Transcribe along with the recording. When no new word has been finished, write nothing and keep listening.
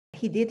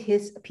he did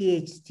his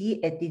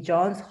PhD at the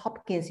Johns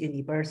Hopkins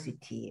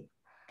University.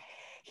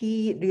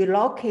 He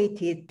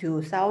relocated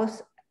to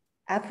South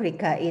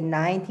Africa in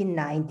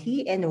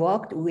 1990 and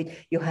worked with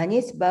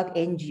Johannesburg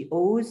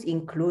NGOs,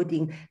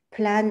 including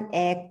Plan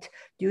Act,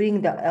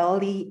 during the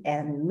early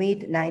and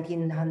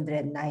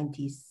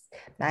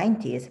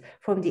mid-1990s.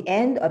 From the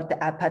end of the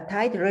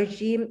apartheid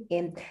regime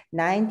in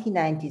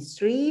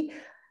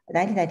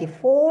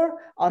 1994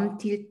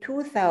 until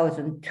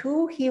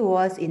 2002, he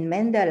was in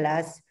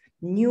Mandela's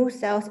new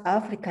South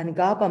African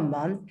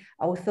government,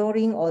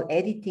 authoring or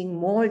editing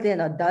more than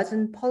a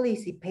dozen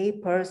policy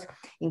papers,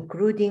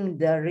 including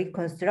the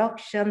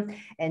Reconstruction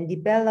and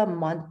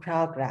Development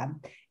Program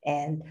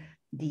and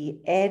the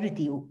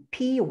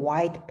RDP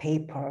White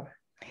Paper.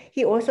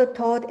 He also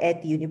taught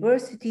at the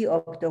University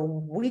of the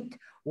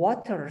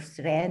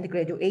Witwatersrand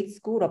Graduate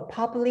School of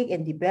Public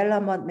and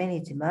Development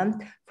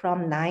Management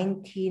from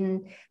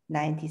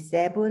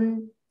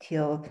 1997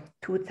 till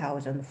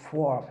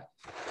 2004.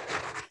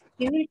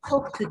 We will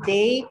talk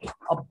today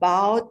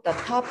about the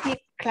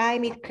topic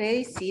climate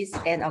crisis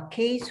and a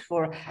case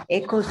for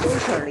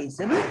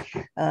eco-socialism.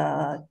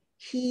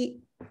 His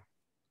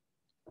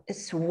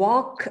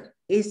work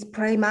is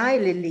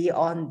primarily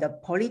on the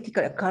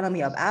political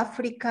economy of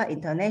Africa,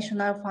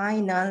 international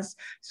finance,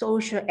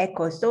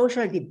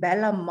 eco-social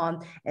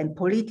development, and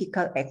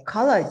political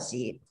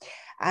ecology.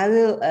 I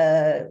will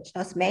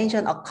just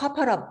mention a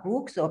couple of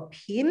books of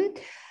him.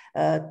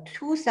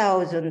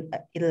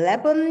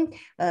 2011,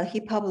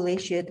 he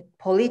published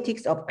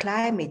Politics of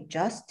Climate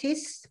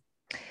Justice,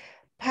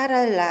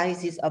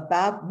 Paralysis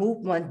Above,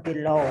 Movement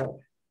Below.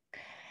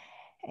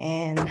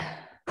 And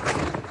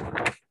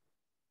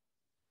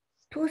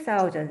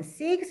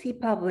 2006, he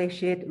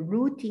published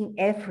Rooting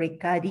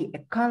Africa, The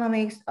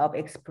Economics of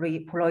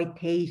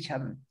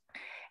Exploitation.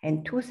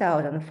 In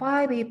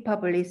 2005, he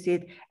published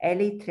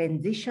Early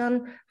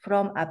Transition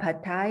from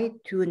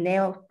Apartheid to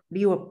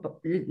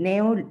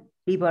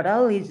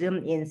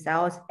Neoliberalism in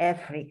South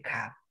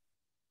Africa.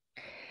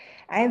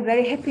 I'm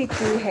very happy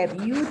to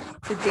have you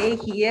today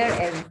here,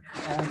 and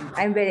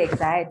I'm very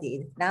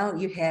excited. Now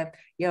you have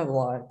your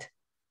word,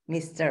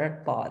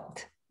 Mr.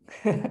 Bott.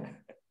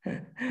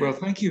 Well,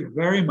 thank you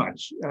very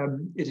much.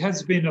 It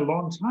has been a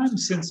long time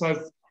since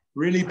I've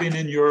really been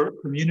in your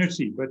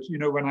community, but you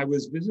know, when I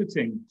was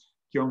visiting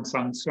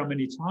Gyeongsang so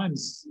many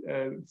times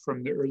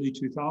from the early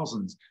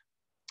 2000s,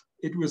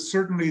 it was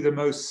certainly the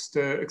most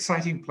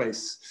exciting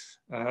place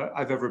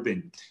I've ever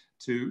been,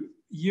 to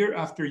year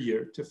after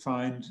year to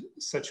find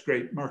such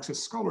great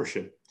Marxist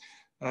scholarship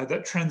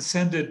that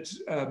transcended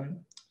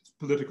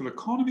political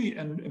economy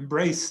and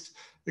embraced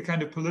the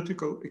kind of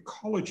political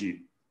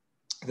ecology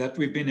that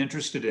we've been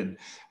interested in.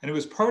 And it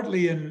was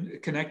partly in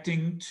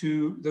connecting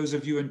to those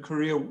of you in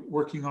Korea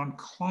working on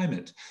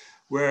climate,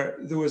 where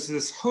there was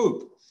this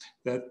hope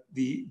that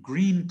the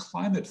Green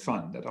Climate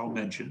Fund that I'll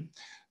mention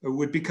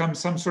would become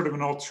some sort of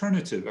an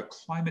alternative, a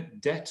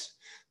climate debt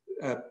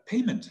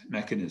payment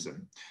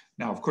mechanism.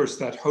 Now, of course,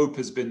 that hope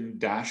has been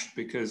dashed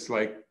because,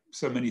 like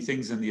so many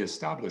things in the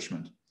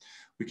establishment,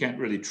 we can't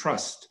really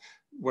trust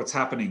what's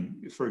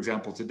happening, for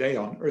example, today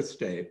on Earth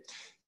Day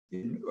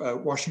in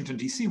Washington,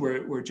 D.C.,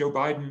 where Joe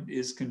Biden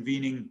is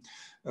convening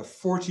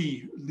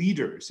 40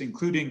 leaders,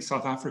 including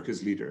South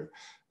Africa's leader,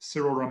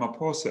 Cyril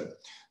Ramaphosa,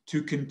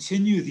 to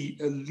continue the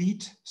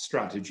elite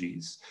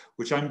strategies,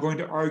 which I'm going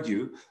to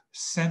argue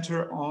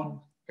center on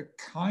a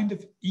kind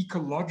of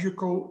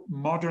ecological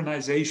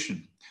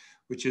modernization,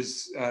 which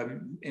is,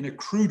 in a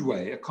crude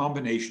way, a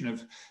combination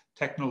of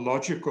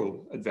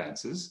technological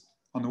advances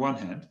on the one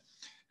hand,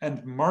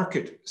 and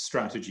market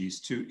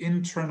strategies to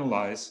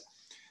internalize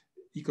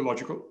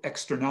ecological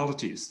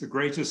externalities. The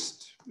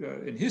greatest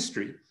in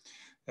history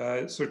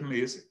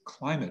certainly is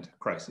climate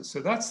crisis.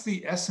 So that's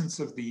the essence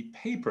of the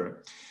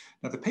paper.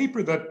 Now, the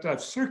paper that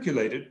I've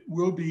circulated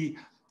will be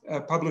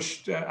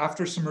published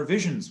after some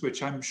revisions,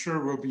 which I'm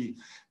sure will be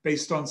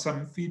based on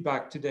some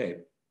feedback today,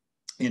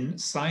 in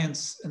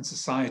Science and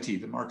Society,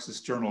 the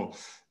Marxist journal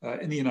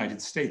in the United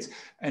States.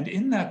 And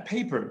in that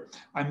paper,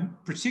 I'm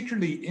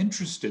particularly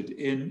interested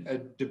in a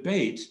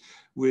debate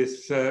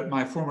with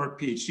my former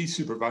PhD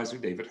supervisor,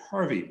 David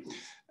Harvey.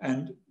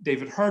 And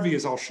David Harvey,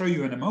 as I'll show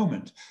you in a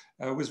moment,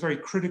 was very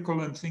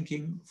critical in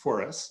thinking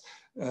for us,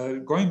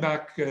 going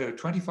back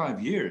 25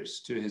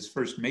 years to his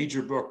first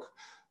major book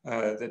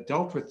that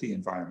dealt with the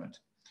environment,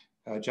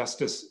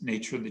 Justice,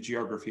 Nature, and the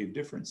Geography of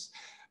Difference,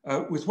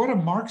 with what a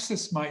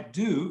Marxist might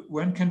do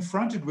when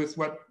confronted with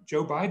what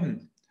Joe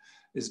Biden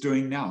is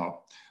doing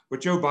now.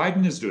 What Joe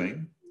Biden is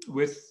doing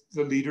with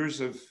the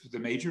leaders of the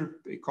major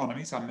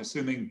economies, I'm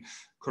assuming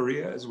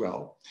Korea as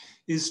well,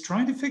 is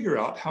trying to figure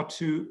out how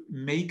to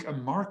make a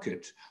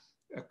market,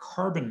 a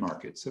carbon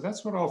market. So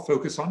that's what I'll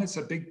focus on. It's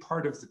a big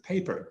part of the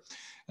paper.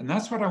 And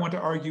that's what I want to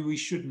argue we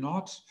should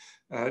not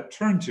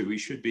turn to. We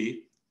should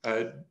be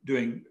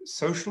doing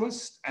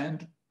socialist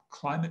and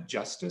climate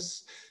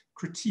justice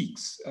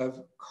critiques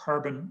of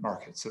carbon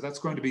markets. So that's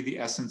going to be the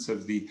essence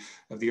of the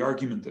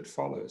argument that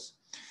follows.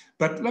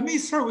 But let me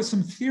start with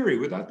some theory.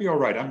 Would that be all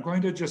right? I'm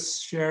going to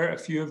just share a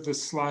few of the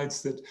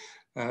slides that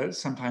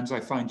sometimes I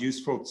find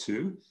useful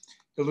to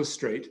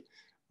illustrate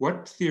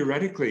what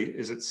theoretically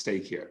is at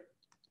stake here.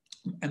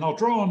 And I'll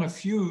draw on a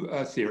few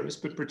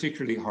theorists, but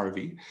particularly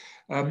Harvey.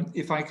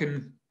 If I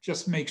can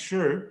just make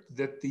sure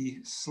that the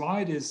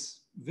slide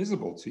is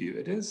visible to you.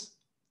 It is.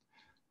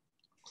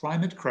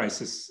 Climate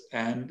crisis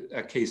and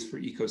a case for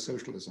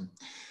eco-socialism.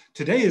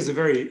 Today is a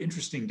very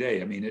interesting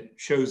day. I mean, it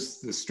shows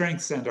the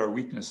strengths and our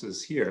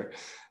weaknesses here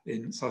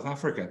in South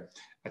Africa.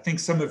 I think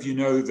some of you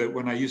know that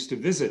when I used to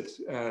visit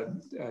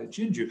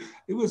Jinju,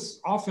 it was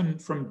often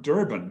from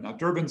Durban. Now,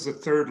 Durban's the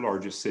third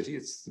largest city.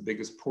 It's the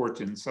biggest port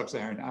in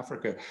sub-Saharan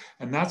Africa.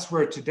 And that's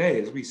where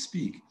today, as we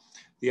speak,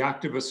 the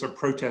activists are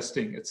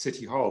protesting at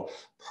City Hall,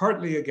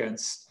 partly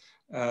against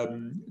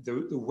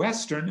the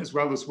Western, as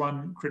well as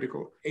one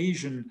critical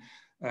Asian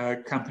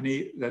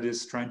company that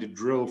is trying to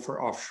drill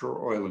for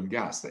offshore oil and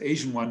gas. The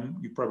Asian one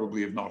you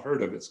probably have not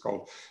heard of. It's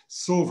called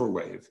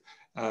Silverwave.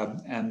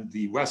 And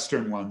the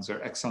Western ones are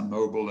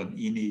ExxonMobil and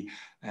Eni.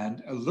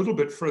 And a little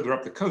bit further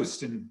up the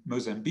coast in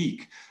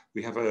Mozambique,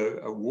 we have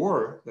a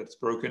war that's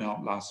broken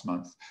out last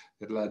month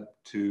that led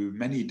to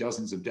many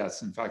dozens of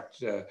deaths. In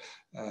fact,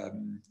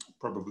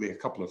 probably a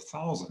couple of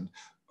thousand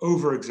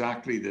over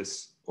exactly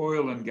this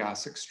oil and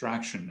gas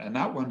extraction. And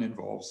that one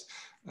involves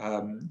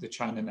the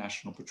China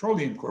National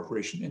Petroleum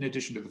Corporation, in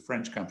addition to the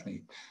French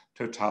company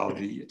Total,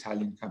 the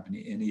Italian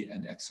company Eni,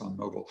 and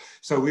ExxonMobil.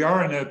 So we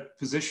are in a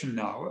position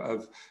now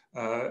of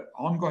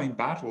ongoing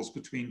battles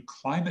between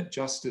climate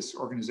justice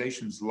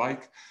organizations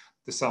like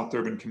the South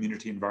Durban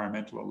Community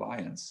Environmental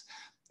Alliance.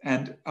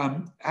 And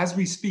as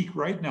we speak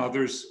right now,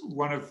 there's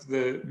one of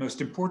the most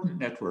important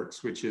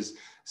networks, which is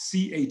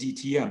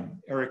CADTM.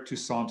 Eric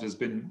Toussaint has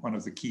been one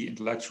of the key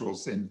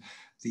intellectuals in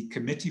the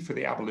Committee for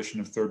the Abolition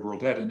of Third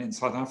World Debt. And in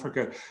South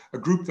Africa, a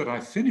group that I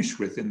finished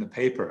with in the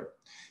paper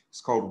is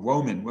called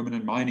WOMIN, Women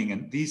in Mining.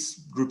 And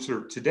these groups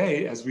are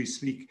today, as we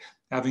speak,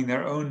 having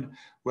their own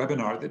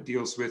webinar that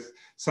deals with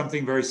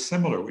something very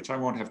similar, which I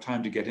won't have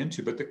time to get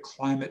into, but the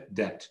climate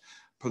debt.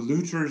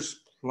 Polluters,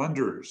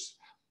 plunderers,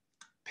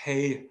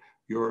 pay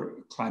your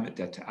climate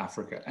debt to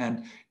Africa.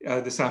 And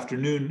this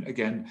afternoon,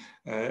 again,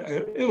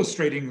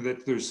 illustrating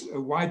that there's a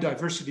wide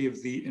diversity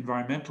of the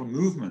environmental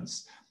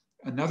movements,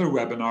 another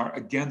webinar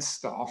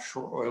against the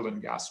offshore oil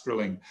and gas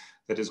drilling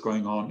that is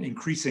going on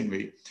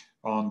increasingly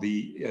on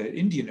the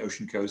Indian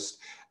Ocean coast.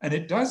 And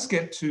it does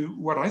get to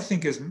what I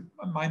think is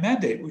my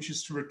mandate, which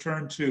is to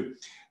return to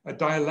a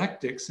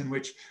dialectics in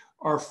which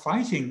our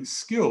fighting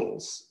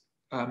skills,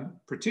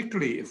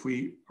 particularly if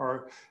we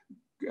are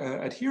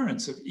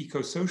adherents of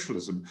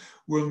eco-socialism,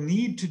 will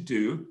need to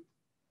do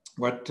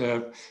what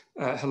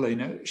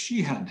Helena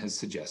Sheehan has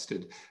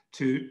suggested,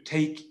 to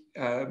take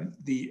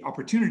the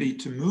opportunity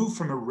to move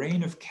from a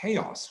reign of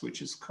chaos,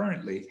 which is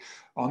currently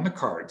on the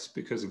cards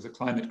because of the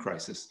climate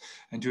crisis,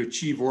 and to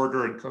achieve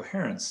order and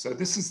coherence. So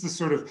this is the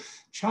sort of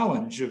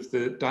challenge of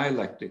the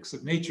dialectics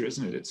of nature,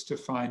 isn't it? It's to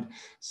find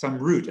some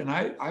root. And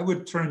I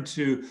would turn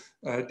to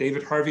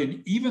David Harvey,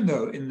 and even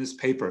though in this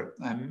paper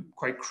I'm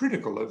quite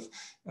critical of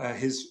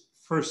his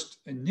first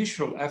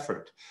initial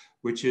effort,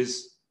 which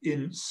is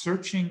in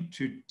searching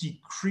to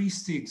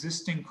decrease the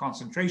existing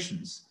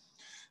concentrations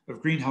of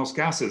greenhouse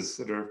gases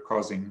that are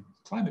causing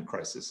climate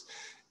crisis.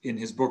 In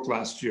his book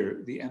last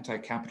year, The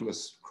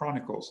Anti-Capitalist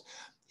Chronicles,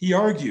 he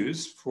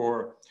argues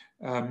for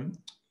an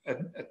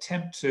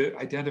attempt to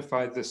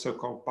identify the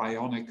so-called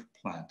bionic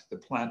plant, the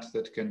plant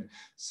that can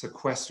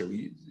sequester.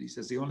 He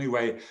says the only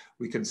way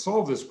we can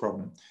solve this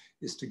problem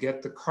is to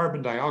get the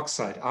carbon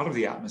dioxide out of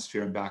the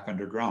atmosphere and back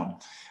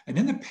underground. And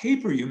in the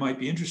paper, you might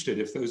be interested,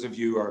 if those of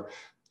you are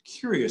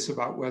curious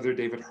about whether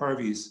David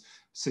Harvey's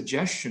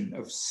suggestion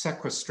of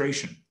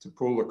sequestration, to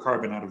pull the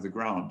carbon out of the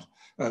ground,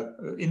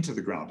 into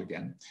the ground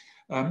again,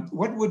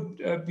 what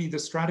would be the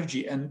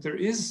strategy? And there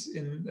is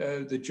in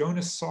the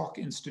Jonas Salk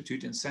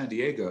Institute in San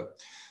Diego,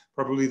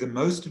 probably the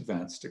most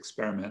advanced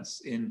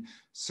experiments in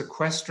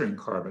sequestering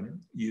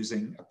carbon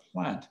using a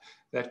plant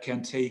that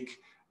can take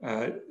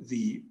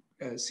the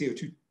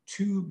CO2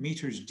 2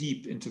 meters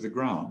deep into the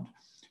ground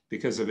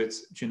because of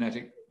its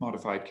genetic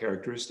modified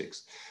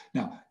characteristics.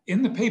 Now,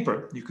 in the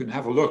paper, you can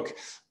have a look.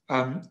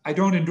 I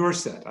don't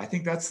endorse that. I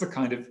think that's the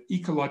kind of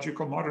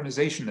ecological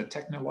modernization, a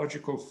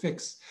technological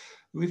fix.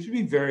 We have to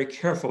be very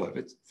careful of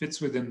it.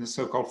 Fits within the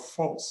so-called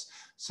false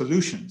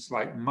solutions,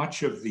 like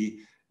much of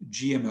the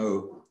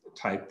GMO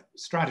type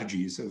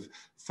strategies of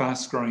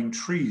fast-growing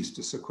trees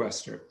to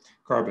sequester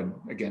carbon,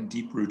 again,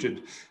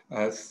 deep-rooted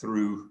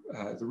through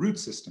the root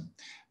system.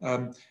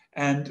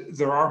 And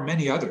there are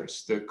many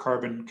others, the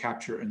carbon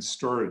capture and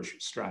storage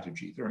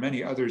strategy. There are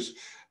many others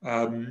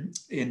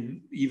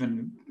in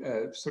even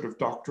sort of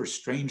Dr.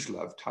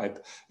 Strangelove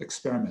type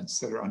experiments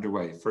that are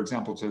underway. For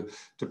example,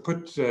 to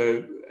put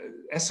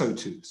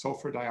SO2,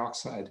 sulfur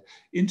dioxide,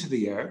 into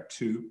the air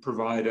to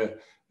provide a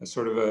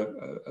sort of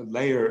a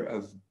layer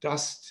of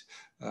dust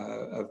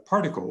of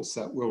particles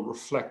that will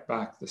reflect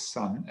back the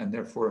sun and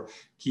therefore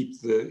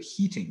keep the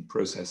heating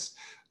process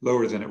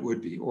lower than it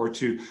would be, or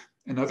to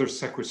and other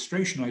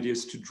sequestration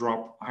ideas to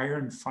drop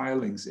iron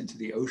filings into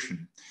the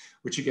ocean,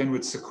 which again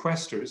would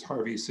sequester, as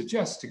Harvey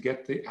suggests, to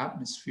get the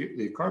atmosphere,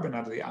 the carbon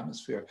out of the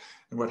atmosphere.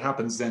 And what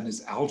happens then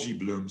is algae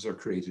blooms are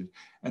created,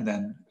 and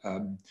then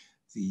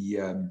the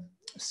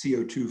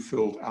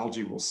CO2-filled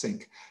algae will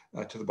sink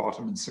to the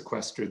bottom and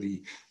sequester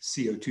the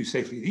CO2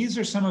 safely. These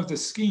are some of the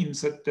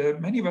schemes that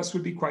many of us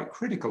would be quite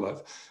critical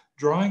of,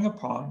 drawing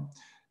upon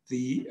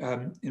the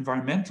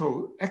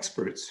environmental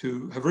experts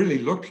who have really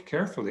looked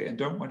carefully and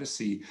don't want to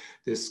see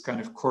this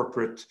kind of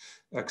corporate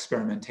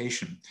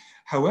experimentation.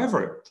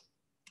 However,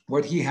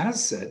 what he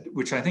has said,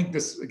 which I think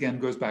this again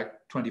goes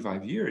back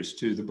 25 years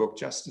to the book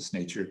Justice,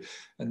 Nature,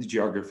 and the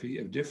Geography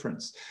of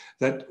Difference,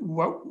 that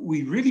what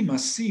we really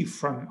must see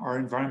from our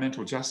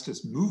environmental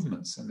justice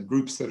movements and the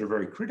groups that are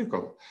very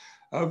critical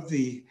of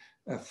the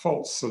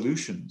false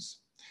solutions,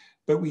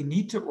 but we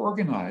need to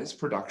organize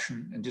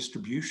production and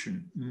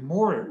distribution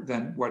more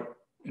than what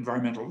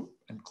environmental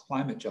and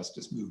climate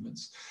justice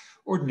movements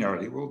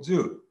ordinarily will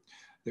do.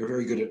 They're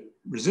very good at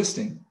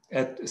resisting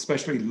at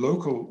especially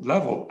local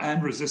level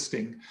and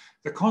resisting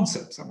the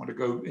concepts. I want to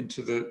go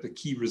into the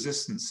key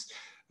resistance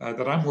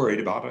that I'm worried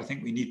about. I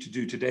think we need to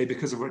do today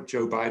because of what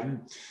Joe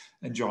Biden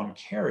and John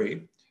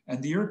Kerry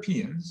and the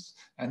Europeans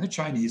and the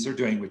Chinese are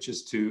doing, which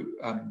is to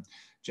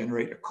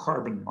generate a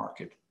carbon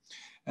market.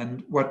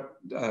 And what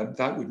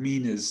that would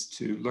mean is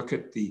to look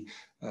at the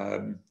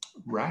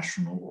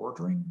rational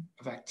ordering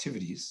of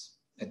activities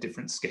at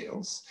different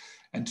scales,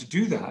 and to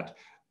do that,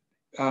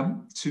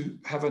 to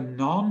have a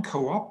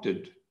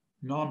non-co-opted,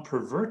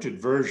 non-perverted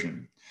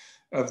version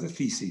of the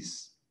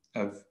theses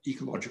of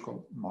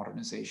ecological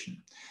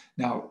modernization.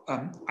 Now,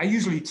 I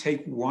usually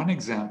take one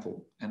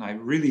example and I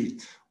really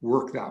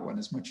work that one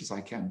as much as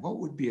I can. What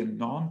would be a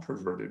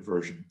non-perverted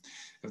version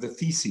of the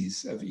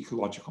theses of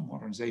ecological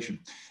modernization?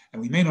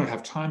 And we may not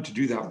have time to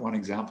do that one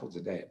example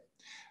today,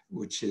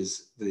 which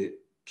is the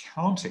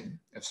counting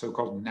of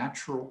so-called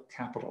natural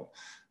capital,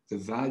 the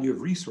value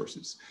of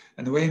resources,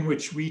 and the way in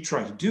which we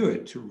try to do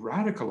it to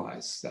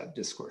radicalize that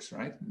discourse,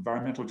 right?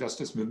 Environmental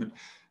justice movement,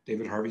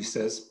 David Harvey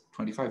says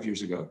 25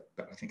 years ago,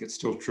 but I think it's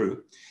still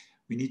true.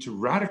 We need to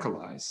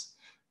radicalize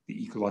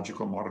the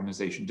ecological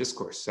modernization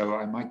discourse. So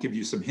I might give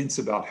you some hints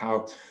about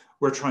how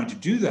we're trying to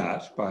do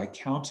that by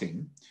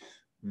counting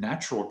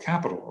natural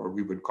capital, or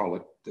we would call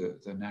it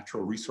the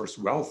natural resource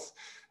wealth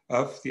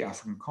of the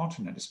African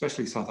continent,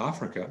 especially South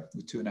Africa,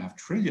 with $2.5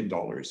 trillion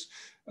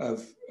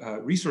of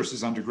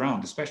resources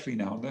underground, especially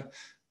now in the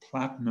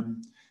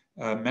platinum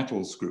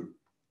metals group,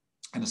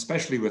 and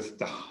especially with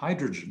the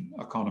hydrogen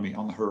economy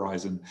on the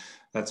horizon,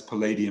 that's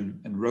palladium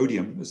and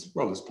rhodium as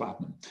well as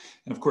platinum.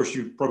 And of course,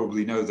 you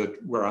probably know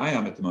that where I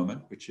am at the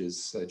moment, which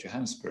is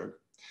Johannesburg,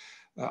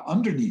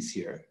 underneath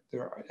here,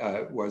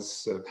 there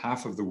was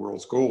half of the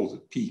world's gold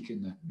at peak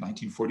in the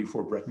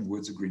 1944 Bretton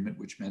Woods Agreement,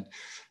 which meant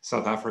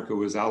South Africa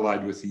was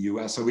allied with the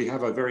US. So we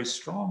have a very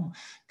strong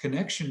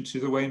connection to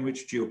the way in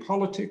which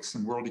geopolitics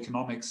and world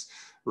economics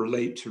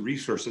relate to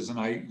resources. And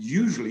I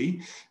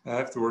usually,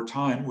 if there were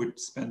time, would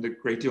spend a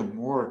great deal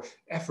more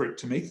effort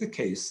to make the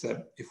case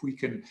that if we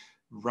can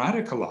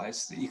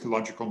radicalize the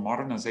ecological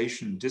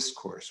modernization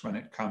discourse when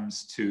it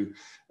comes to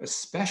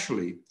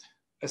especially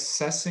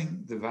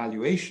assessing the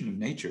valuation of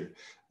nature,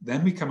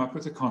 then we come up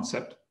with the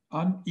concept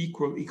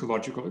unequal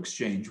ecological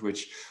exchange,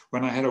 which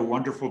when I had a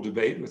wonderful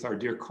debate with our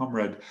dear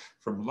comrade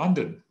from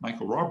London,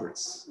 Michael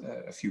Roberts,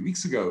 a few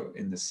weeks ago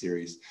in this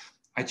series,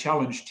 I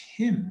challenged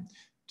him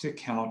to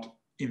count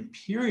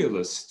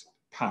imperialist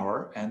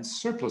power and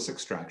surplus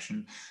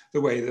extraction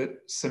the way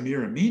that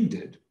Samir Amin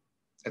did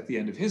at the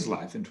end of his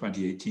life in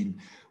 2018,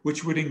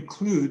 which would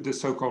include the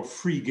so-called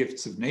free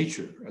gifts of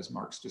nature, as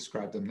Marx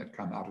described them, that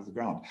come out of the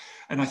ground.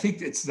 And I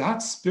think it's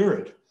that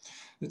spirit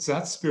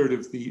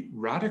of the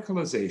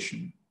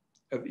radicalization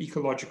of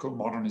ecological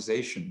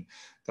modernization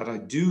that I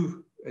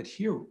do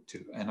adhere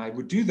to. And I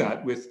would do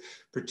that with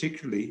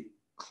particularly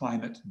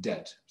climate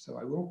debt. So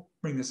I will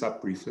bring this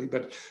up briefly,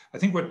 but I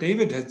think what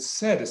David had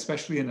said,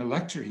 especially in a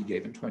lecture he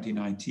gave in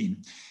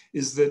 2019,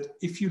 is that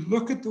if you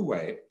look at the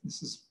way,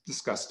 this is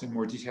discussed in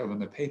more detail in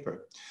the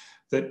paper,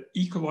 that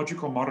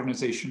ecological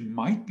modernization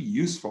might be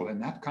useful in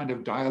that kind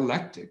of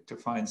dialectic to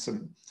find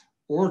some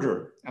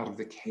order out of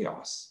the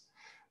chaos,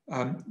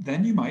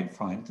 then you might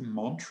find the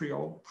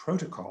Montreal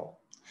Protocol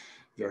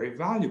very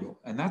valuable.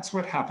 And that's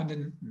what happened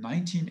in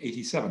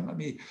 1987. Let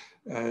me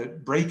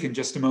break in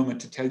just a moment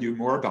to tell you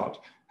more about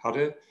how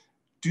to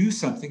do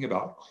something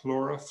about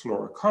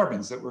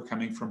chlorofluorocarbons that were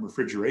coming from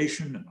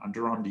refrigeration and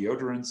underarm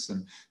deodorants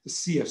and the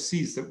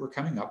CFCs that were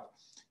coming up,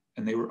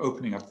 and they were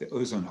opening up the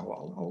ozone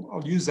hole.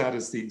 I'll use that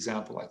as the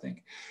example, I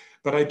think.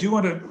 But I do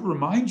want to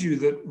remind you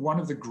that one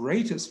of the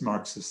greatest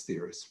Marxist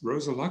theorists,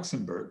 Rosa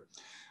Luxemburg,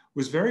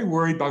 was very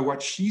worried by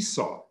what she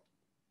saw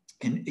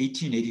in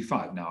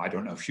 1885. Now, I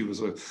don't know if she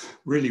was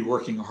really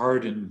working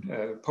hard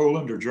in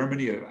Poland or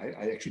Germany.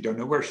 I actually don't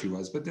know where she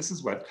was, but this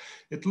is what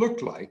it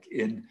looked like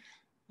in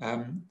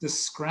the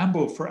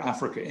scramble for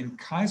Africa, in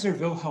Kaiser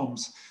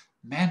Wilhelm's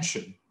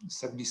mansion,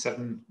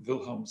 77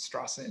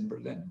 Wilhelmstrasse in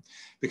Berlin.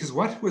 Because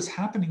what was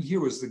happening here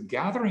was the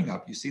gathering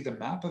up, you see the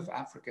map of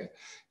Africa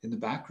in the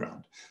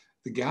background,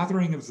 the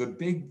gathering of the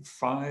big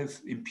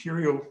 5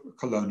 imperial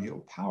colonial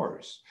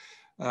powers.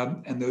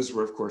 And those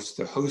were, of course,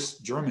 the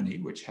host Germany,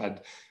 which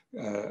had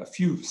a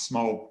few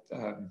small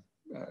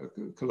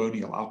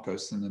colonial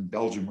outposts, and then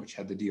Belgium, which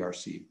had the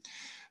DRC,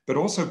 but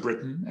also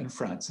Britain and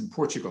France and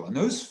Portugal. And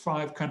those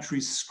 5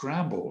 countries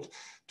scrambled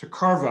to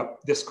carve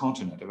up this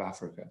continent of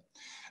Africa.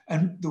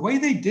 And the way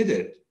they did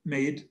it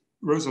made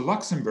Rosa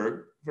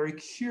Luxemburg very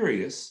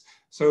curious.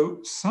 So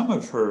some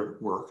of her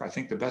work, I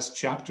think the best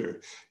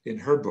chapter in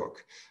her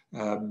book,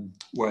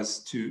 was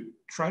to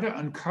try to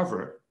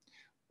uncover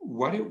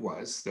what it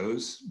was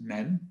those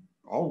men,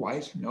 all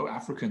white, no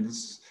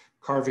Africans,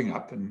 carving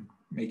up and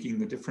making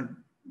the different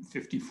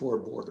 54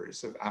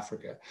 borders of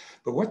Africa.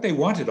 But what they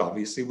wanted,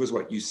 obviously, was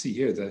what you see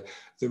here.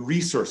 The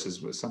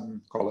resources, was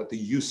some call it the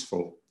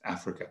useful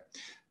Africa.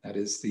 That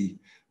is the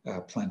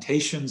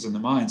plantations and the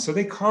mines. So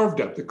they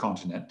carved up the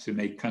continent to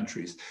make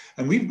countries.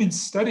 And we've been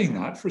studying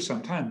that for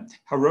some time,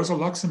 how Rosa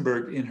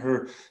Luxemburg, in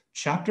her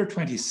chapter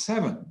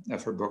 27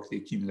 of her book, The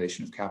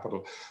Accumulation of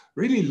Capital,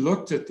 really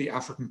looked at the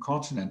African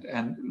continent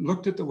and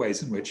looked at the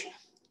ways in which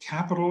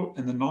capital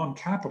and the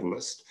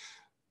non-capitalist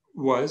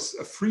was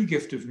a free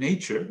gift of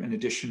nature, in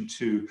addition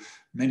to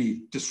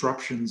many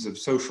disruptions of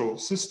social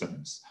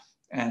systems,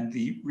 and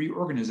the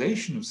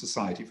reorganization of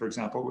society, for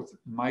example, with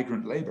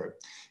migrant labor,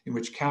 in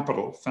which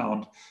capital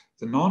found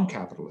the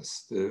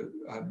non-capitalists, the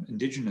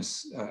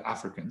indigenous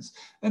Africans,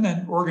 and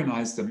then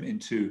organized them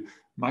into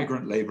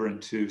migrant labor,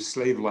 into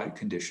slave-like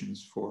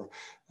conditions for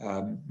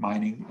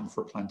mining and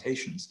for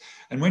plantations.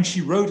 And when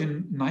she wrote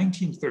in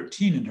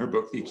 1913 in her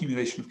book, The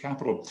Accumulation of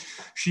Capital,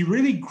 she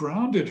really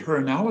grounded her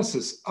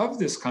analysis of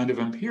this kind of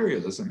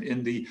imperialism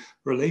in the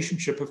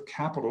relationship of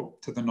capital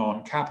to the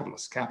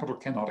non-capitalist. Capital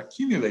cannot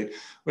accumulate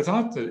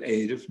without the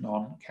aid of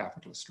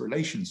non-capitalist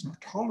relations, nor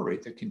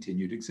tolerate their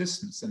continued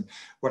existence. And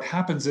what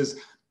happens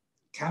is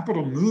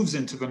capital moves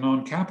into the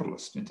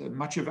non-capitalist, into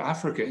much of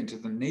Africa, into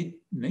the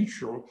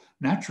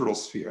natural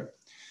sphere,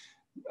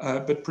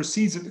 but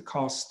proceeds at the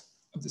cost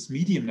of this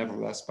medium,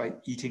 nevertheless, by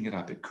eating it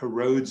up. It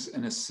corrodes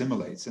and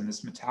assimilates in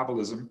this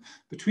metabolism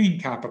between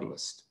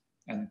capitalist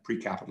and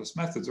pre-capitalist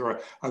methods,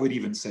 or I would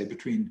even say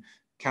between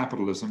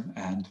capitalism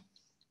and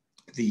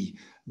the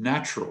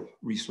natural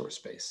resource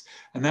base.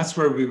 And that's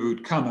where we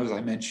would come, as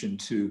I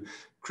mentioned, to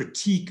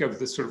critique of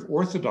the sort of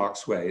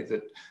orthodox way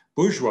that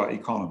bourgeois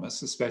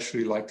economists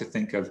especially like to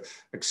think of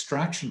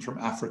extraction from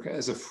Africa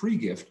as a free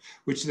gift,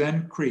 which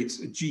then creates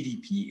a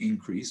GDP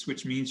increase,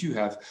 which means you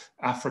have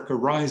Africa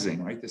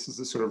rising, right? This is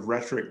the sort of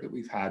rhetoric that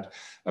we've had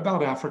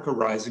about Africa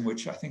rising,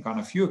 which I think on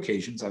a few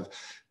occasions I've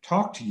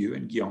talked to you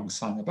and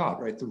Gyeongsang about,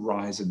 right? The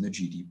rise in the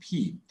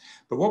GDP.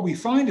 But what we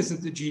find is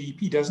that the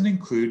GDP doesn't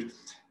include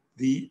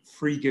the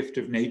free gift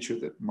of nature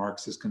that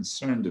Marx is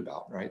concerned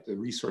about, right? The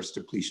resource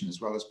depletion, as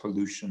well as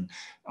pollution,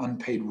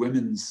 unpaid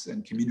women's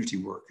and community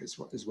work as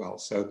well.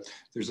 So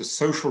there's a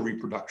social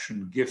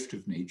reproduction gift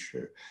of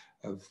nature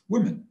of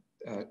women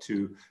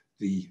to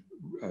the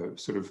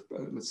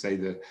let's say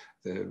the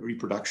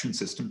reproduction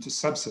system to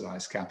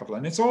subsidize capital.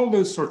 And it's all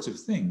those sorts of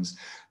things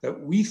that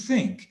we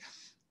think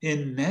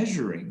in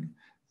measuring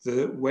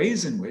the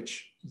ways in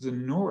which the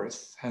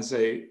North has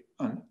an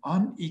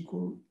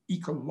unequal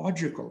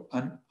ecological,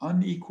 an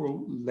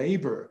unequal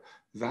labor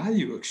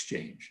value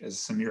exchange, as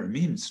Samir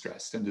Amin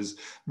stressed, and as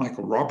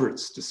Michael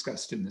Roberts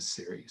discussed in this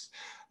series,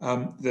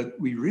 that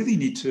we really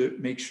need to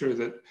make sure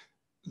that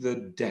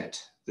the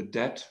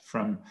debt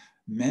from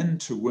men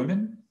to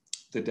women,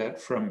 the debt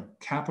from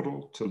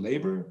capital to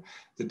labor,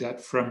 the debt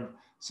from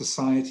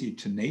society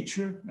to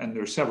nature, and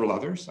there are several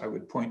others. I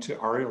would point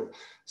to Ariel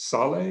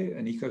Saleh,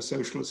 an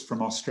eco-socialist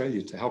from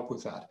Australia, to help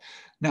with that.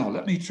 Now,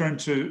 let me turn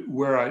to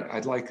where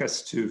I'd like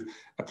us to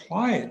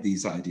apply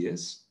these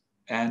ideas.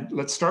 And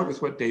let's start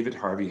with what David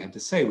Harvey had to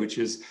say, which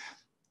is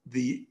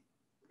the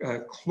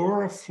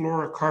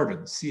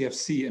chlorofluorocarbon,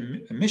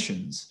 CFC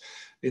emissions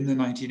in the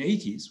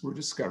 1980s were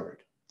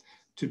discovered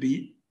to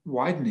be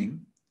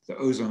widening the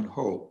ozone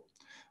hole,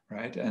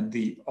 right? And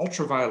the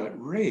ultraviolet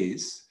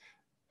rays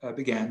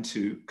began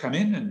to come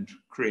in and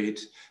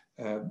create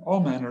all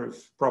manner of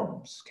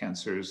problems,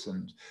 cancers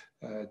and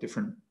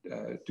different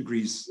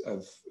degrees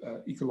of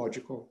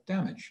ecological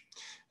damage.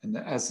 And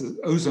as the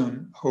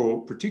ozone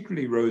hole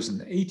particularly rose in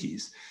the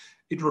 80s,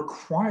 it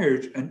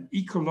required an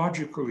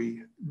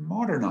ecologically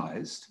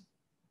modernized,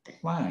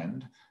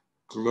 planned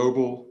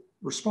global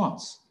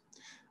response.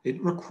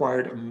 It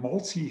required a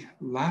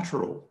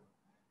multilateral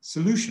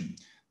solution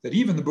that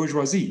even the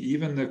bourgeoisie,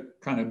 even the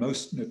kind of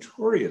most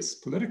notorious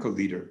political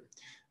leader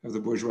of the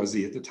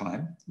bourgeoisie at the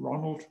time,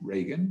 Ronald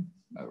Reagan,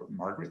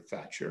 Margaret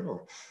Thatcher,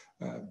 or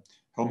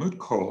Helmut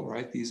Kohl,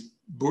 right? These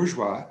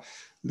bourgeois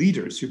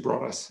leaders who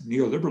brought us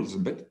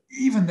neoliberalism, but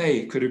even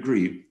they could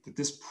agree that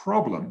this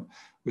problem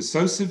was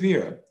so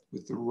severe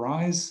with the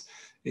rise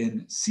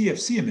in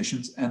CFC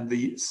emissions and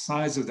the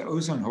size of the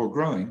ozone hole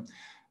growing,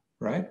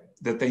 right,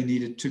 that they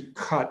needed to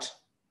cut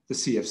the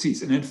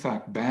CFCs and in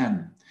fact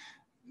ban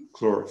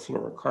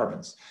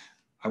chlorofluorocarbons.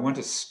 I want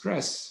to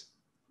stress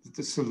that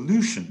the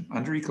solution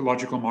under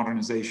ecological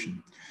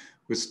modernization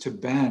was to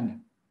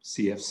ban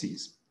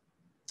CFCs.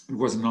 It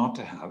was not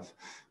to have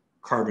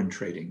carbon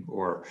trading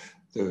or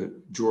the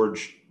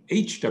George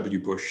H.W.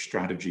 Bush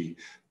strategy,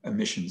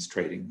 emissions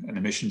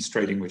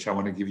trading, which I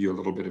want to give you a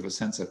little bit of a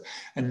sense of.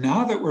 And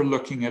now that we're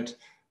looking at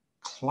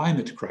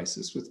climate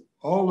crisis with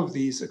all of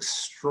these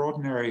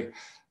extraordinary,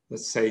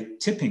 let's say,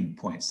 tipping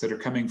points that are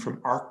coming from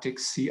Arctic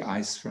sea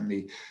ice, from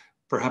the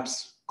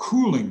perhaps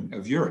cooling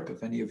of Europe.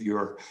 If any of you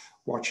are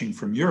watching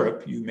from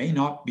Europe, you may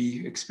not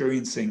be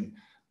experiencing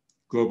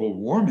global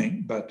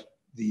warming, but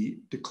the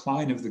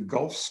decline of the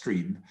Gulf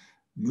Stream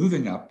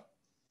moving up,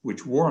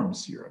 which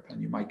warms Europe,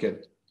 and you might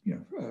get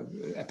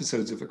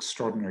episodes of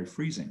extraordinary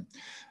freezing.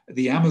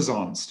 The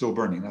Amazon still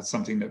burning. That's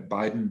something that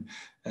Biden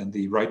and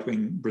the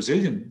right-wing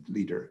Brazilian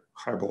leader,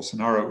 Jair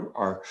Bolsonaro,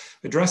 are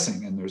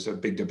addressing. And there's a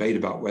big debate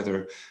about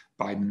whether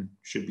Biden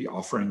should be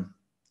offering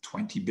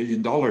 $20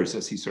 billion,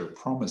 as he sort of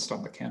promised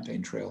on the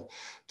campaign trail,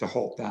 to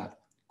halt that.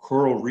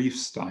 Coral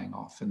reefs dying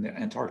off in the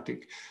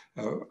Antarctic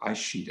ice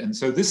sheet. And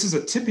so this is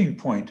a tipping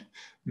point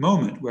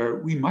moment where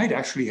we might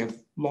actually have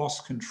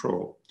lost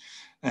control.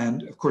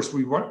 And of course,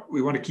 we want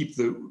to keep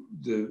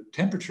the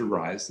temperature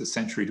rise this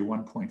century to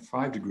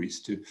 1.5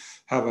 degrees to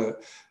have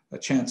a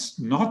chance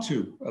not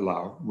to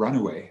allow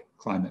runaway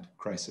climate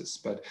crisis.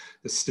 But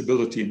the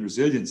stability and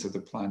resilience of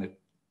the planet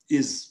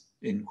is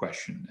in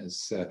question.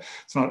 As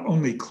it's not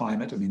only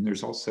climate. I mean,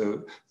 there's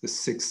also the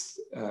sixth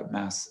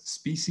mass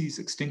species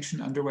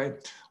extinction underway.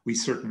 We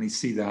certainly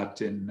see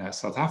that in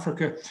South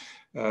Africa.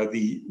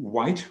 The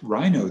white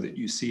rhino that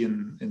you see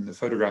in the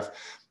photograph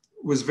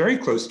was very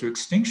close to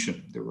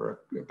extinction. There were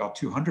about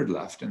 200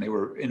 left, and they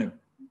were in a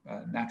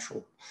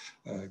natural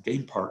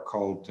game park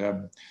called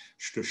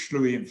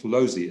Shlui and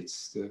Filosi.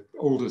 It's the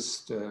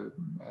oldest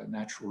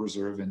natural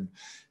reserve in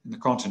the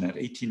continent,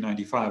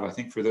 1895. I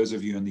think for those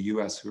of you in the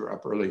US who are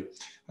up early,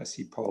 I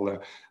see Paul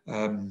there,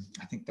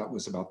 I think that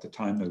was about the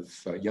time of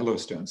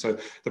Yellowstone. So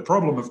the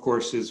problem, of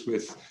course, is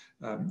with,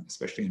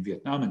 especially in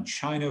Vietnam and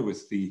China,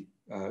 with the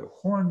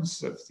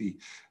horns of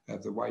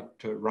the white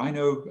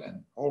rhino,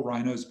 and all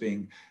rhinos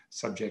being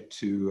subject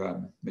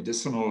to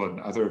medicinal and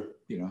other,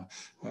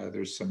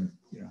 there's some,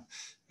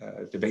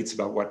 debates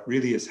about what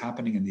really is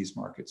happening in these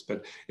markets,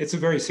 but it's a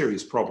very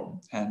serious problem.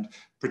 And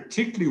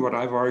particularly what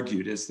I've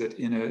argued is that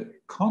in a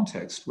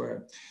context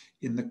where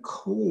in the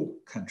coal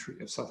country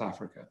of South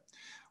Africa,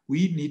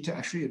 we need to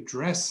actually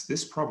address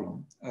this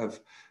problem of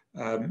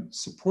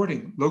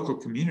supporting local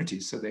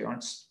communities so they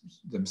aren't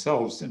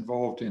themselves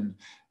involved in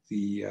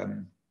the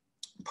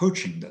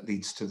poaching that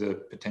leads to the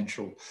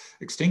potential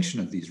extinction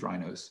of these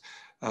rhinos.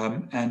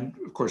 And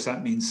of course,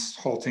 that means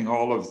halting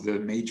all of the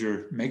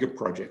major mega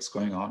projects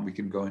going on. We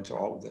can go into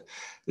all of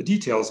the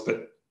details,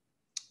 but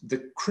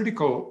the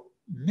critical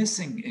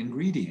missing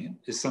ingredient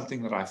is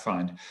something that I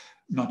find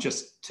not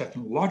just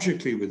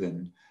technologically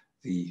within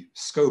the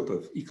scope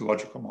of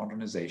ecological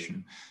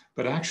modernization,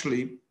 but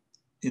actually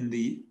in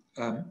the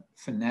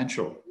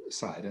financial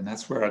side. And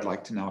that's where I'd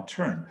like to now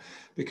turn,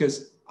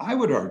 because I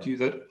would argue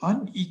that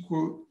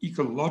unequal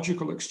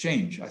ecological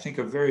exchange, I think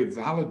a very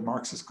valid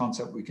Marxist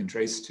concept we can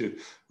trace to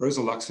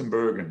Rosa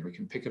Luxemburg, and we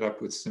can pick it up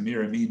with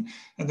Samir Amin,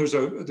 and there's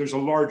a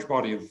large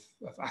body of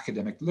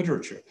academic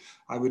literature.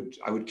 I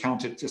would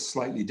count it just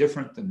slightly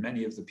different than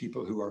many of the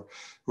people who are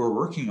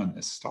working on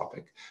this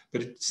topic.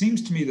 But it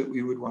seems to me that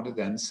we would want to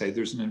then say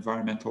there's an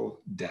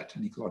environmental debt,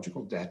 an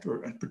ecological debt,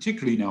 and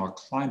particularly now a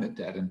climate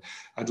debt. And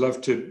I'd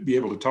love to be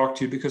able to talk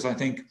to you, because I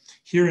think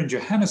here in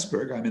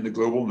Johannesburg, I'm in the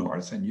global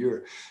north, and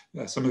you're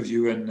some of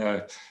you in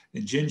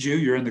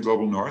Jinju, you're in the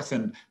global north,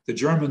 and the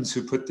Germans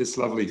who put this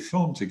lovely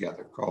film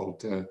together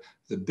called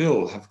The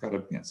Bill have got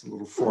it's a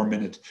little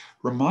 4-minute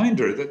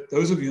reminder that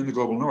those of you in the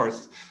global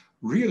north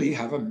really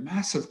have a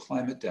massive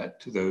climate debt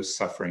to those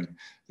suffering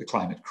the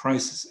climate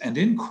crisis. And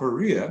in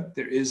Korea,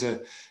 there is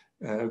a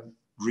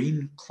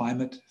Green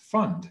Climate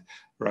Fund,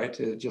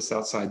 right, just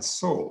outside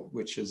Seoul,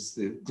 which is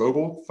the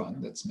global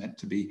fund that's meant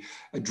to be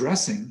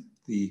addressing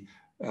the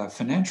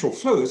financial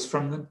flows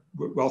from the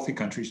wealthy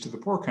countries to the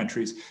poor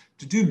countries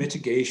to do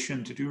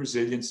mitigation, to do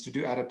resilience, to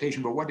do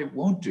adaptation. But what it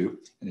won't do,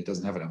 and it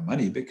doesn't have enough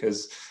money,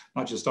 because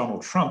not just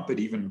Donald Trump, but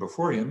even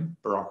before him,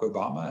 Barack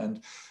Obama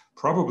and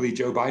probably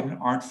Joe Biden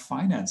aren't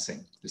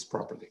financing this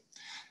properly.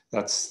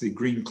 That's the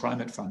Green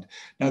Climate Fund.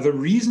 Now, the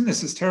reason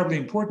this is terribly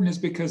important is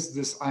because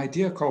this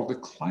idea called the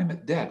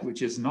climate debt,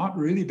 which is not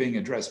really being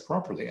addressed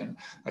properly, and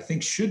I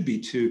think should be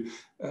to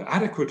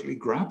adequately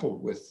grapple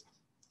with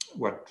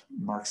what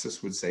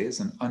Marxists would say is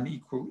an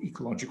unequal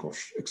ecological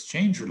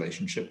exchange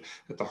relationship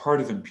at the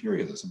heart of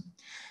imperialism.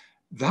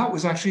 That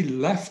was actually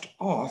left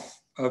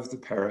off of the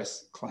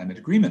Paris Climate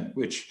Agreement,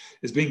 which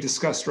is being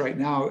discussed right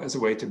now as a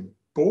way to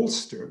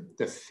bolster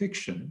the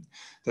fiction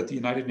that the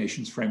United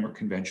Nations Framework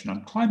Convention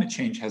on Climate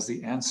Change has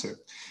the answer.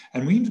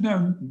 And we've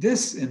known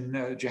this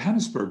in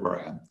Johannesburg, where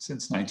I am,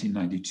 since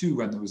 1992,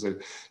 when there was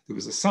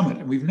a summit.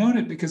 And we've known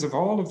it because of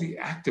all of the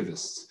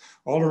activists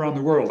all around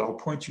the world. I'll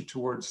point you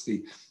towards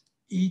the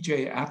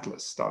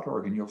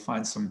ejatlas.org, and you'll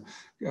find some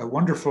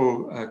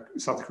wonderful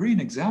South Korean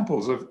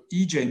examples of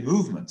EJ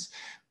movements.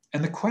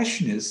 And the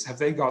question is, have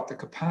they got the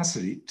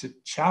capacity to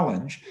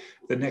challenge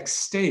the next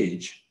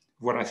stage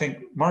of what I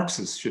think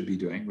Marxists should be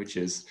doing, which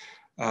is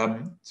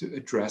to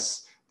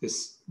address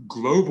this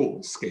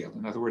global scale.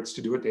 In other words,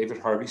 to do what David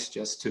Harvey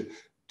suggests,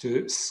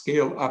 to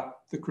scale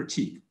up the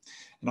critique.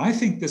 And I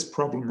think this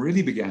problem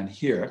really began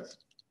here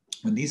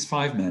when these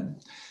five men,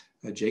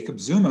 Jacob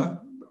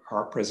Zuma,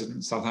 our president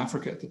in South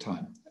Africa at the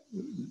time,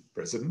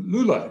 President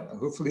Lula,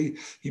 hopefully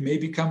he may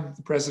become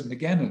the president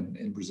again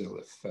in Brazil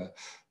if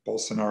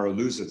Bolsonaro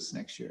loses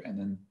next year,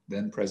 and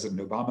then President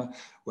Obama,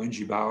 Wen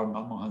Jiabao, and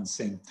Manmohan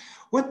Singh.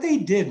 What they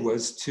did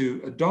was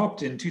to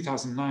adopt in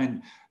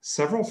 2009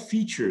 several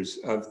features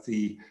of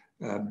the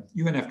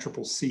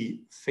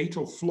UNFCCC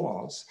fatal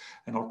flaws,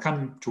 and I'll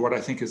come to what I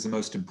think is the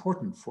most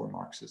important for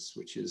Marxists,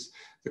 which is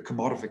the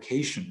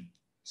commodification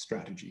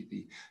strategy,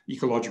 the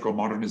ecological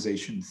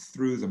modernization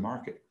through the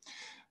market.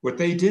 What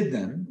they did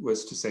then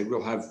was to say,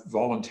 we'll have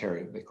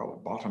voluntary, they call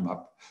it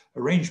bottom-up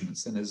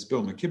arrangements. And as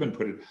Bill McKibben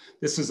put it,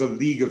 this is a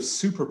league of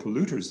super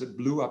polluters that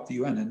blew up the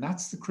UN. And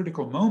that's the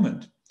critical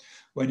moment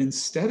when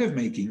instead of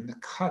making the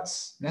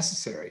cuts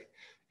necessary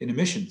in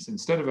emissions,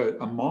 instead of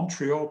a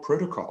Montreal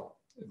Protocol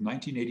of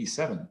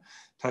 1987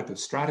 type of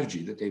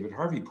strategy that David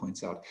Harvey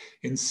points out,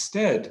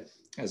 instead,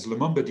 as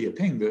Lumumba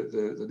Diaping,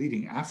 the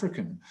leading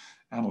African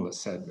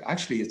analyst said,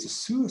 actually it's a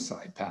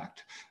suicide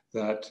pact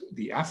that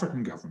the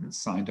African government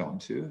signed on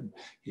to. And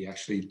he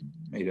actually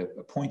made a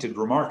pointed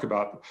remark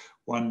about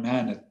one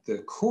man at the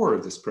core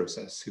of this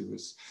process who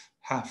was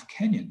half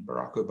Kenyan,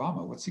 Barack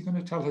Obama. What's he going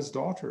to tell his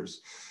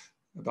daughters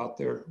about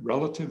their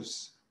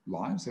relatives'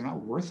 lives? They're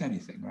not worth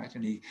anything, right?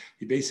 And he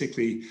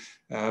basically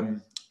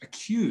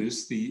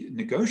accused the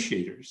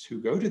negotiators who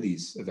go to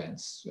these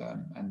events,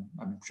 and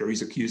I'm sure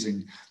he's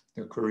accusing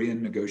the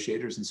Korean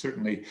negotiators and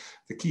certainly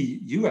the key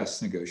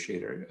US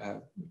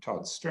negotiator,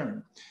 Todd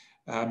Stern,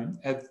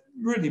 at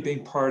really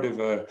being part of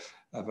a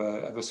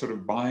sort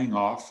of buying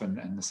off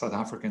and the South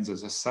Africans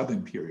as a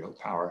sub-imperial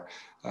power.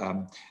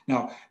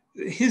 Now,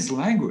 his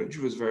language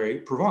was very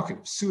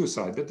provocative,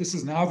 suicide, but this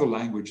is now the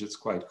language that's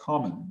quite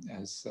common,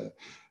 as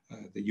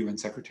the UN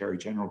Secretary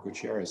General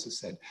Guterres has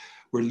said.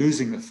 We're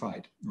losing the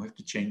fight. We have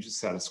to change the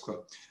status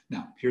quo.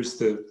 Now, here's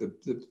the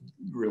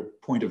real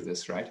point of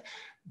this, right?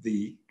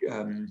 The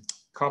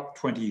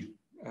COP15,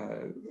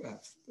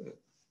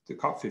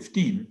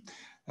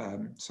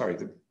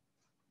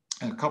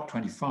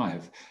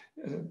 COP25,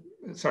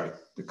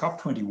 the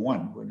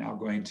COP21, we're now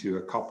going to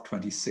a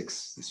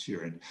COP26 this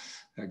year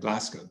in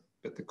Glasgow,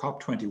 but the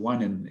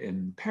COP21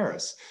 in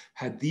Paris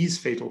had these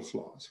fatal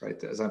flaws,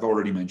 right? As I've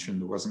already mentioned,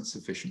 there wasn't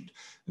sufficient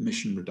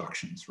emission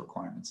reductions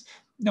requirements,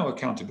 no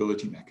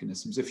accountability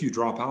mechanisms. If you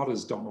drop out,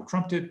 as Donald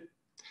Trump did,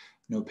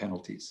 no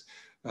penalties.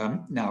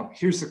 Now,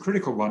 here's the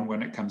critical one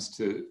when it comes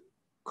to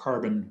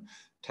carbon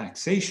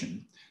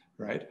taxation,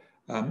 right?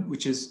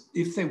 Which is,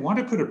 if they want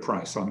to put a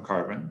price on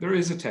carbon, there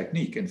is a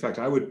technique. In fact,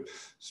 I would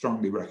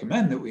strongly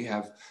recommend that we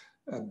have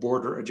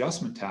border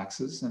adjustment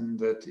taxes and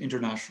that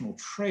international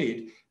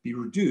trade be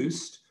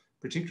reduced,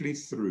 particularly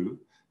through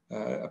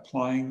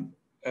applying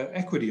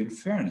equity and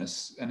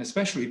fairness, and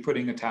especially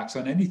putting a tax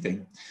on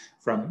anything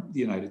from the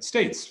United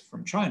States,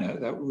 from China,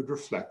 that would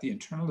reflect the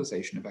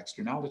internalization of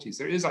externalities.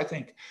 There is, I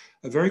think,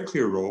 a very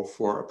clear role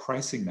for a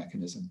pricing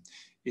mechanism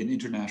in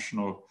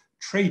international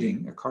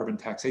trading, a carbon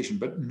taxation,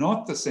 but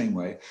not the same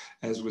way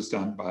as was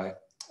done by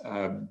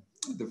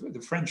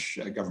the French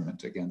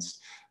government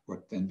against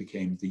what then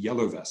became the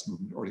Yellow Vest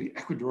movement, or the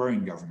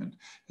Ecuadorian government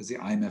as the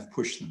IMF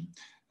pushed them,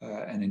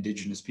 and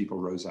indigenous people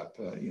rose up,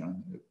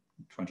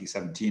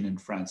 2017 in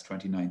France,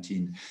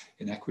 2019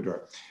 in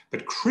Ecuador.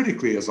 But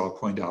critically, as I'll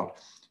point out,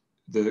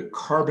 the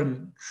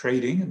carbon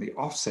trading and the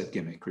offset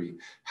gimmickry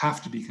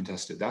have to be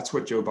contested. That's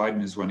what Joe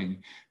Biden is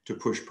wanting to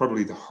push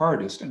probably the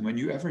hardest. And when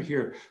you ever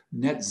hear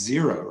net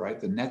zero, right?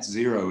 The net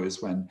zero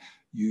is when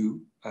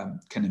you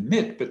can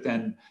emit, but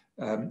then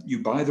you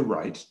buy the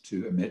right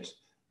to emit,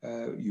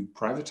 you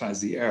privatize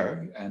the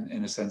air, and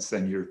in a sense,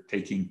 then you're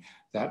taking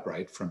that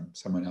right from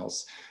someone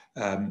else.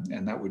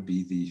 And that would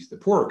be the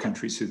poorer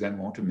countries who then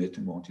won't emit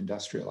and won't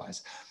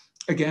industrialize.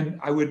 Again,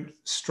 I would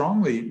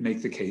strongly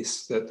make the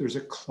case that there's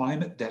a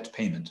climate debt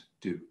payment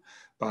due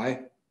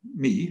by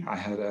me. I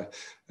had a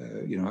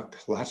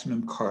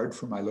platinum card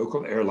for my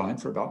local airline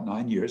for about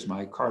 9 years.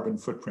 My carbon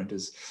footprint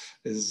is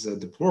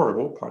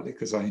deplorable, partly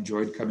because I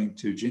enjoyed coming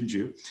to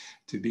Jinju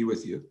to be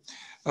with you.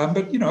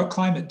 But a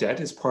climate debt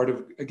is part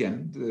of,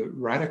 again, the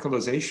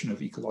radicalization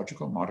of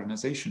ecological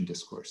modernization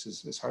discourse,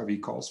 as Harvey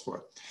calls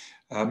for.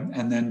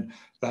 And then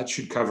that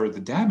should cover the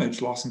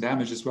damage, loss and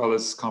damage, as well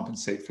as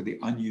compensate for the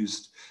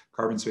unused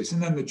carbon space.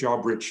 And then the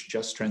job-rich,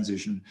 just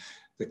transition,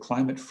 the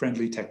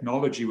climate-friendly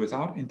technology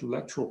without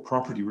intellectual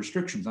property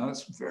restrictions. Now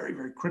that's very,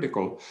 very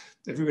critical.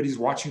 Everybody's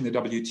watching the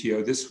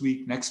WTO this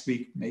week, next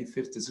week, May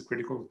 5th is a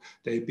critical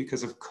day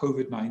because of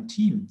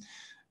COVID-19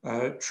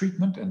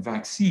 treatment and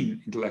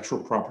vaccine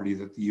intellectual property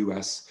that the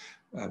US,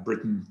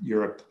 Britain,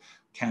 Europe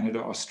Canada,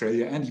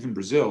 Australia, and even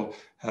Brazil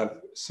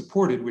have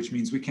supported, which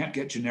means we can't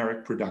get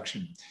generic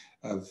production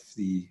of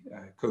the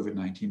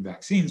COVID-19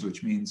 vaccines,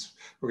 which means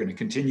we're going to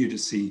continue to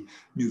see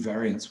new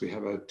variants. We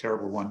have a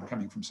terrible one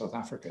coming from South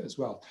Africa as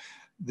well.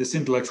 This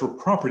intellectual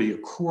property, a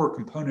core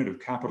component of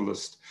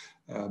capitalist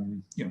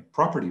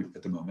property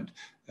at the moment,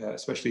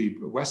 especially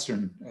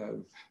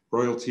Western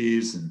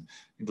royalties and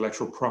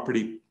intellectual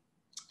property,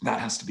 that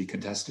has to be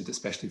contested,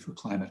 especially for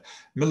climate.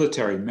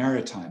 Military,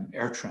 maritime,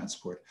 air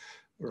transport,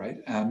 right?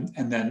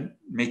 And then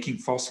making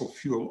fossil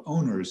fuel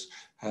owners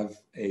have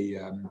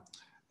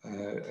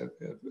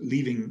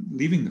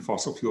leaving the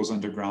fossil fuels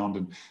underground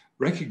and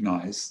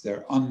recognize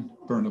their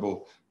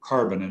unburnable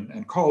carbon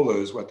and call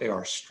those what they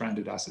are,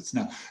 stranded assets.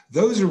 Now,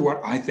 those are what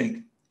I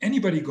think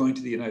anybody going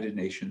to the United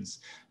Nations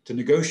to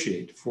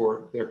negotiate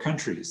for their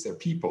countries, their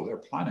people, their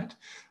planet,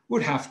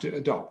 would have to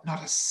adopt.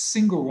 Not a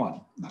single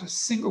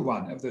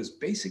one of those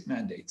basic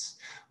mandates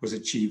was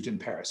achieved in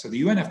Paris. So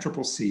the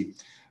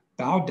UNFCCC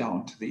bowed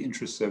down to the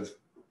interests of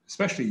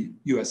especially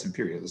US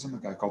imperialism. A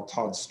guy called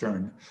Todd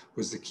Stern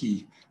was the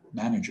key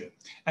manager.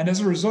 And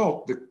as a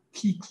result, the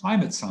key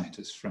climate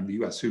scientist from the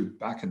US, who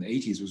back in the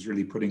 80s was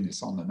really putting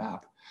this on the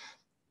map,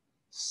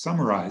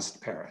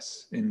 summarized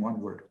Paris in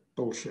one word: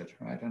 bullshit,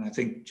 right? And I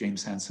think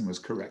James Hansen was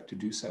correct to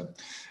do so.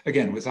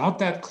 Again, without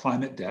that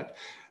climate debt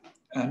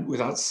and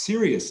without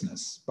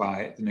seriousness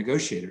by the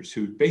negotiators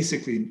who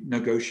basically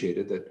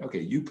negotiated that, okay,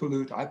 you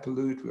pollute, I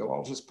pollute, we'll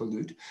all just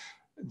pollute.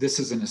 This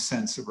is in a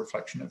sense a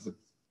reflection of the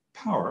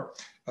power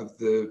of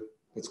the,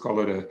 let's call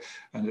it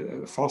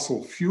a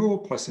fossil fuel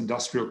plus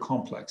industrial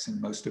complex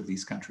in most of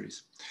these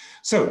countries.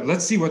 So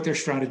let's see what their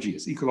strategy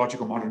is.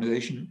 Ecological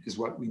modernization is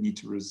what we need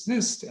to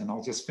resist. And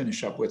I'll just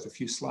finish up with a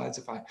few slides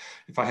if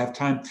I have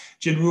time.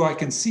 Jinwoo, I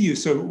can see you.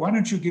 So why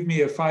don't you give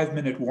me a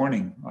 5-minute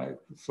warning? I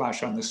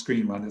flash on the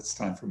screen when it's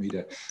time for me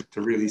to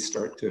really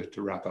start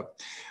to wrap up.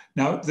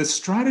 Now, the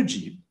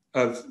strategy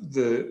of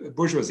the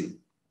bourgeoisie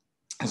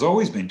has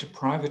always been to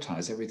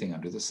privatize everything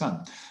under the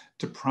sun,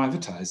 to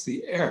privatize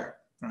the air,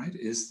 right,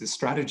 is the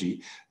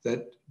strategy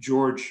that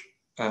George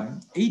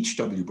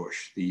H.W.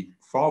 Bush, the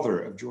father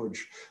of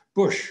George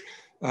Bush,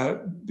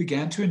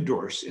 began to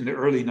endorse in the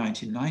early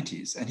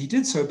 1990s. And he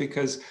did so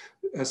because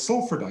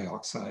sulfur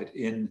dioxide,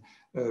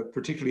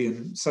 particularly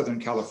in Southern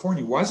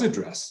California, was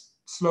addressed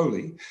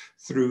slowly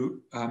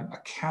through a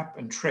cap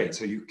and trade.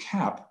 So you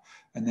cap,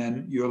 and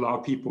then you allow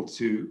people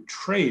to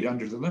trade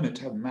under the limit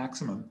to have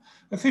maximum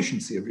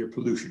efficiency of your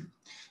pollution.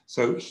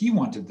 So he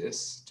wanted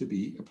this to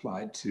be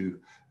applied to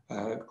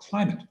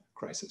climate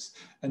crisis.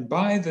 And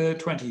by the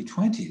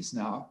 2020s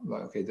now,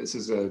 okay, this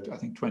is I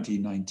think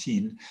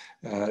 2019,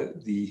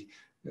 the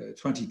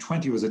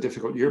 2020 was a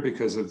difficult year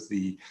because of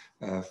the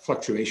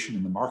fluctuation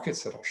in the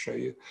markets that I'll show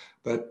you.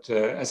 But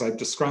as I've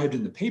described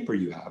in the paper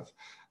you have,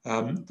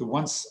 the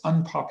once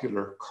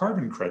unpopular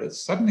carbon credits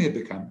suddenly had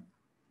become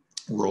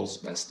world's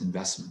best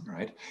investment,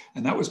 right?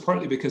 And that was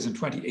partly because in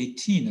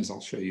 2018, as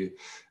I'll show you,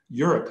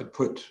 Europe had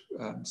put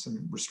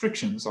some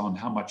restrictions on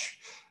how much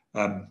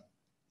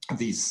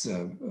these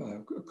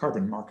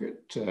carbon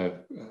market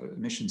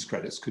emissions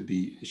credits could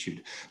be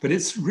issued. But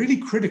it's really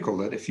critical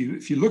that if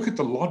you look at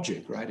the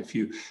logic, right, if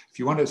you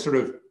want to sort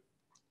of,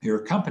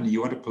 you're a company,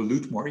 you want to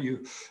pollute more,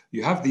 you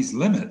have these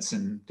limits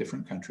in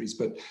different countries,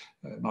 but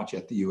not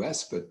yet the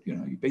US, but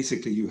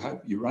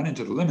you run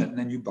into the limit and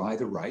then you buy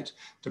the right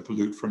to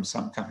pollute from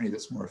some company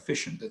that's more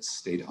efficient, that's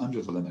stayed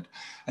under the limit.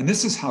 And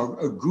this is how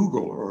a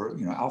Google or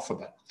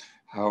Alphabet,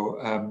 how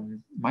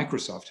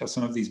Microsoft, how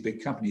some of these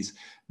big companies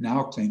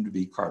now claim to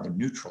be carbon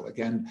neutral.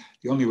 Again,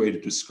 the only way to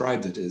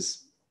describe it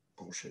is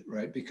bullshit,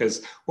 right?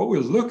 Because what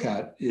we'll look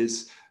at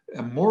is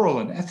a moral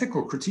and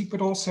ethical critique,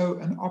 but also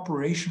an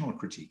operational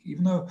critique.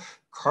 Even though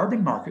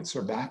carbon markets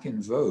are back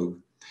in vogue,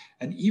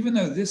 and even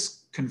though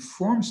this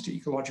conforms to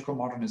ecological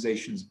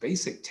modernization's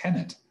basic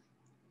tenet,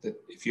 that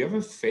if you have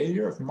a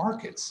failure of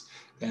markets,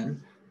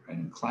 then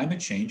climate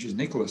change, as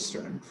Nicholas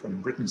Stern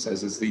from Britain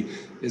says, is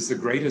the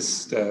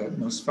greatest,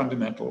 most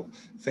fundamental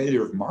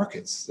failure of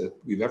markets that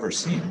we've ever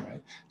seen,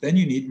 right? Then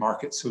you need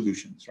market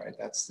solutions, right?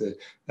 That's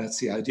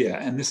the idea.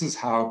 And this is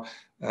how,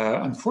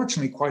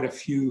 unfortunately, quite a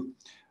few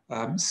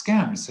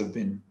scams have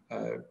been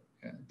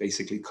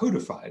basically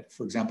codified.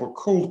 For example,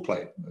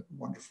 Coldplay, a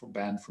wonderful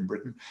band from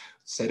Britain,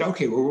 said,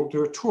 okay, well, we'll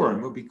do a tour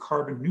and we'll be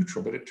carbon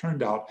neutral. But it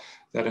turned out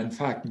that, in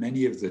fact,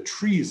 many of the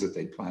trees that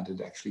they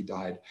planted actually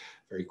died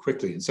very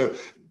quickly. And so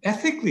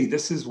ethically,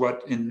 this is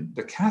what in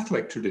the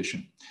Catholic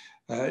tradition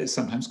is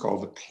sometimes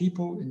called the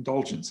papal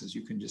indulgences.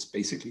 You can just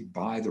basically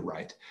buy the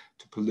right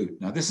to pollute.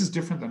 Now, this is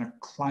different than a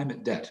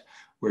climate debt,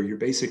 where you're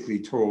basically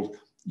told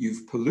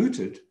you've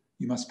polluted,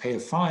 you must pay a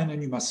fine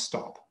and you must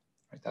stop.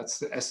 Right? That's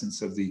the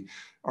essence of the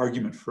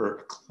argument for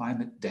a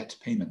climate debt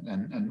payment.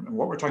 And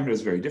what we're talking about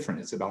is very different.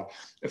 It's about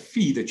a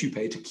fee that you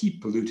pay to keep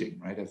polluting,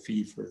 right? A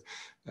fee for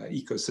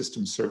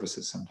ecosystem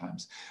services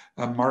sometimes.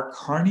 Mark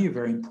Carney, a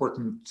very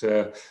important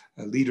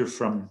leader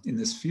in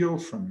this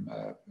field from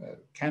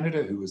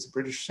Canada, who was a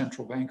British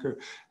central banker,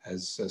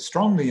 has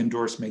strongly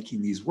endorsed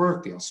making these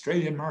work. The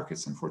Australian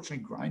markets,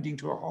 unfortunately, grinding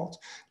to a halt.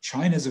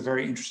 China is a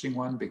very interesting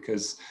one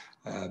because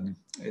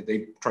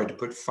They tried to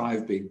put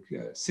 5 big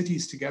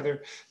cities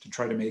together to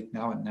try to make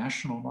now a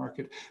national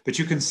market. But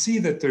you can see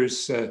that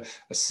there's a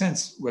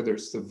sense, whether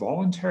it's the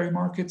voluntary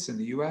markets in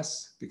the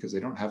US, because they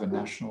don't have a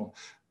national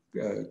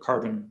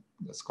carbon,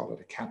 let's call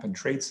it a cap and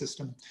trade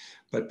system.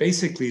 But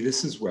basically,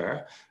 this is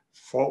where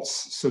false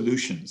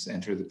solutions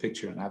enter the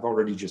picture. And I've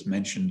already just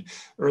mentioned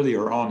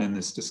earlier on in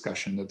this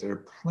discussion that there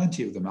are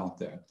plenty of them out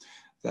there,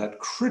 that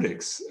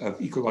critics of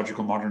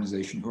ecological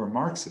modernization who are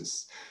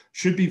Marxists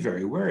should be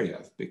very wary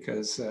of,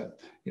 because,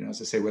 you know,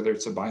 as I say, whether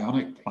it's a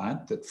bionic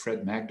plant that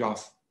Fred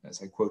Magdoff,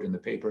 as I quote in the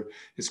paper,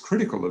 is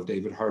critical of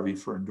David Harvey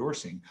for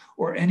endorsing,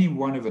 or any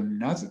one of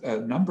a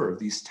number of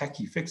these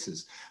techie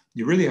fixes,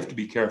 you really have to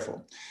be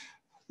careful.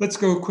 Let's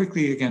go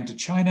quickly again to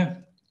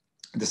China.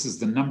 This is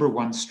the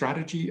 #1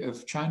 strategy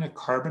of China,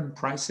 carbon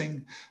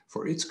pricing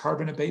for its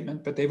carbon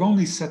abatement, but they've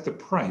only set the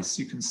price,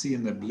 you can see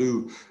in the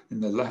blue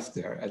in the left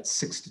there, at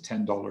 $6 to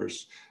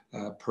 $10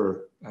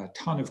 per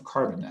ton of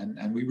carbon.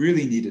 And we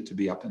really need it to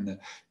be up in the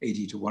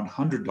 $80 to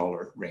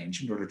 $100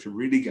 range in order to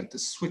really get the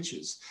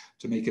switches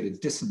to make it a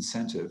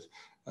disincentive,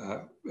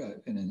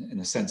 in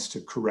a sense,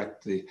 to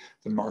correct the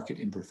market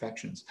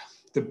imperfections.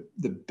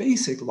 The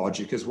basic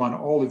logic is one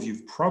all of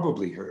you've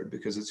probably heard,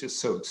 because it's just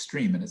so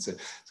extreme, and it's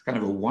kind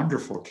of a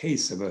wonderful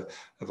case of a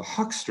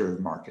huckster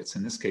of markets,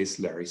 in this case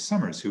Larry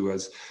Summers, who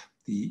was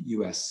the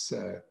US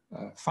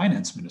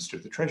finance minister,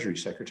 the Treasury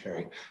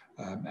Secretary,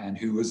 and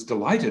who was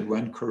delighted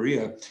when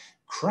Korea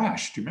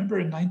crashed. Do you remember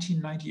in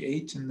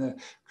 1998 in the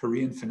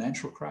Korean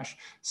financial crash?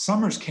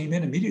 Summers came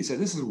in immediately and said,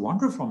 this is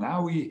wonderful.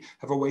 Now we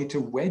have a way to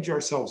wedge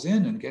ourselves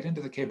in and get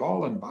into the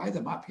cabal and buy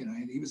them up. You know,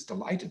 and he was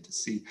delighted to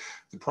see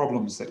the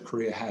problems that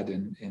Korea had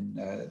in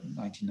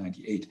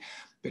 1998.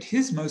 But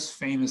his most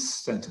famous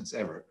sentence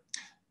ever,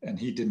 and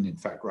he didn't in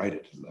fact write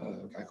it,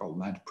 a guy called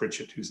Lant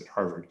Pritchett, who's at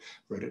Harvard,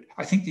 wrote it.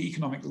 I think the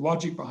economic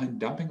logic behind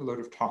dumping a load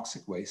of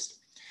toxic waste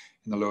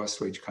in the lowest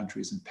wage country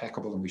is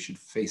impeccable, and we should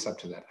face up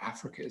to that.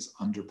 Africa is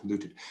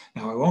underpolluted.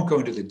 Now, I won't go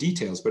into the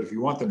details, but if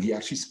you want them, he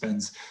actually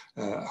spends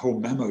a whole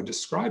memo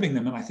describing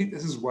them. And I think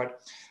this is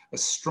what a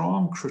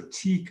strong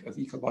critique of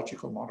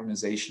ecological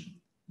modernization,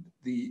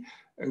 the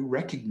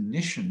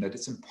recognition that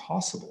it's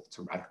impossible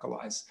to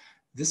radicalize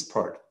this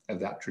part of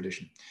that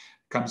tradition,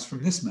 comes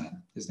from this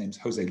man. His name's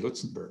Jose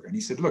Lutzenberger. And he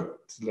said,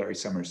 look, this is Larry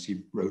Summers,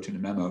 he wrote in a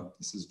memo,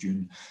 this is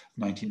June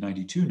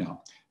 1992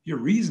 now, your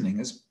reasoning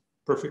is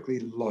perfectly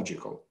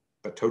logical,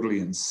 but totally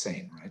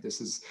insane, right?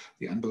 This is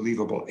the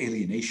unbelievable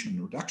alienation,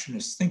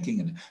 reductionist thinking,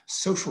 and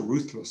social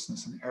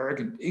ruthlessness and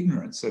arrogant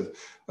ignorance of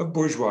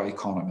bourgeois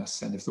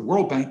economists. And if the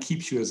World Bank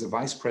keeps you as a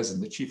vice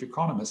president, the chief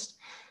economist,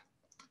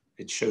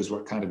 it shows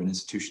what kind of an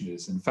institution it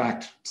is. In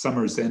fact,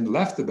 Summers then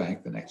left the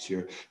bank the next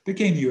year,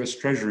 became US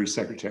Treasury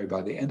Secretary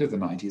by the end of the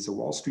 90s, a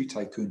Wall Street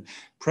tycoon,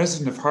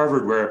 president of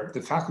Harvard, where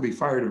the faculty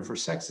fired him for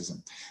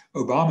sexism,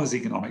 Obama's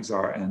economic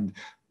czar, and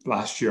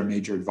last year a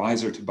major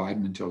advisor to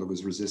Biden until there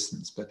was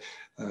resistance. But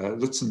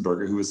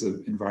Lutzenberger, who was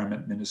the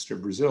environment minister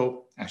of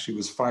Brazil, actually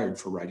was fired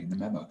for writing the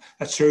memo.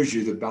 That shows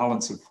you the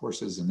balance of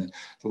forces and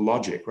the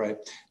logic, right?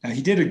 Now,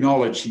 he did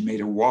acknowledge he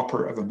made a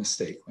whopper of a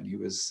mistake when he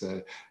was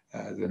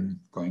then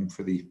going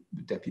for the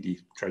deputy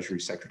treasury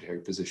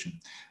secretary position,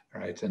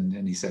 right?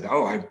 And he said,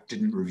 oh, I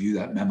didn't review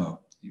that memo.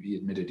 He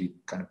admitted he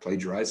kind of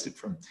plagiarized it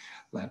from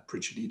Lant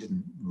Pritchett. He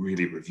didn't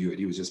really review it.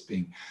 He was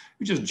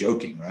just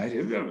joking, right?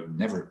 It was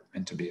never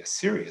meant to be a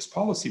serious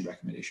policy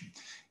recommendation.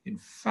 In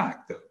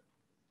fact, though,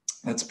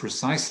 that's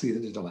precisely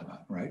the dilemma,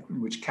 right?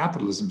 In which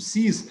capitalism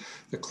sees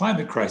the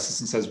climate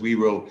crisis and says, we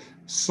will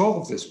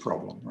solve this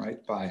problem,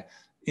 right? By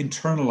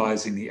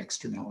internalizing the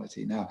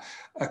externality. Now,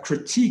 a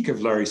critique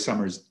of Larry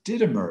Summers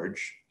did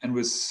emerge and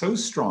was so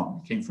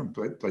strong, came from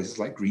places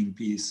like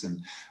Greenpeace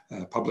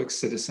and Public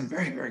Citizen,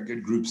 very, very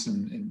good groups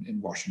in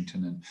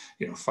Washington, and,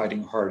 you know,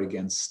 fighting hard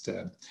against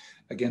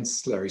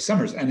Larry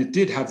Summers. And it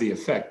did have the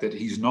effect that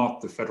he's not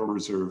the Federal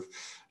Reserve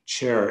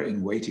chair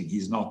in waiting.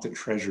 He's not the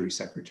Treasury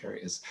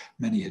Secretary, as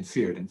many had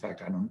feared. In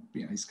fact,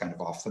 he's kind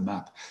of off the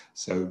map.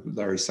 So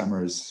Larry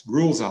Summers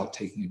rules out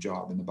taking a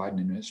job in the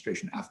Biden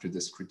administration after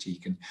this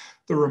critique, and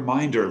the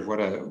reminder of what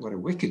a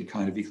wicked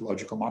kind of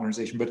ecological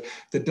modernization. But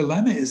the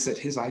dilemma is that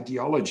his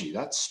ideology,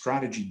 that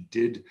strategy,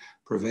 did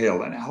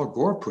prevail, and Al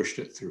Gore pushed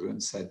it through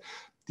and said,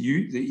 the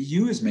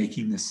EU is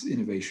making this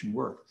innovation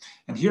work.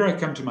 And here I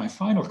come to my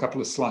final couple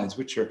of slides,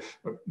 which are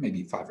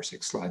maybe 5 or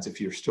 6 slides.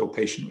 If you're still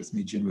patient with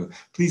me, Jinwoo,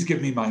 please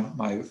give me my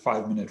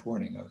 5-minute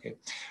warning, okay?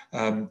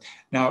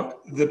 Now,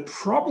 the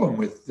problem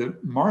with the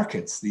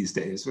markets these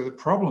days, or the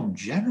problem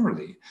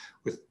generally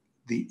with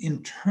the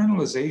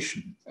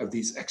internalization of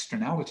these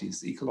externalities,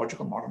 the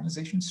ecological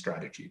modernization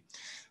strategy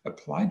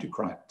applied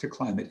to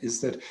climate, is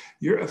that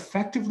you're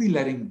effectively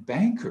letting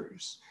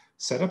bankers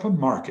set up a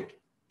market,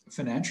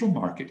 financial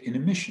market in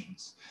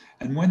emissions.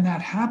 And when that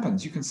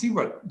happens, you can see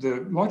what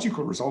the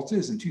logical result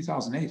is. In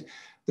 2008,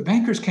 the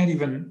bankers can't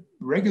even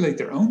regulate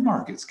their own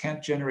markets,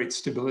 can't generate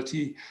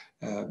stability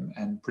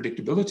and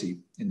predictability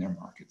in their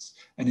markets.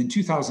 And in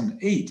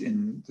 2008,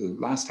 in the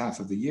last half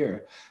of the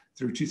year,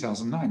 through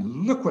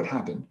 2009, look what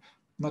happened.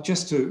 not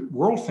just to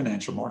world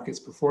financial markets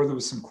before there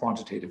was some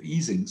quantitative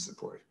easing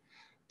support,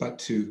 but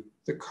to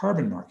the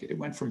carbon market. It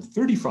went from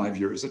 35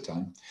 euros a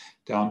ton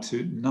down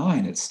to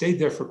 9. It stayed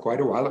there for quite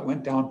a while. It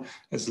went down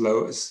as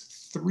low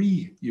as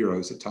 3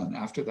 euros a ton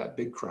after that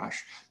big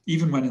crash.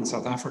 Even when in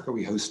South Africa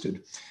we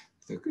hosted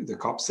the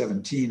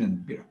COP17,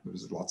 and there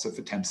was lots of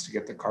attempts to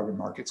get the carbon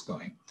markets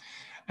going.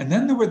 And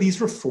then there were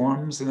these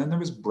reforms, and then there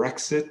was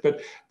Brexit.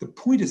 But the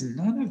point is,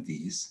 none of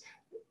these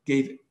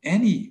gave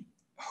any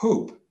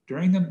hope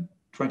during the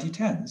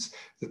 2010s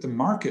that the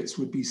markets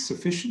would be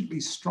sufficiently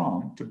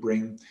strong to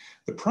bring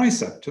the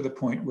price up to the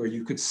point where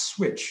you could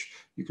switch.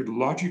 You could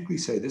logically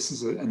say, this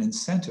is an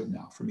incentive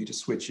now for me to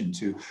switch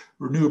into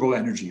renewable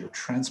energy or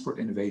transport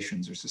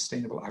innovations or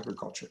sustainable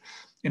agriculture.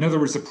 In other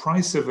words, the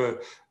price of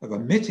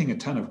emitting a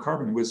ton of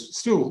carbon was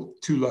still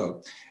too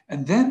low.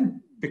 And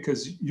then,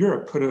 because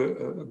Europe put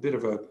a bit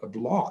of a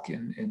block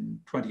in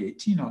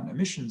 2018 on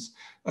emissions,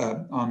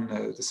 on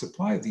the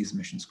supply of these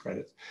emissions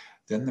credits,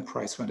 then the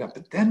price went up.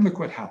 But then look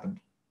what happened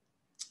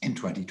in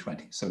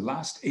 2020. So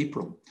last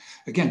April,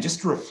 again,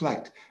 just to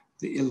reflect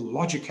the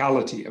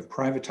illogicality of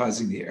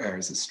privatizing the air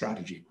as a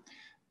strategy,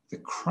 the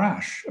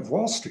crash of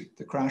Wall Street,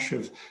 the crash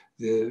of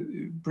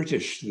the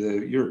British,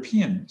 the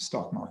European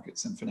stock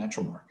markets and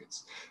financial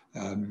markets.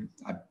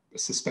 I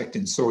suspect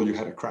in Seoul you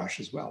had a crash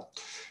as well.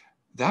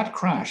 That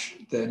crash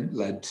then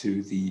led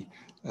to the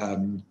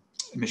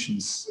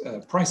emissions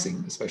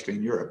pricing, especially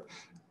in Europe,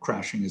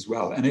 crashing as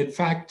well. And in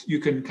fact, you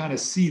can kind of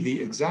see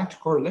the exact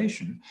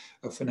correlation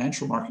of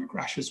financial market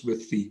crashes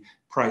with the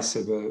price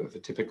of a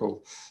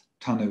typical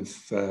ton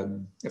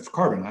of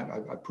carbon.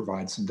 I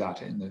provide some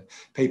data in the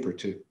paper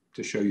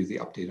to show you the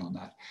update on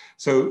that.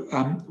 So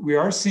we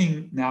are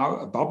seeing now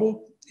a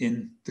bubble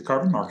in the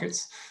carbon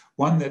markets,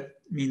 one that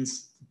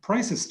means the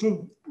price is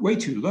still way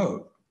too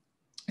low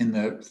in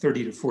the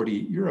 30 to 40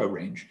 euro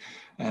range.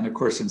 And of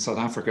course, in South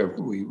Africa,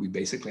 we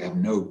basically have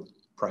no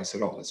price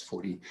at all. It's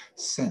 40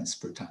 cents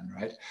per ton,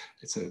 right?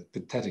 It's a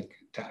pathetic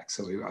tax,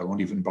 so I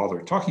won't even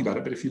bother talking about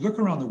it. But if you look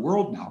around the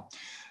world now,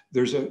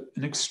 there's an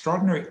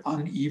extraordinary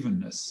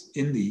unevenness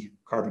in the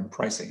carbon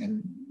pricing.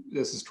 And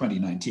this is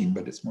 2019,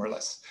 but it's more or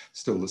less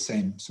still the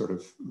same sort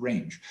of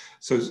range.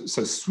 So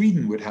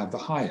Sweden would have the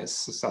highest,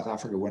 so South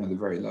Africa one of the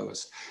very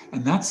lowest.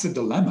 And that's the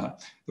dilemma,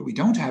 that we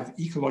don't have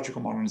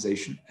ecological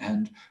modernization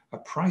and a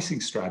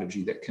pricing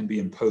strategy that can be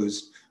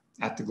imposed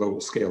at the global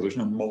scale. There's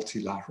no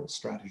multilateral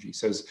strategy.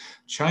 So as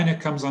China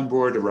comes on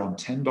board around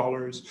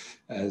 $10,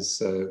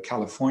 as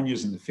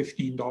California's in the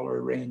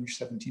 $15 range,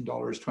 $17,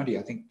 $20,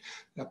 I think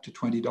up to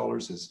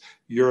 $20, as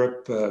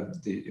Europe,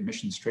 the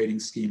emissions trading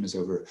scheme is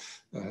over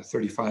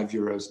 35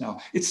 euros now.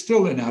 It's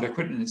still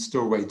inadequate and it's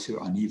still way too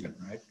uneven,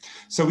 right?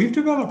 So we've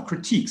developed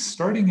critiques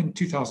starting in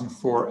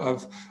 2004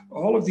 of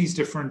all of these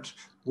different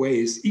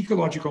ways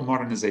ecological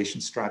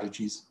modernization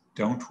strategies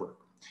don't work.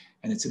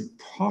 And it's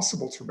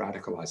impossible to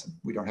radicalize them.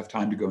 We don't have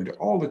time to go into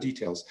all the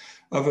details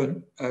of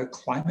a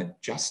climate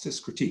justice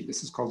critique.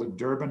 This is called the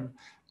Durban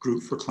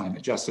Group for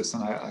Climate Justice.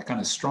 And I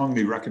kind of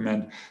strongly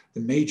recommend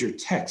the major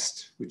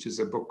text, which is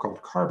a book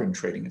called Carbon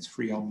Trading. It's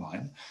free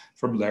online,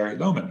 from Larry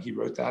Lohmann. He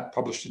wrote that,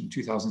 published in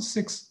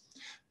 2006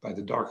 by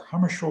the Dag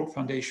Hammarskjöld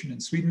Foundation in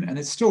Sweden. And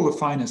it's still the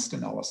finest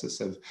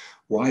analysis of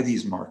why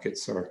these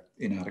markets are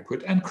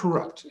inadequate and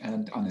corrupt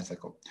and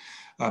unethical.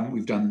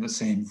 We've done the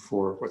same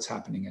for what's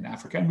happening in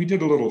Africa. And we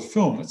did a little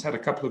film that's had a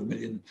couple of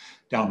million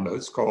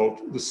downloads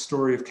called The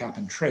Story of Cap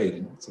and Trade.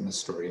 And it's in the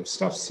Story of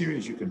Stuff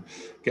series. You can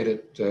get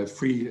it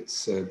free.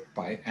 It's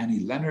by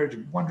Annie Leonard,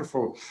 a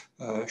wonderful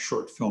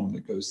short film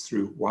that goes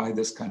through why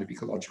this kind of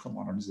ecological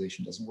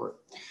modernization doesn't work.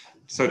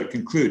 So to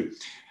conclude,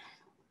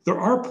 there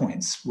are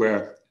points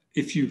where,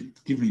 if you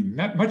give me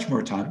much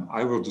more time,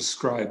 I will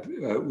describe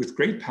with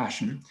great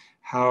passion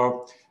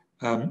how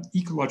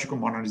ecological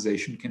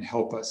modernization can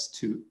help us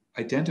to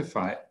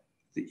identify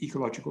the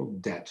ecological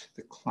debt,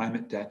 the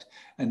climate debt,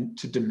 and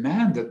to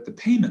demand that the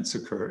payments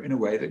occur in a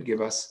way that give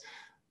us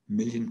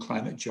million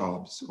climate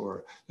jobs,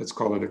 or let's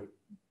call it a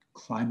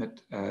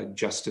climate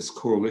justice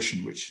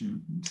coalition, which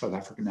in South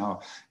Africa now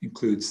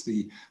includes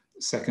the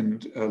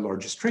second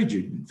largest trade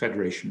union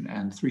federation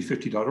and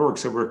 350.org.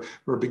 So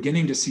we're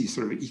beginning to see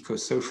sort of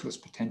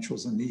eco-socialist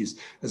potentials in these,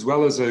 as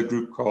well as a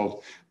group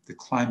called the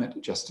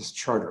Climate Justice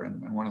Charter.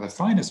 And one of the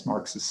finest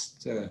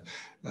Marxist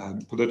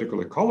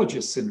political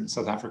ecologists in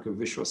South Africa,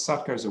 Vishwa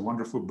Satkar, has a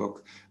wonderful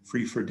book,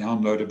 free for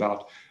download,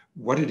 about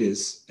what it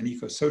is an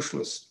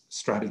eco-socialist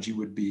strategy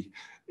would be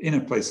in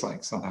a place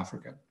like South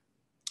Africa.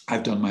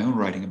 I've done my own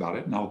writing about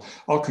it, and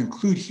I'll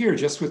conclude here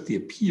just with the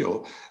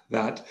appeal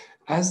that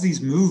as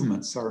these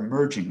movements are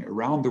emerging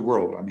around the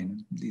world, I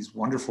mean, these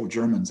wonderful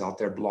Germans out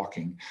there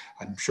blocking,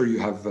 I'm sure you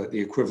have the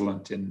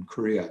equivalent in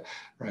Korea,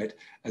 right?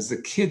 As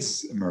the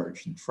kids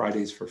emerge in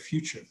Fridays for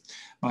Future,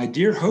 my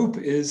dear hope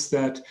is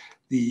that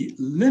the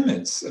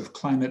limits of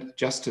climate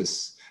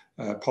justice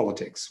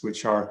politics,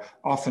 which are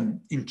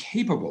often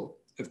incapable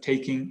of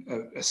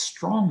taking a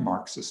strong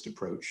Marxist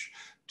approach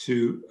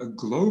to a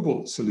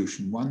global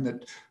solution, one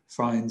that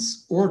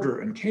finds order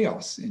and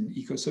chaos in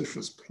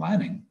eco-socialist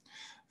planning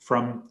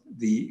from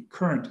the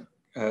current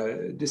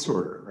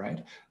disorder,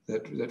 right?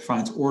 That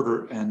finds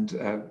order and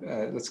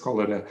let's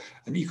call it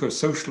an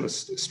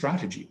eco-socialist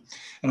strategy.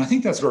 And I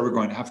think that's where we're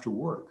going to have to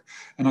work.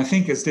 And I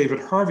think, as David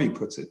Harvey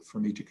puts it, for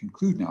me to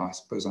conclude now, I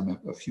suppose I'm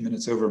a few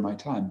minutes over my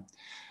time,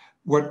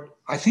 what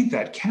I think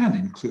that can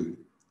include,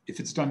 if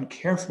it's done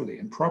carefully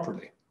and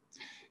properly,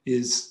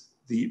 is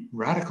the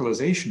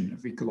radicalization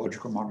of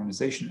ecological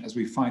modernization as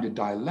we find a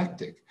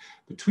dialectic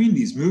between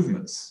these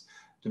movements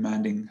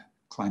demanding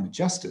climate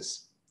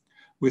justice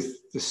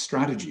with the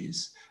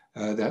strategies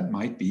that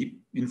might be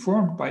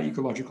informed by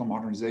ecological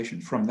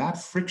modernization. From that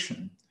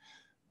friction,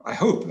 I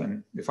hope,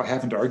 and if I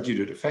haven't argued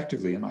it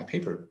effectively in my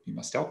paper, you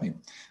must help me,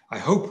 I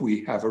hope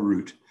we have a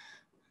route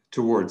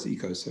towards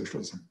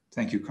eco-socialism.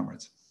 Thank you,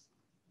 comrades.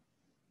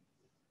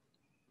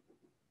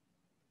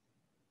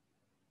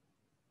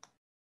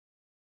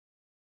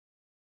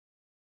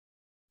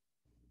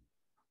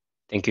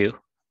 Thank you.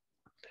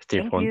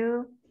 Thank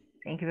you.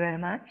 Thank you very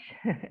much.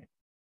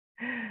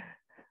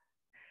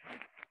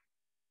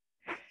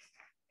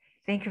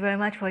 Thank you very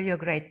much for your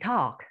great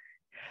talk.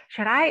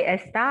 Should I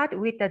start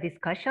with the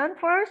discussion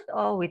first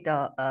or with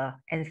the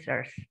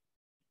answers?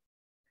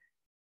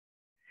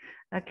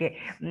 Okay.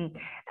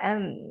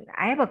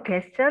 I have a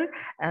question.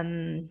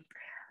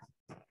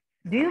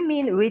 Do you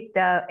mean with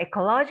the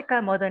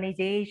ecological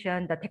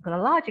modernization, the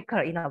technological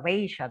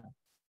innovation?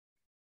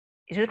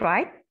 Is it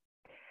right?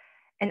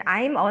 And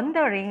I'm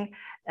wondering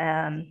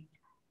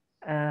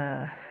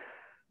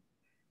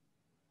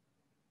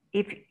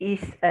if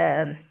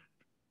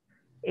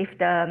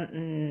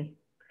the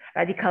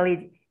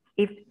radically,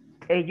 if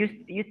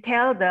you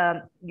tell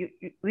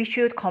we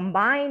should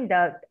combine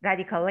the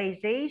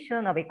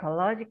radicalization of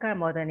ecological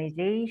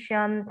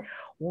modernization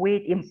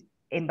with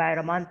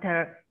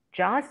environmental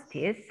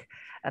justice.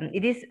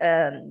 It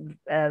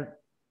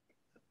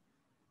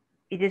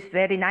is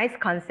very nice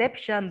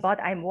conception, but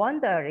I'm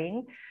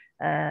wondering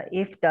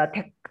if the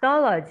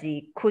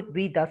technology could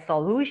be the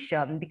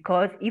solution,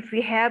 because if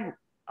we have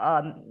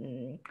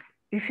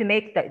if we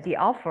make the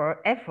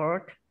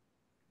effort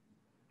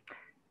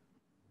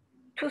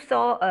to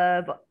solve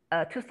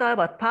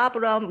a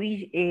problem,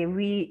 we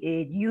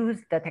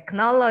use the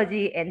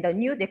technology, and the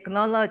new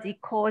technology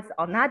causes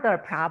another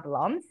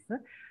problems.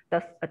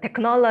 The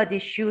technology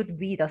should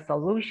be the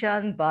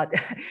solution, but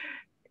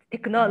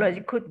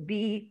technology could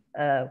be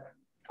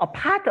a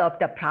part of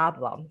the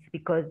problems,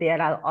 because there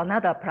are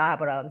another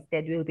problems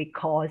that will be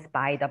caused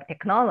by the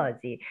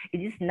technology.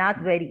 It is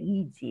not very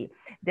easy.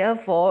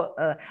 Therefore,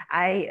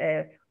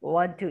 I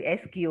want to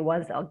ask you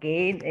once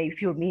again if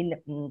you mean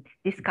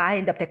this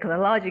kind of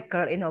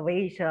technological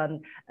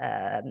innovation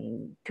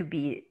to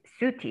be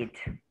suited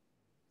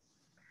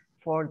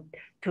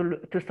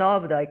to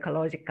solve the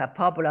ecological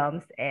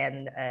problems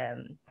and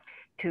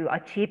to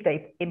achieve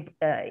the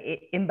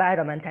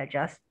environmental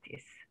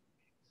justice.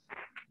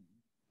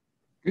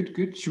 Good,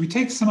 good. Should we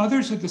take some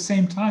others at the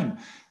same time?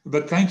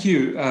 But thank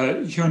you,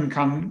 Hyun,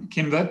 Kang,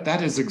 Kim.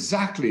 That is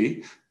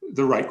exactly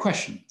the right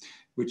question,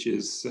 which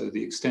is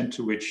the extent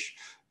to which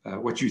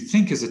what you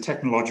think is a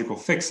technological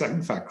fix that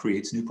in fact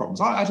creates new problems.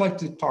 I'd like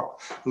to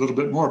talk a little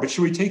bit more, but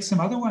should we take some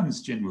other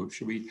ones, Jinwoo?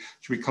 Should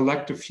we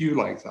collect a few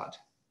like that?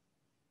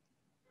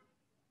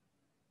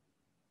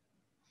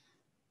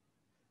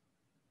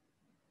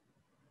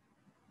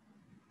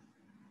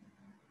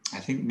 I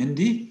think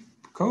Mindy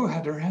Ko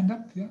had her hand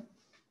up, yeah.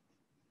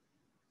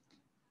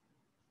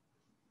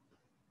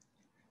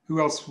 Who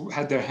else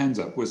had their hands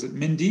up? Was it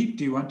Mindy?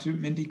 Do you want to,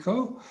 Mindy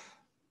Ko?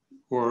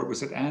 Or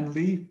was it Ann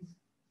Lee?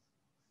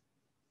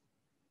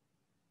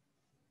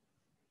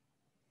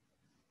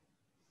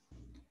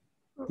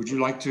 Would you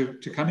like to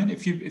come in?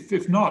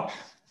 If not,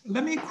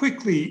 let me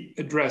quickly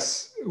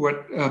address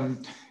what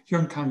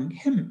Hyun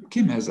Kang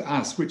Kim has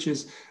asked, which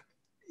is,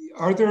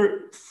 are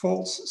there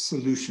false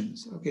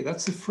solutions? Okay,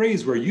 that's the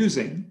phrase we're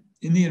using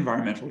in the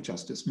environmental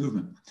justice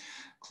movement.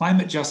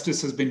 Climate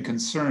justice has been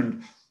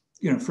concerned,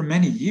 for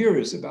many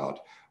years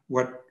about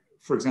what,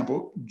 for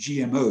example,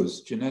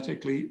 GMOs,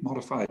 genetically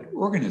modified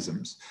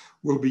organisms,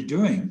 will be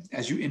doing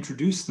as you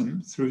introduce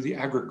them through the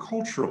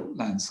agricultural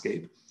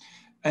landscape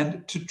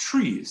and to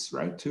trees,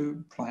 right?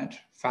 To plant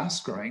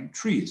fast-growing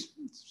trees.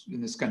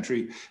 In this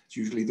country, it's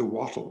usually the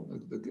wattle,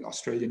 the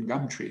Australian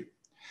gum tree.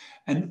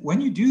 And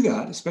when you do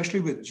that,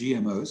 especially with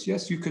GMOs,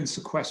 yes, you can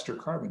sequester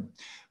carbon.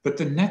 But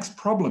the next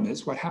problem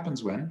is what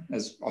happens when,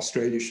 as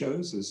Australia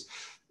shows, as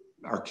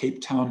our Cape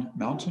Town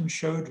mountain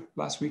showed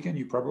last weekend,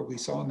 you probably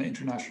saw in the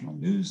international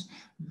news,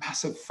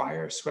 massive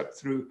fire swept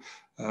through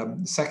the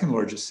second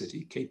largest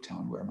city, Cape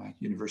Town, where my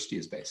university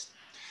is based.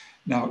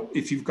 Now,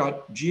 if you've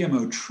got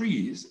GMO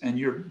trees and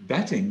you're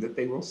betting that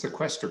they will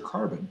sequester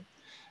carbon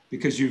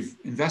because you've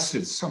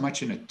invested so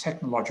much in a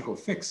technological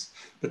fix,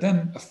 but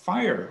then a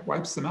fire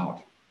wipes them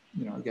out,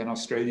 again,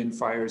 Australian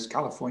fires,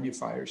 California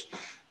fires,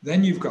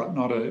 then you've got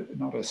not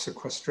a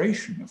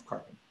sequestration of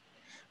carbon,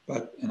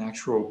 but an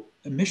actual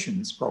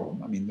emissions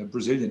problem. I mean, the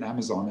Brazilian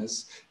Amazon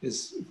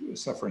is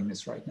suffering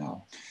this right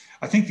now.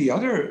 I think the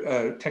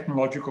other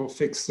technological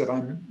fix that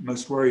I'm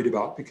most worried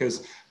about,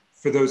 because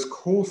for those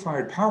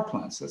coal-fired power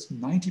plants, that's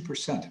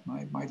 90%.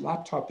 My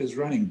laptop is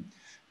running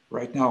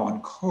right now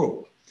on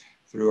coal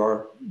through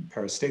our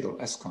parastatal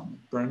ESCOM.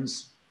 It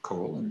burns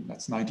coal, and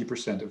that's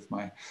 90% of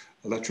my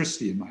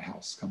electricity in my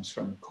house comes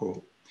from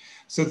coal.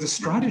 So the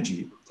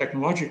strategy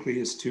technologically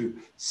is to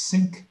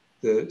sink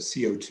the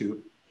CO2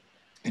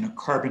 in a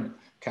carbon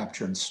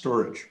capture and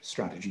storage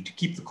strategy to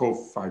keep the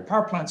coal-fired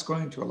power plants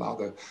going, to allow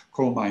the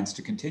coal mines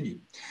to continue.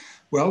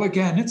 Well,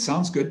 again, it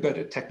sounds good, but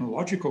a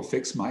technological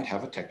fix might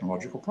have a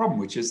technological problem,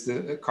 which is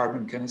the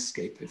carbon can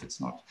escape if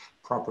it's not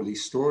properly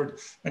stored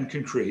and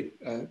can create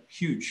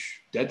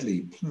huge,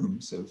 deadly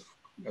plumes of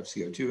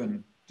CO2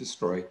 and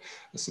destroy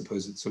a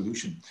supposed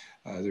solution.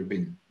 There have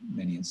been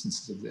many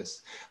instances of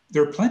this.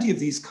 There are plenty of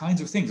these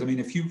kinds of things. I mean,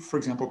 if you, for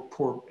example,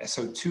 pour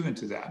SO2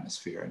 into the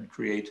atmosphere and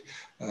create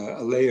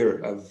a layer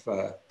of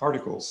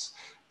particles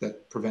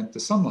that prevent the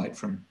sunlight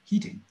from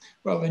heating,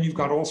 well, then you've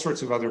got all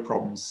sorts of other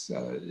problems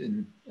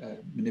in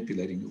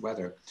manipulating the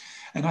weather.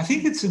 And I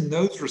think it's in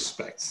those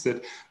respects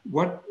that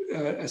what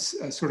a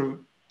sort of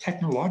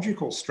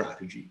technological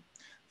strategy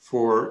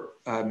for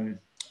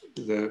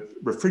the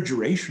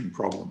refrigeration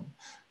problem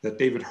that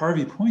David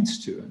Harvey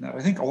points to, and that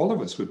I think all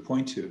of us would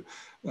point to,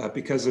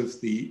 because of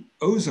the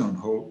ozone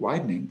hole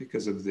widening,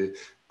 because of the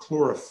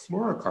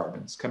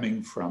chlorofluorocarbons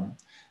coming from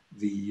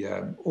the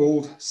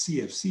old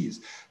CFCs.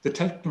 The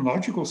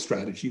technological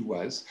strategy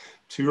was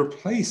to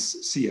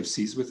replace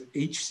CFCs with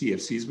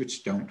HCFCs,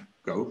 which don't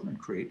go and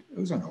create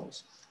ozone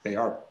holes. They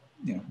are,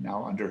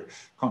 now under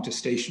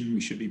contestation.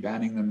 We should be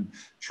banning them.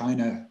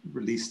 China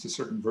released a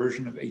certain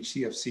version of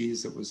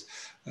HCFCs that was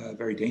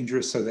very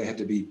dangerous, so they had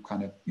to be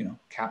kind of,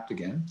 capped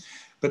again.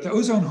 But the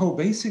ozone hole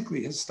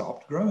basically has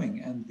stopped growing,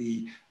 and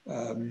the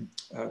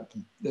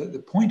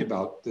point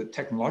about the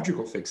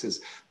technological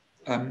fixes,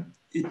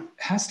 it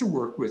has to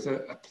work with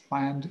a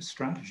planned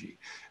strategy.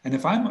 And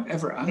if I'm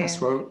ever asked,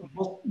 well,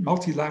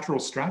 multilateral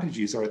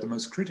strategies are the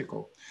most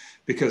critical,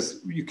 because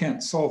you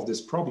can't solve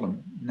this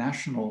problem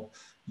national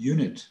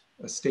unit,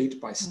 state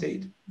by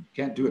state. You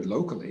can't do it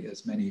locally,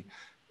 as many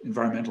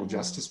environmental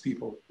justice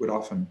people would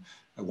often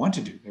want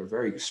to do. They're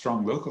very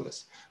strong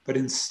localists. But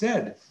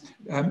instead,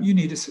 you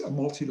need a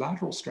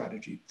multilateral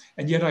strategy.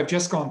 And yet I've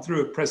just gone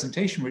through a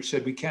presentation which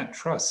said we can't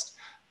trust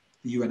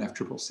the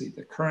UNFCCC.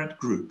 The current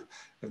group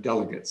of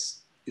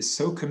delegates is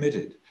so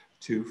committed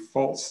to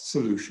false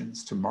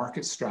solutions, to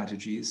market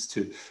strategies,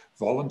 to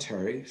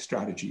voluntary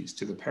strategies,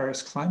 to the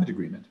Paris Climate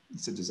Agreement.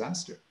 It's a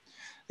disaster,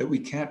 that we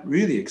can't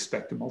really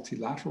expect a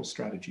multilateral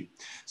strategy.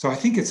 So I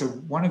think it's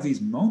one of these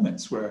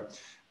moments where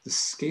the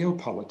scale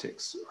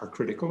politics are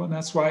critical, and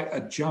that's why a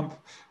jump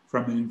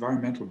from an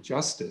environmental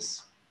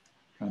justice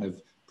kind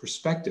of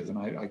perspective, and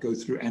I go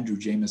through Andrew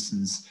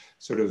Jameson's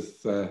sort of,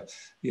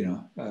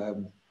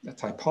 a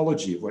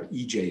typology of what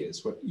EJ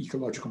is, what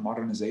ecological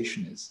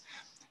modernization is,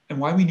 and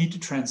why we need to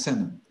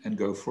transcend them and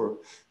go for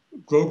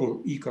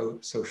global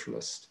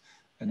eco-socialist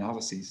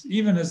analyses,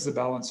 even as the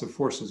balance of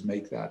forces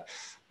make that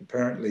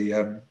apparently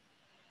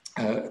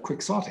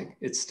quixotic.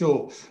 It's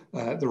still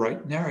the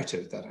right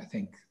narrative that I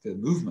think the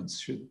movements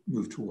should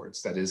move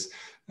towards. That is,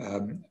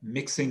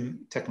 mixing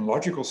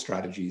technological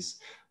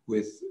strategies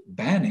with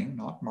banning,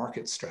 not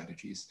market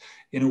strategies,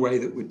 in a way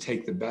that would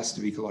take the best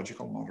of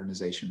ecological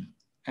modernization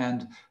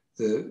and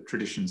the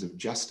traditions of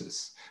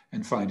justice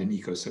and find an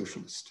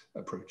eco-socialist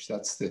approach.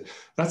 That's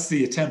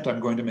the attempt I'm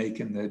going to make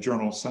in the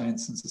journal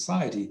Science and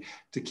Society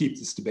to keep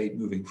this debate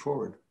moving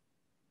forward.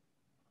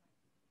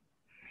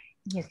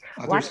 Yes.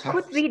 What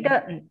could be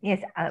the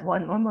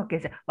one more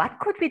question. What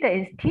could be the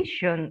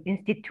institution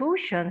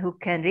who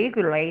can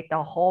regulate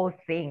the whole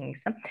things,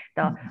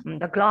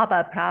 the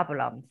global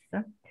problems?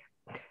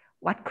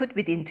 What could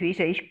be the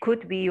intuition? It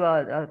could be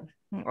a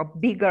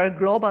bigger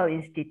global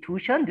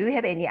institution. Do you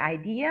have any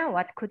idea?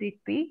 What could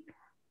it be?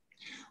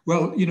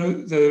 Well,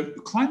 the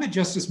climate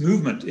justice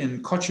movement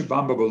in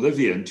Cochabamba,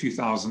 Bolivia in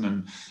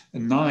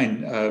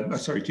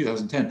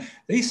 2010,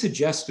 they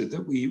suggested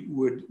that we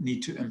would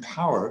need to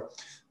empower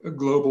a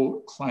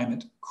global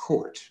climate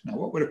court. Now,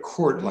 what would a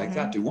court like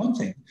that do? One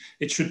thing,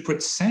 it should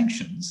put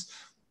sanctions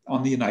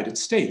on the United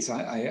States.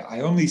 I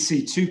only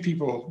see two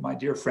people, my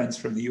dear friends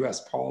from the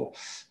US, Paul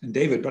and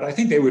David, but I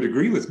think they would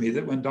agree with me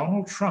that when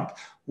Donald Trump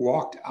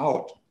walked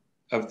out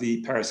of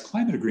the Paris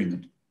Climate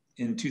Agreement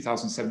in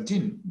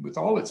 2017, with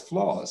all its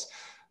flaws,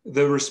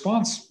 the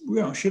response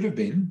should have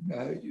been,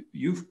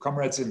 you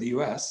comrades in the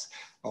US,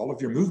 all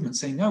of your movement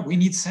saying, no, we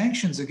need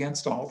sanctions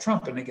against Donald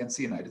Trump and against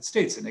the United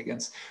States and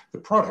against the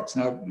products.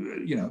 Now,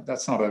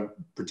 that's not a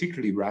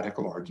particularly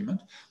radical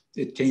argument.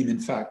 It came, in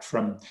fact,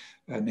 from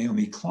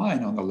Naomi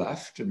Klein on the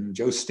left and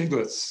Joe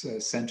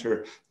Stiglitz,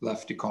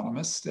 center-left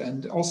economist,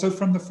 and also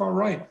from the far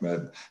right.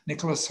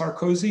 Nicolas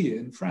Sarkozy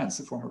in France,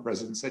 the former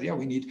president, said, yeah,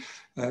 we need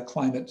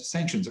climate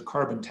sanctions, a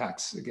carbon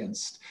tax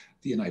against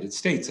the United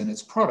States and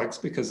its products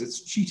because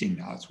it's cheating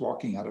now. It's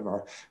walking out of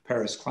our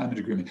Paris Climate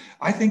Agreement.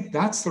 I think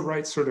that's the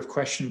right sort of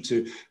question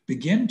to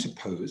begin to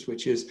pose,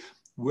 which is,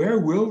 where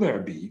will there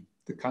be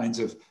the kinds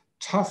of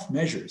tough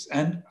measures.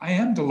 And I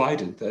am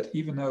delighted that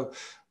even though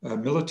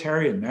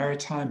military and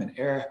maritime and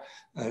air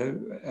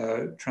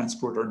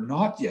transport are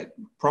not yet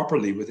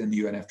properly within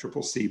the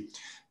UNFCCC,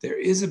 there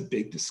is a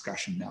big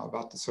discussion now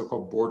about the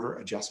so-called border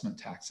adjustment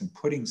tax and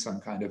putting some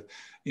kind of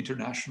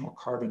international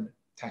carbon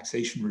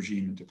taxation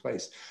regime into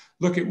place.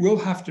 Look, it will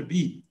have to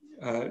be,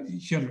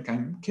 Hyun,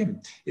 Kang,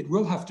 Kim, it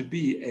will have to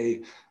be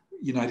a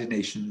United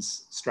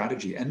Nations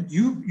strategy. And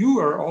you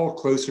are all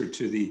closer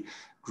to the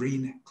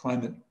Green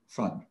Climate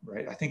Fund,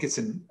 right? I think it's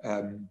in,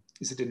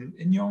 is it in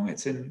Inyeong?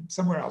 It's in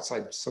somewhere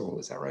outside Seoul,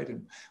 is that right?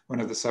 In one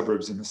of the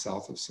suburbs in the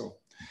south of Seoul.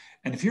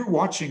 And if you're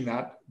watching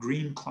that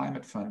Green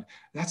Climate Fund,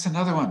 that's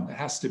another one that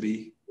has to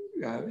be,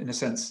 in a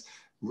sense,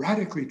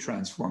 radically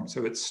transformed.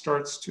 So it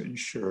starts to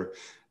ensure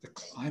the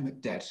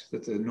climate debt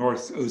that the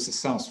North owes the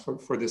South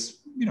for this,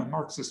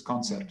 Marxist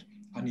concept,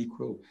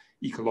 unequal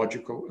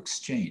ecological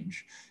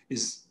exchange,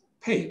 is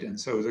paid. And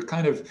so the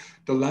kind of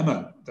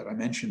dilemma that I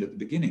mentioned at the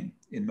beginning,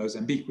 in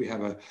Mozambique, we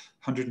have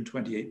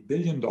 $128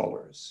 billion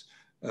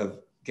of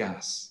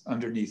gas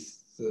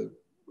underneath the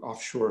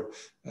offshore,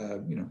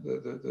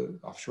 the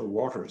offshore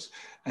waters,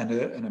 and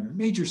a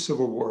major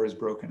civil war has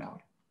broken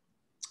out.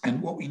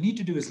 And what we need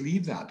to do is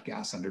leave that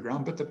gas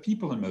underground, but the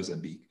people in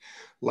Mozambique,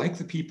 like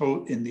the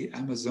people in the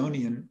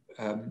Amazonian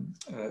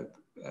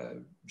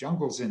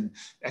jungles in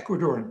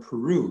Ecuador and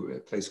Peru, a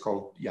place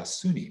called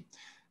Yasuni,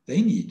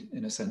 they need,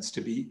 in a sense,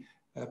 to be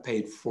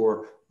paid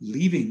for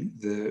leaving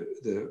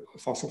the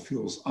fossil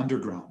fuels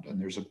underground.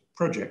 And there's a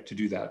project to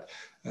do that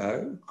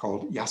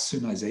called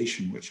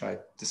Yasunization, which I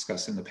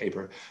discuss in the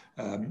paper.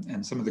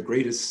 And some of the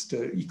greatest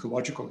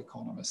ecological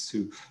economists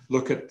who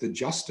look at the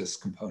justice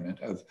component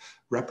of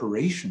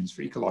reparations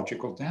for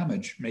ecological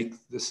damage make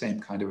the same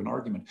kind of an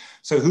argument.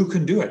 So who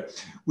can do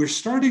it? We're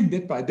starting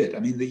bit by bit. I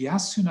mean, the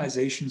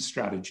Yasunization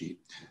strategy,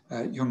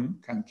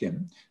 Hyun, Kang,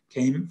 Kim,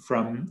 came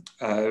from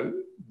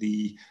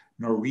the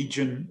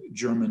Norwegian,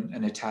 German,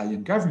 and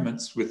Italian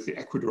governments with the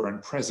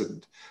Ecuadorian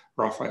president,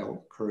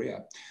 Rafael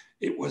Correa.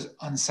 It was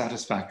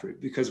unsatisfactory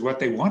because what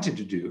they wanted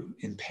to do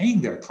in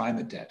paying their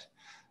climate debt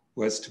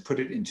was to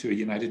put it into a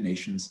United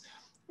Nations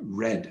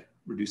REDD,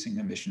 reducing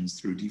emissions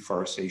through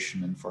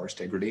deforestation and forest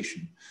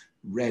degradation,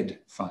 REDD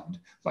fund,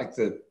 like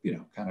the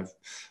kind of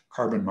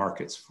carbon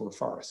markets for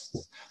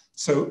forests.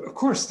 So of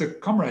course the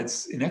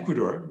comrades in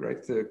Ecuador,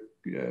 right, the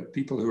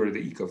people who are the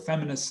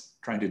eco-feminists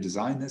trying to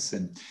design this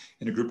in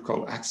a group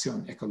called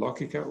Acción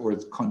Ecológica, or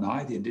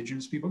CONAI, the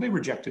indigenous people, they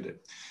rejected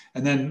it.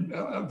 And then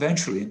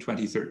eventually in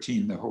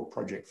 2013, the whole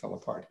project fell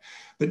apart.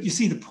 But you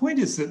see, the point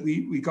is that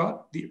we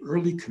got the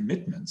early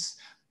commitments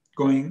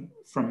going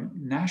from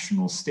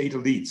national state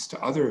elites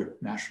to other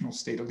national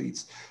state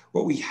elites.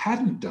 What we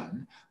hadn't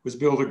done was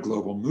build a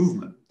global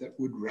movement that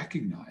would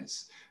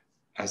recognize,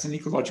 as an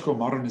ecological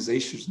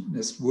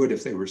modernizationist would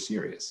if they were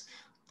serious,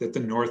 that the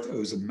North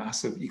owes a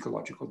massive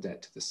ecological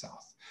debt to the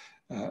South.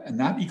 And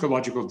that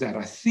ecological debt,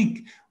 I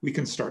think we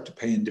can start to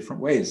pay in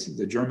different ways.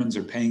 The Germans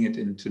are paying it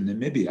into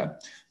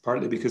Namibia,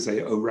 partly because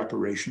they owe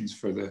reparations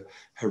for the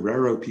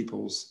Herero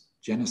people's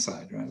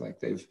genocide, right? Like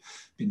they've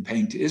been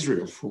paying to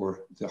Israel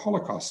for the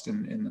Holocaust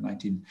in the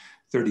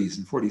 1930s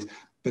and 40s,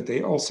 but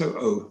they also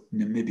owe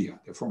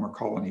Namibia, their former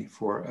colony,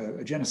 for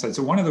a genocide.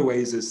 So one of the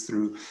ways is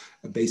through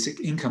a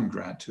basic income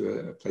grant to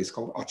a place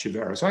called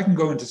Ochivera. So I can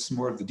go into some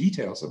more of the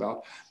details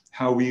about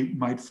how we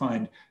might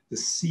find the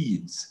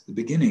seeds, the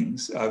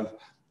beginnings of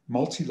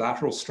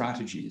multilateral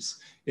strategies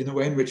in the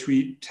way in which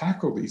we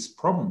tackle these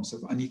problems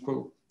of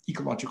unequal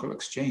ecological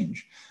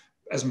exchange.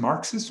 As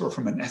Marxists, or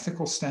from an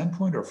ethical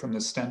standpoint, or from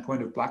the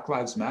standpoint of Black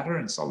Lives Matter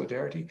and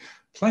solidarity,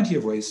 plenty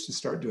of ways to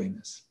start doing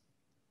this.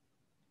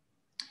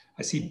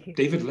 I see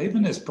David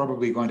Laban is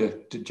probably going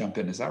to jump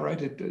in. Is that right?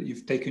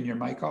 You've taken your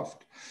mic off.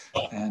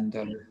 And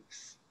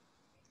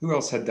who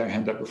else had their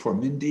hand up before?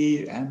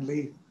 Mindy,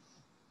 Anley?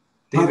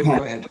 David,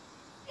 go ahead.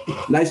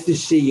 Nice to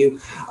see you.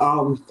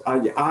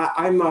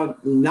 I'm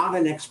not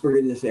an expert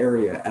in this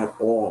area at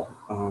all.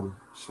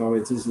 So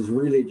this is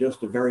really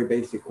just a very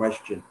basic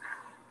question.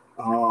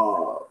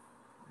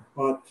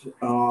 But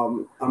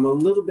I'm a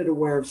little bit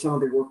aware of some of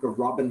the work of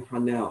Robin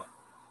Hanel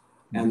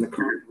and the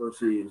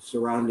controversy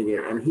surrounding it.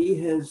 And he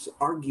has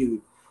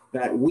argued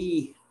that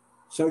we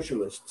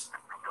socialists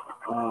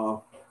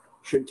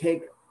should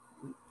take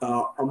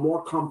a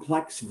more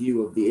complex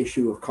view of the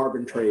issue of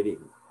carbon trading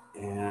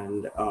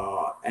and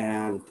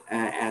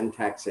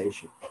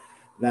taxation.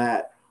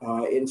 That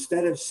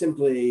instead of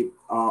simply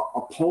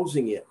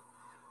opposing it,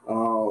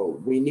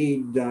 we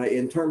need,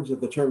 in terms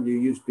of the term you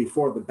used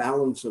before, the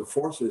balance of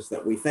forces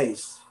that we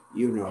face,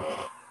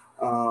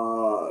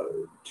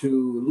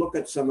 to look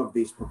at some of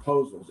these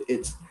proposals.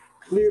 It's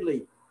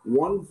clearly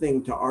one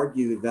thing to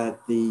argue that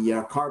the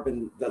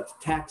that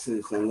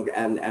taxes and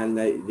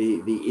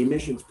the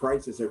emissions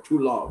prices are too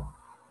low,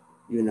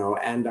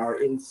 and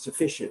are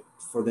insufficient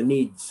for the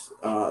needs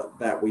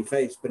that we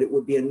face. But it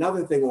would be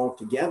another thing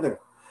altogether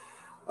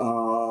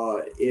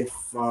if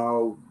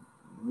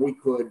we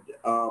could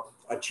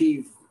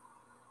achieve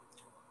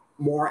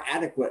more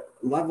adequate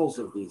levels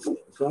of these things.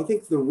 So I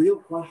think the real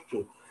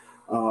question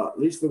at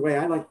least the way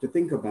I like to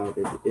think about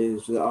it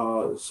is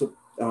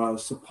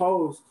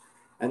suppose,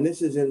 and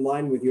this is in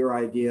line with your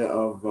idea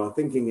of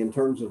thinking in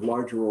terms of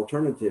larger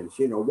alternatives,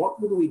 you know,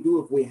 what would we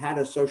do if we had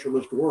a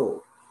socialist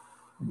world?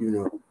 You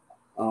know,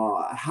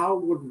 how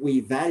would we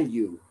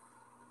value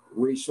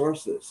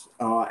resources?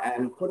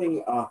 And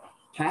putting a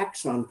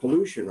tax on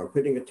pollution or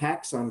putting a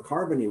tax on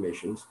carbon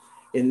emissions,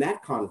 in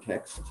that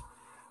context,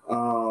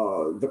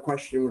 the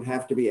question would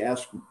have to be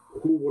asked,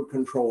 who would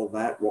control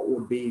that? What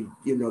would be,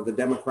 you know, the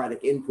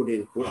democratic input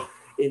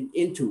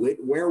into it?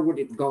 Where would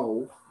it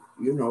go?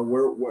 You know,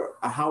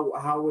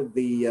 how would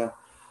the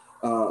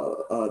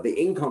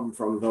income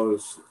from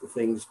those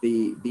things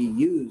be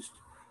used?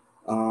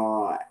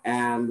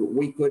 And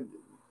we could,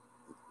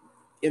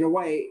 in a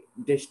way,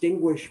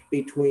 distinguish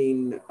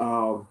between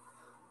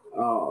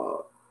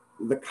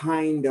the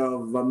kind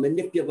of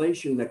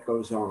manipulation that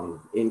goes on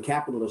in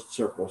capitalist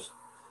circles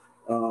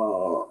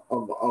of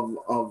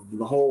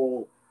the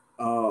whole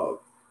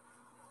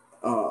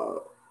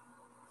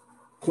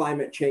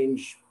climate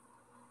change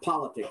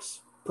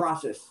politics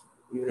process,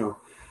 you know,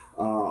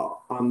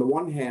 on the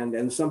one hand,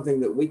 and something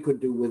that we could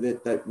do with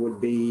it that would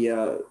be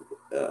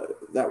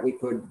that we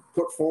could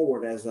put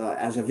forward as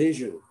a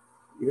vision,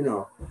 you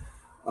know.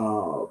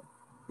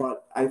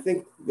 But I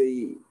think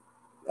the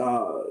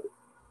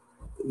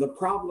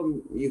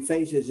problem you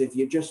face is if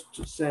you just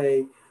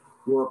say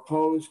we're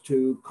opposed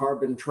to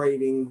carbon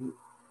trading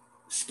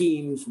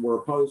schemes, we're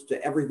opposed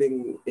to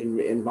everything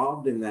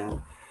involved in that,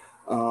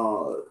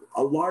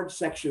 a large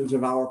sections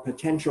of our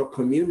potential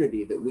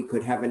community that we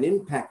could have an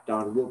impact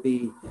on will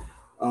be,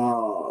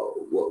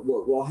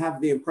 will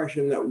have the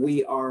impression that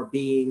we are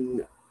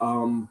being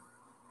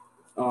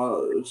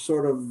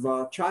sort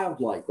of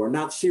childlike or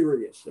not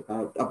serious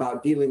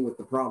about dealing with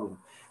the problem.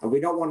 And we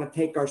don't want to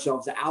take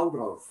ourselves out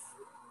of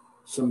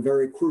some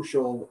very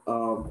crucial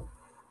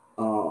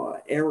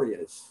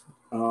areas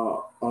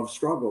of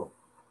struggle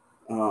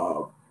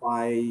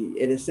by,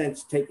 in a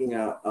sense, taking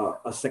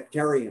a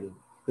sectarian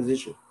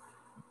position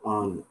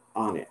on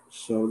it.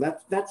 So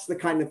that's the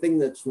kind of thing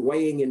that's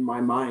weighing in my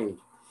mind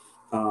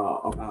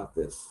about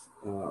this.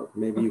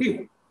 Maybe you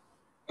could.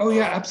 Oh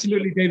yeah,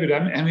 absolutely, David.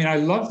 I mean, I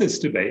love this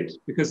debate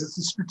because it's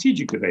a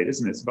strategic debate,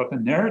 isn't it? It's about the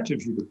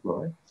narratives you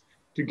deploy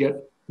to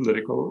get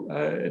political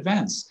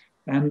advance.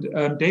 And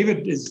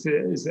David is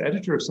the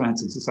editor of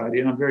Science and Society,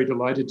 and I'm very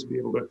delighted to be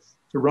able to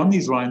run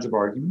these lines of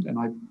argument. And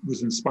I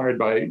was inspired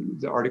by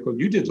the article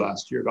you did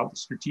last year about the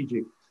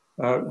strategic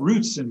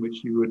routes in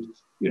which you would,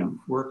 you know,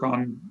 work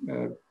on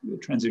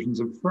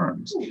transitions of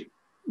firms.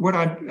 What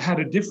I had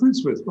a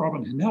difference with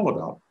Robin Hanel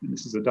about, and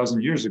this is a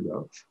dozen years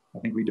ago, I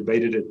think we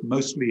debated it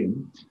mostly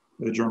in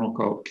a journal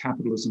called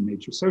Capitalism,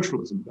 Nature,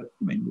 Socialism. But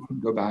I mean, we can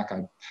go back.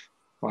 I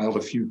filed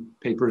a few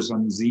papers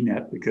on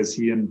ZNet because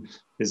he and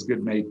his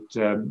good mate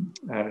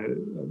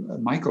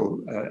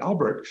Michael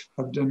Albert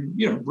have done,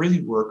 you know,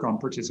 brilliant work on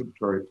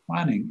participatory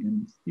planning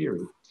in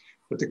theory.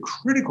 But the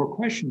critical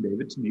question,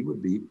 David, to me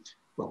would be,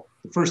 well,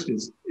 the first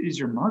is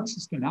your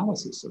Marxist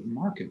analysis of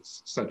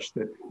markets such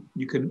that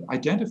you can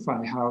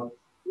identify how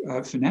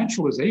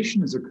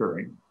financialization is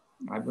occurring?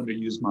 I'm going to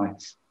use my,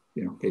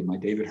 you know, my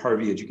David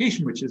Harvey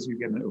education, which is you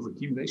get an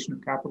overaccumulation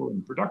of capital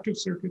in productive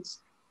circuits,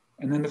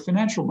 and then the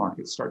financial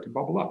markets start to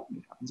bubble up.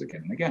 It happens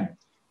again and again.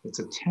 It's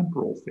a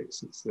temporal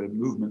fix. It's the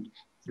movement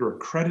through a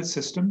credit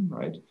system,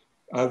 right,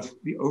 of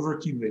the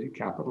overaccumulated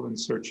capital in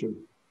search of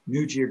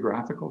new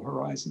geographical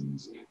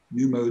horizons,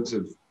 new modes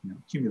of, you know,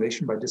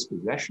 accumulation by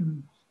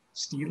dispossession,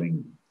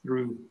 stealing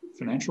through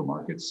financial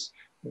markets,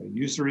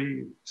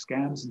 usury,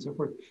 scams, and so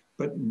forth.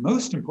 But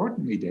most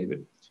importantly,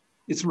 David,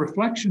 it's a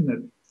reflection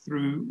that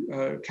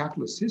through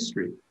capitalist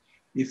history,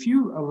 if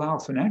you allow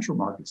financial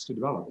markets to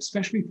develop,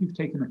 especially if you've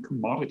taken a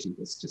commodity,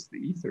 that's just the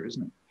ether,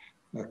 isn't it?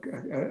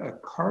 A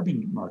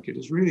carbon market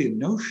is really a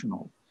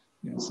notional,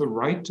 you know, it's the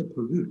right to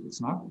pollute.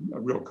 It's not a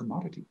real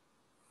commodity.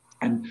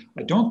 And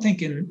I don't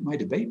think in my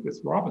debate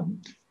with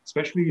Robin,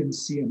 especially in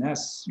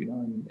CNS, you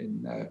know,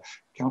 in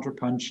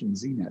Counterpunch and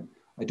ZNet,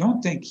 I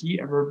don't think he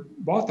ever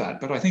bought that.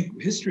 But I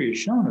think history has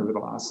shown over the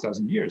last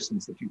dozen years,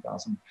 since the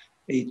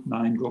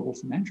 2008-9 global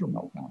financial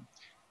meltdown,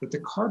 that the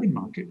carbon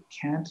market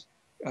can't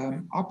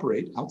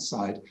operate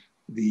outside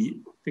the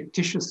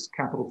fictitious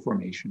capital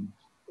formation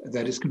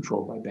that is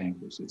controlled by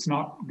bankers. It's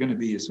not going to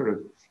be a sort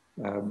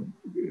of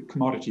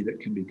commodity that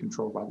can be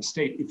controlled by the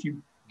state. If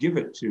you give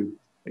it to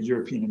a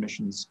European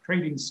emissions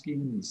trading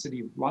scheme in the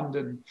city of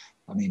London,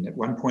 I mean, at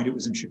one point it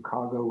was in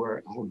Chicago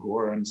where Al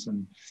Gore and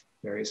some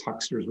various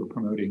hucksters were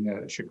promoting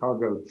a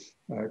Chicago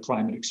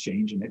climate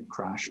exchange, and it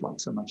crashed like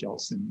so much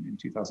else in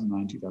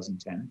 2009,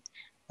 2010.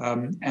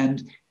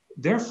 And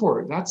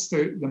therefore, that's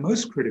the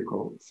most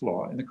critical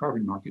flaw in the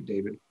carbon market,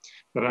 David,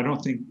 that I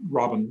don't think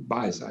Robin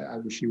buys. I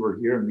wish he were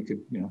here and we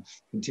could, you know,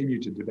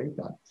 continue to debate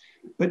that.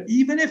 But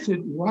even if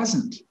it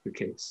wasn't the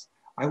case,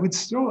 I would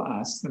still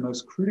ask the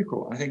most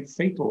critical, I think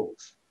fatal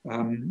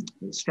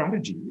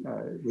strategy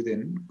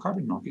within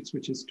carbon markets,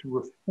 which is to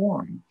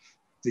reform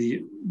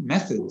the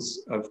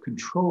methods of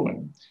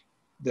controlling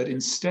that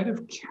instead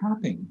of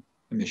capping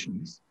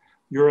emissions,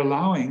 you're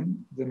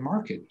allowing the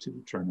market to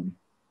determine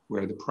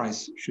where the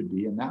price should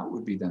be, and that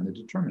would be then the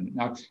determinant.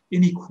 Now,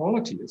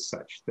 inequality is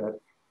such that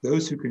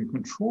those who can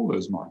control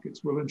those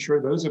markets will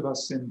ensure those of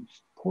us in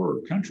poorer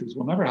countries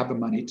will never have the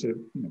money to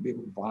be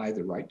able to buy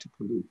the right to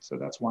pollute. So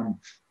that's one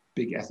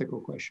big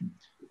ethical question.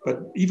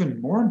 But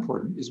even more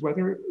important is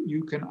whether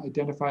you can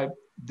identify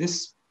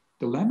this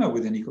dilemma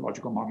within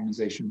ecological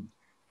modernization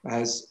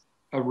as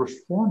a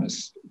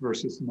reformist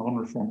versus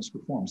non-reformist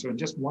reform. So in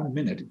just 1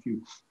 minute, if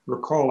you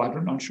recall,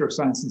 I'm not sure if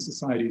Science and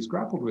Society has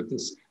grappled with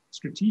this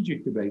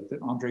strategic debate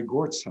that Andre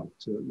Gortz helped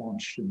to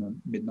launch in the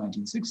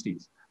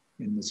mid-1960s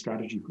in the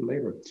Strategy for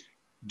Labor.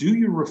 Do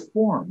your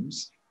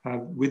reforms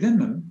have within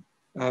them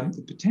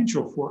the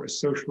potential for a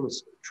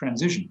socialist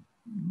transition?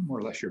 More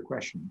or less your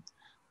question.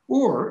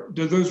 Or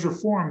do those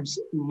reforms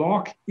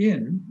lock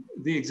in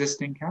the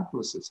existing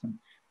capitalist system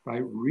by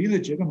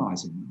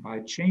re-legitimizing them,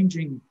 by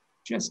changing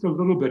just a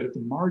little bit at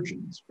the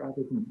margins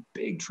rather than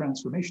big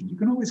transformations? You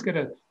can always get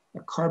a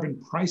carbon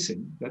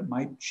pricing that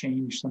might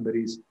change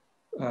somebody's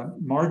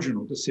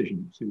marginal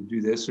decision to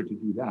do this or to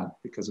do that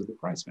because of the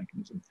price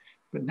mechanism.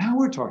 But now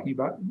we're talking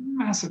about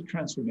massive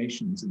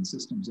transformations in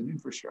systems and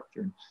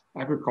infrastructure and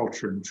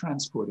agriculture and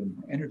transport and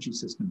energy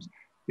systems.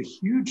 The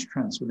huge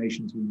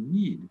transformations we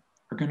need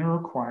are going to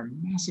require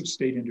massive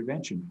state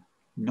intervention,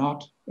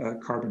 not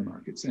carbon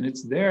markets. And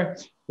it's there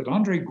that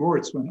Andre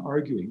Gortz, when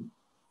arguing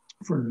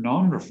for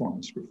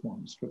non-reformist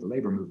reforms for the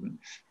labor movement,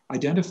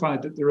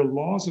 identified that there are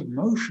laws of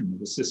motion of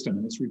the system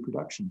and its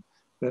reproduction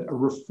that a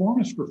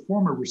reformist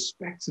reformer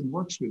respects and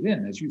works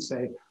within. As you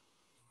say,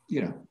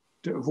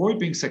 to avoid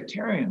being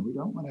sectarian, we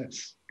don't want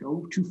to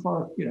go too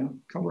far,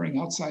 coloring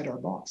outside our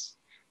box.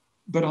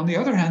 But on the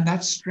other hand,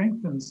 that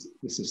strengthens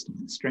the system,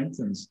 it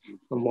strengthens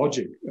the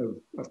logic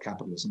of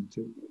capitalism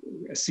to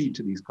accede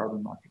to these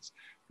carbon markets.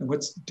 And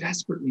what's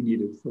desperately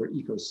needed for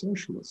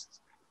eco-socialists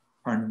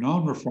are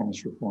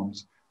non-reformist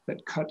reforms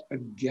that cut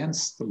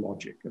against the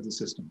logic of the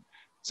system.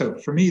 So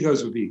for me,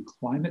 those would be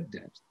climate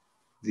debt,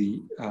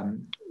 the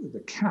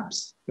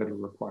caps that are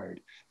required,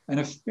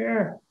 and a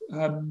fair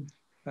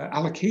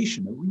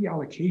allocation, a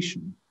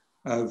reallocation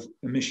of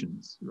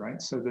emissions,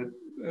 right? So that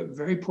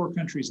very poor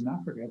countries in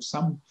Africa have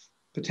some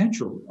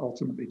potential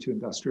ultimately to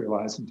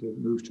industrialize and to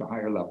move to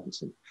higher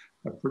levels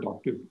of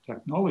productive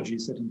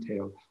technologies that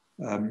entail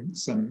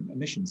some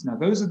emissions. Now,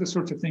 those are the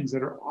sorts of things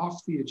that are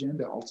off the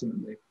agenda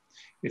ultimately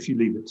if you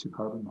leave it to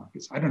carbon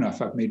markets. I don't know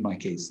if I've made my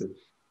case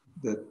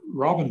that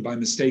Robin, by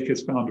mistake,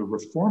 has found a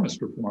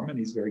reformist reform, and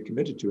he's very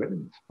committed to it.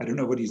 And I don't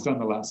know what he's done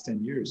the last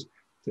 10 years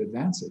to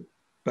advance it.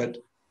 But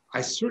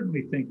I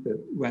certainly think that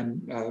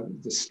when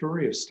the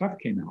story of stuff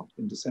came out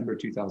in December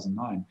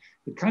 2009,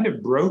 it kind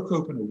of broke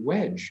open a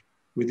wedge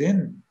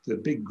within the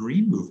big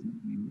green movement.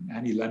 I mean,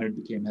 Annie Leonard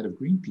became head of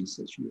Greenpeace,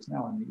 as she is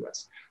now in the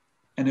US.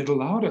 And it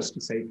allowed us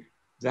to say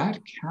that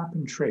cap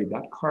and trade,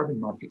 that carbon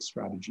market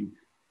strategy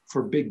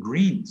for big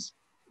greens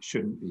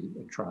shouldn't be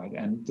tried.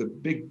 And the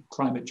big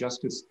climate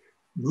justice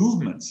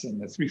movements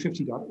and the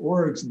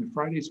 350.orgs and the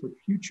Fridays for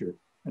Future,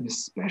 and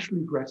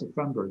especially Greta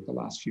Thunberg the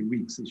last few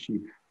weeks as she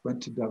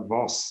went to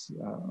Davos,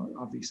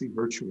 obviously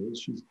virtually,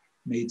 as she's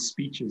made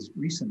speeches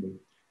recently.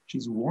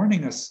 She's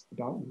warning us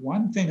about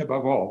one thing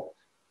above all: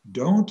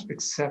 don't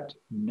accept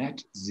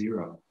net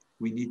zero.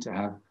 We need to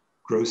have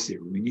gross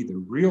zero. We need the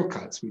real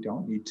cuts. We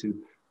don't need to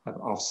have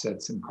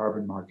offsets in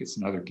carbon markets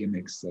and other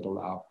gimmicks that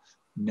allow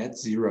net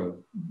zero,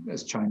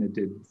 as China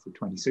did for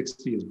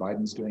 2060, as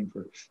Biden's doing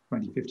for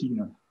 2050.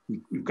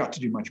 We've got to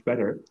do much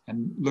better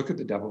and look at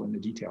the devil in the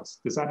details.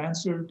 Does that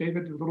answer,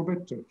 David, a little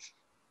bit?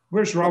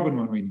 Where's Robin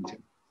when we need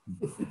him?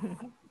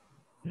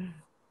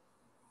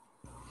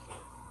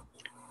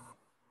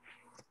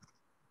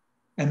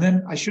 And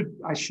then I should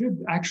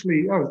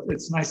actually,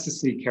 it's nice to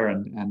see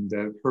Karen, and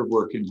her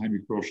work in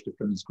Heinrich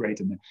Rohlstiftung is great.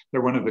 And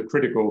they're one of the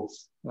critical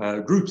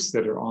groups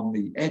that are on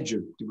the edge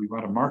of, do we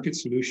want a market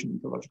solution,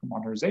 ecological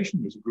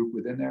modernization? There's a group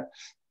within there,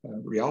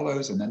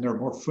 Rialos, and then there are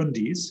more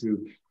fundis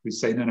who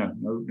say,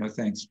 no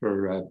thanks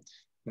for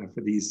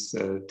these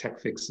tech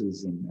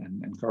fixes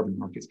and carbon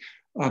markets.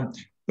 But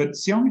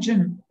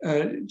Seongjin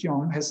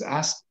Jeong has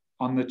asked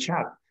on the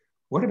chat,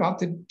 what about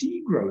the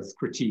degrowth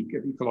critique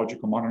of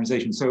ecological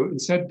modernization? So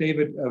instead,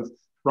 David, of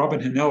Robin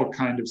Hanel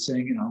kind of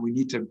saying, we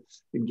need to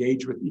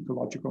engage with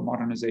ecological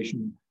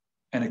modernization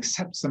and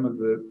accept some of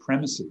the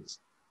premises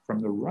from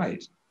the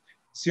right,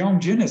 Seong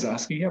Jin is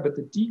asking, but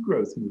the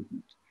degrowth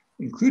movement,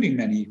 including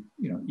many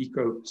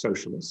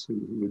eco-socialists who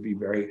would be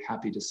very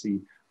happy to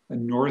see a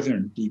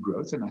northern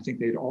degrowth, and I think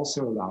they'd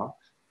also allow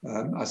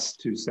us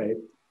to say,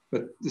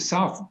 but the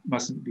South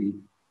mustn't be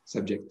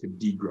subject to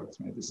degrowth,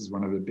 right? This is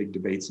one of the big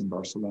debates in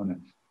Barcelona.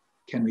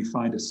 Can we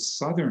find a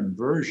Southern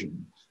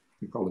version?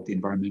 We call it the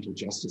environmental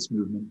justice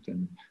movement,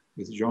 and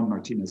with Jean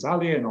Martinez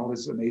Alia and all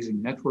these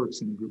amazing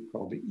networks in a group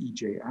called the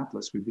EJ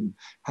Atlas, we've been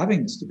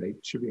having this debate,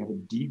 should we have a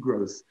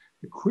degrowth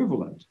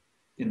equivalent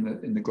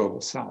in the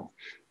global South?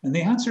 And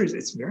the answer is,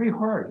 it's very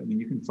hard. I mean,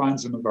 you can find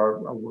some of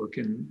our work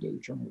in the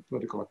Journal of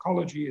Political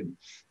Ecology and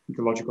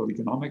Ecological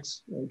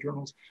Economics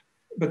journals.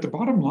 But the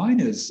bottom line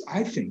is,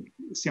 I think,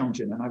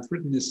 Xiangjin, and I've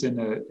written this in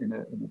a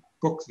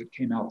book that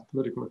came out, The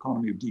Political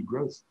Economy of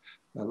Degrowth,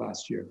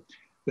 last year,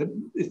 that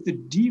if the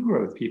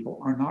degrowth people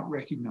are not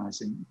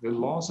recognizing the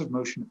laws of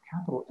motion of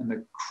capital and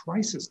the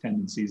crisis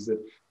tendencies that,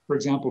 for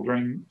example,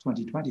 during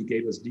 2020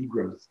 gave us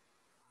degrowth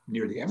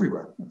nearly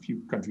everywhere. A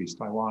few countries,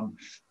 Taiwan,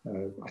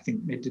 I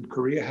think, did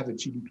Korea have a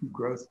GDP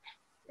growth?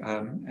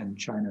 And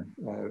China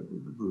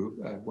grew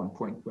 1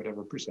 point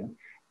whatever percent.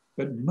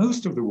 But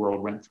most of the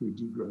world went through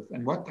degrowth.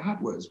 And what that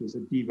was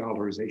a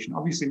devalorization.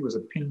 Obviously, it was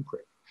a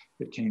pinprick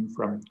that came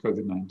from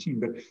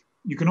COVID-19. But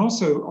you can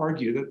also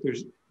argue that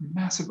there's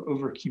massive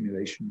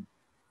overaccumulation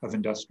of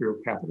industrial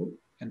capital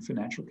and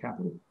financial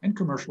capital and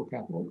commercial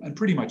capital and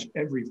pretty much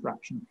every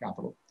fraction of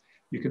capital.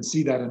 You can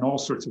see that in all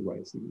sorts of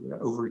ways, the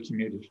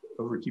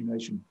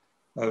overaccumulation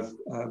of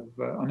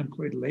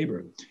unemployed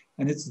labor.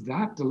 And it's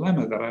that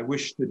dilemma that I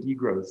wish the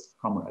degrowth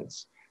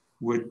comrades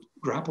would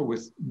grapple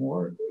with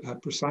more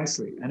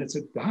precisely. And it's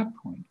at that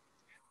point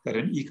that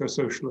an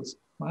eco-socialist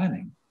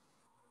planning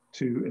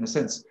to, in a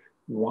sense,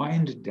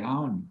 wind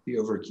down the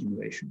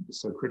overaccumulation is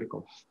so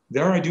critical.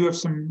 There I do have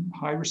some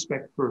high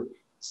respect for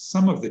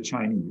some of the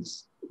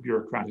Chinese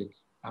bureaucratic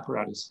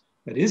apparatus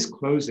that is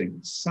closing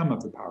some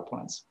of the power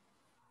plants.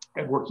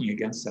 And working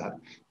against that,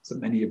 so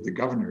many of the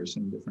governors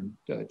in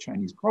different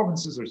Chinese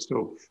provinces are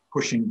still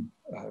pushing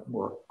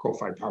more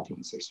coal-fired power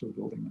plants. They're still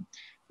building them.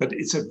 But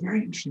it's a very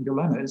interesting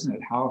dilemma, isn't it?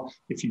 How,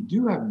 if you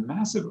do have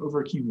massive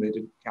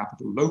overaccumulated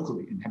capital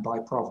locally in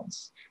Hebei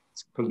province,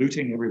 it's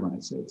polluting everyone.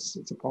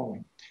 It's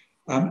appalling.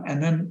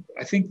 And then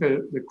I think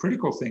the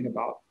critical thing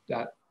about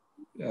that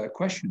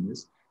question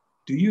is,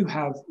 do you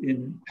have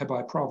in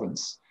Hebei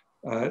province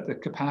the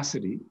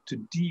capacity to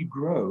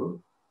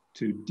degrow,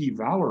 to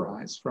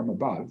devalorize from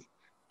above,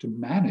 to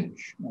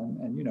manage,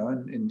 and you know,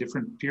 in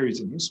different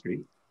periods in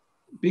history,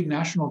 big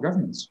national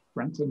governments,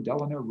 Franklin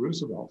Delano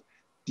Roosevelt,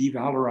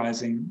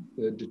 devalorizing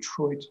the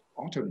Detroit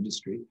auto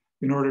industry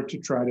in order to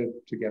try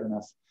to get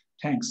enough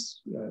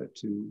tanks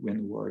to win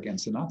the war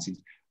against the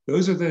Nazis.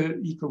 Those are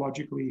the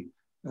ecologically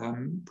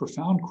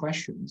profound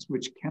questions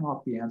which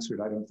cannot be answered,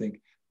 I don't think,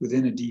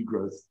 within a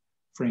degrowth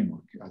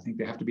framework. I think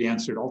they have to be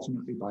answered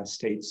ultimately by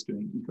states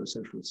doing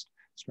eco-socialist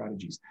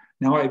strategies.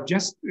 Now, I've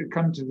just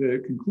come to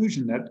the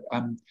conclusion that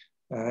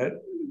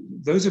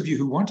those of you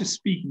who want to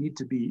speak need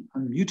to be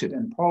unmuted.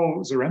 And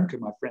Paul Zaremka,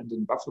 my friend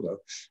in Buffalo,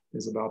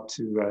 is about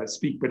to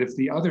speak. But if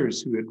the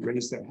others who had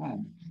raised their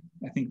hand,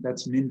 I think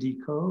that's Mindy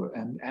Ko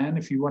and Anne,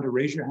 if you want to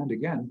raise your hand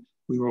again,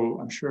 we will,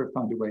 I'm sure,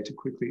 find a way to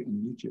quickly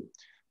unmute you.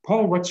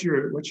 Paul, what's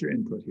your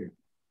input here?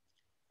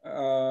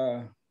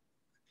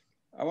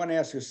 I want to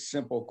ask a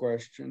simple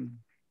question.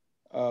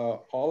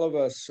 All of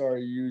us are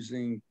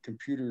using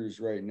computers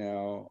right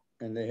now,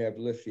 and they have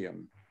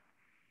lithium.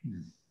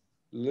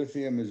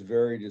 Lithium is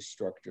very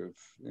destructive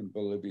in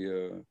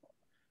Bolivia,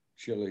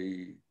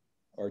 Chile,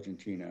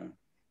 Argentina.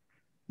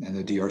 And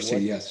the DRC,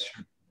 yes.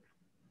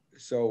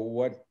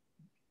 So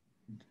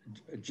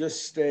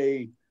just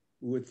stay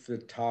with the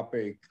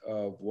topic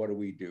of what do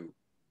we do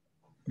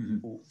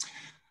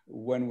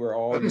when we're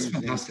all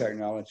using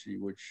technology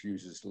which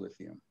uses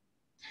lithium?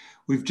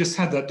 We've just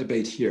had that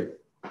debate here.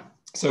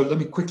 So let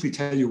me quickly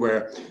tell you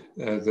where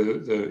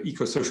the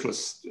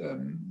eco-socialist,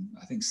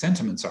 I think,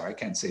 sentiments are. I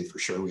can't say for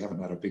sure. We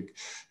haven't had a big,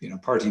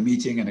 party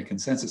meeting and a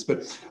consensus.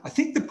 But I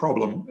think the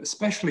problem,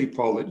 especially,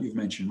 Paul, that you've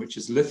mentioned, which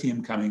is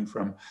lithium coming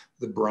from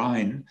the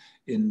brine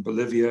in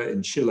Bolivia,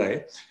 in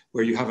Chile,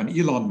 where you have an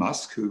Elon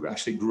Musk who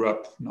actually grew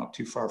up not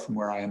too far from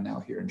where I am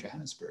now here in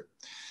Johannesburg.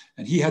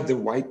 And he had the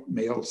white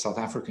male South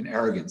African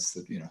arrogance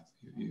that,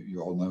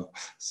 you all know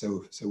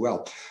so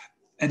well.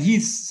 And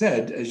he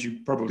said, as you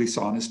probably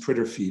saw on his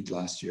Twitter feed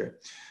last year,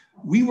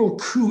 we will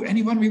coup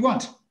anyone we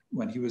want.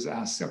 When he was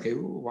asked, okay,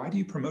 well, why do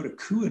you promote a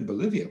coup in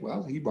Bolivia?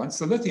 Well, he wants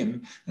the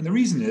lithium. And the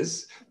reason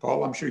is,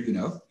 Paul, I'm sure you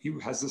know, he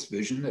has this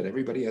vision that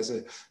everybody has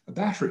a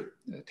battery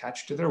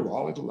attached to their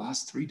wall. It'll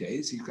last 3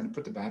 days. He's going to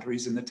put the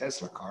batteries in the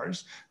Tesla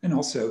cars. And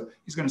also,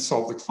 he's going to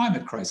solve the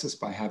climate crisis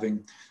by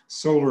having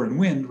solar and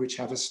wind, which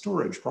have a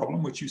storage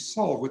problem, which you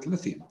solve with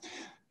lithium.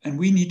 And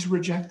we need to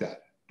reject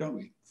that, don't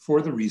we?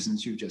 For the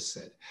reasons you just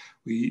said.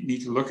 We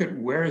need to look at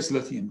where is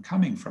lithium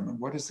coming from and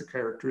what is the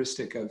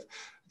characteristic of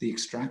the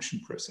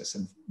extraction process,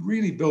 and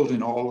really build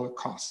in all the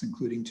costs,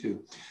 including to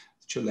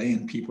the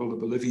Chilean people, the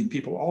Bolivian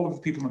people, all of the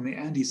people in the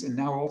Andes, and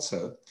now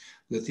also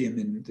lithium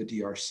in the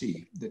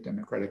DRC, the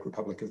Democratic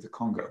Republic of the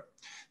Congo.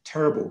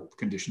 Terrible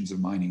conditions of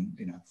mining,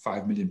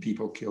 5 million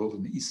people killed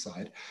on the east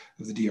side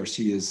of the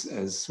DRC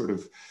as sort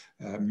of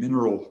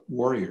mineral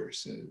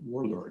warriors,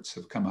 warlords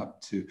have come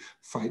up to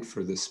fight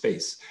for the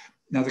space.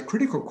 Now, the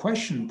critical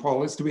question,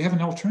 Paul, is do we have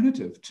an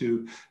alternative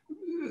to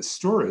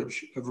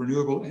storage of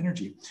renewable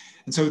energy?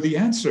 And so the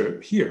answer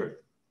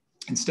here,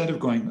 instead of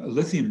going a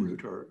lithium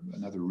route or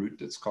another route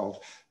that's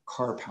called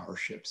car power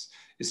ships,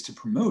 is to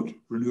promote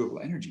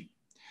renewable energy.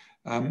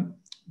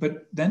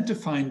 But then to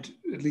find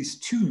at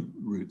least two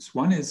routes.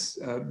 One is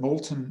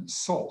molten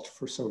salt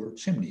for solar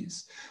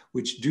chimneys,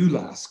 which do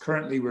last.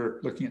 Currently, we're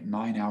looking at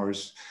 9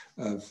 hours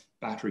of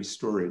battery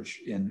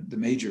storage in the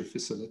major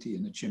facility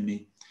in the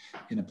chimney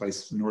in a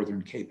place,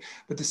 Northern Cape.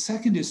 But the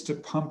second is to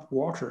pump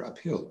water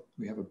uphill.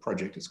 We have a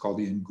project, it's called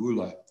the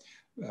Ngula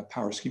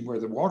power scheme, where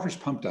the water's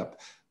pumped up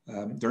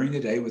during the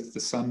day with the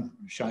sun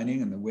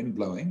shining and the wind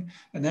blowing.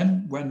 And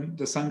then when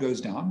the sun goes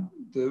down,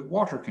 the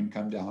water can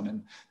come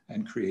down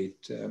and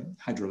create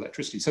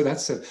hydroelectricity. So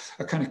that's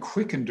a kind of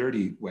quick and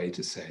dirty way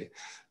to say,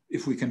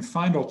 if we can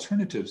find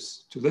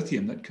alternatives to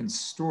lithium that can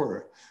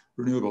store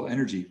renewable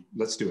energy,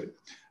 let's do it.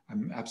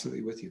 I'm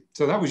absolutely with you.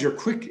 So that was your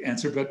quick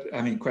answer, but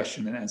I mean,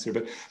 question and answer.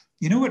 But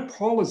you know what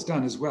Paul has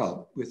done as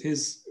well with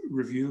his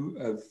review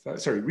of,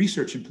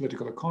 Research in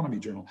Political Economy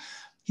journal?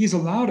 He's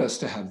allowed us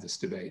to have this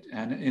debate,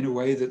 and in a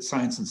way that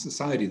Science and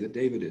Society, that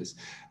David is.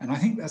 And I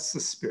think that's the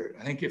spirit.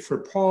 I think if for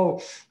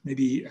Paul,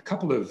 maybe a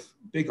couple of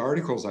big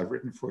articles I've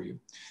written for you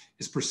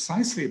is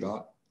precisely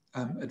about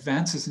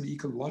advances in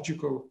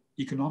ecological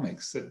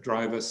economics that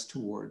drive us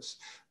towards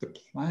the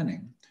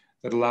planning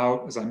that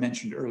allow, as I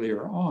mentioned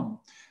earlier on,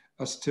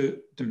 us to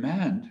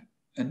demand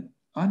an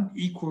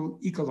unequal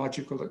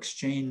ecological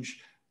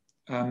exchange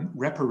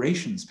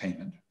reparations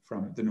payment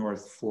from the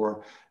North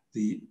for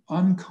the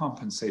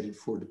uncompensated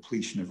for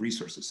depletion of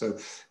resources. So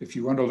if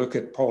you want to look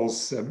at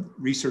Paul's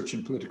Research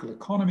in Political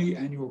Economy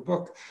annual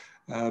book,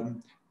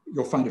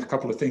 you'll find a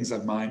couple of things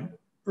of mine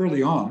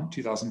early on,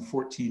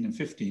 2014 and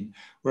 15,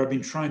 where I've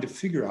been trying to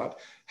figure out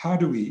how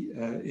do we,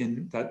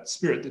 in that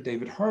spirit that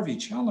David Harvey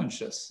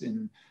challenged us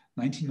in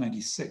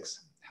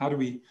 1996, how do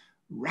we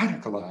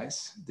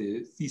radicalize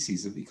the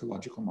theses of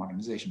ecological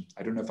modernization?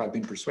 I don't know if I've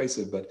been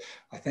persuasive, but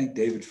I thank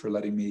David for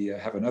letting me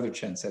have another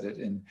chance at it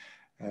in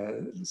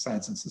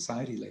Science and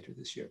Society later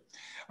this year.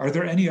 Are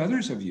there any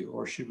others of you,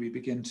 or should we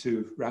begin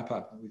to wrap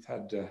up? We've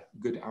had a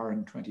good hour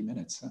and 20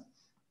 minutes. Huh?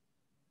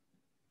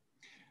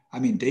 I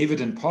mean,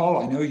 David and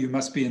Paul, I know you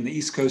must be in the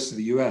East Coast of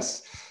the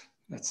US.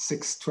 That's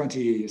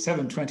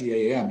 7:20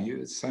 a.m.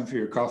 It's time for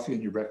your coffee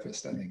and your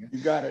breakfast, I think.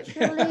 You got it.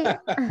 We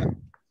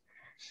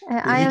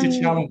need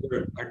to challenge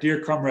our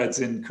dear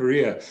comrades in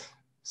Korea.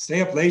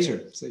 Stay up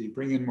later, so you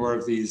bring in more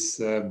of these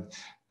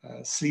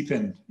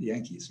sleep-in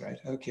Yankees, right?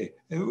 Okay.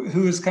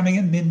 Who is coming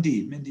in?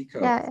 Mindy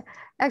Ko. Yeah,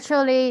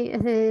 actually,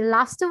 the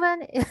last one,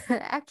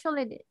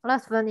 the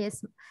last one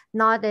is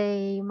not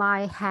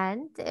my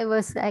hand. It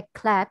was a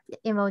clap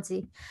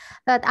emoji.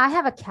 But I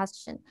have a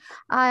question.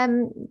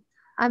 I'm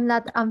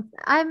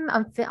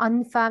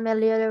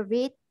unfamiliar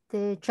with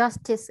the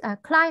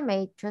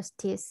climate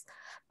justice,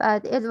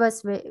 but it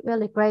was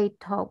really great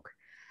talk.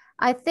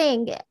 I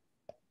think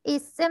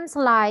it seems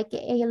like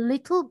a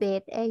little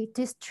bit a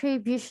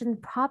distribution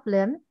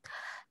problem.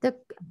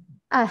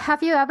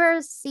 Have you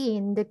ever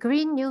seen the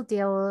Green New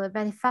Deal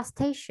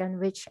manifestation,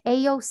 which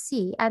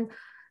AOC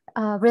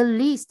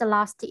released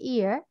last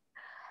year?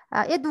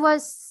 It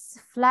was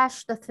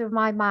flashed through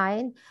my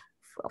mind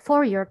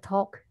for your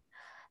talk.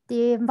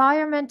 The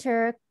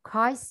environmental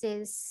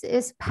crisis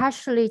is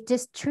partially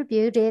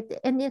distributed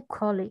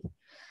unequally.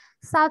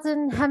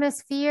 Southern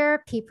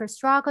Hemisphere people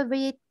struggle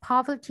with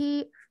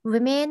poverty,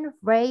 women,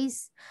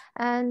 race,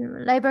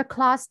 and labor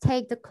class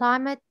take the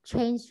climate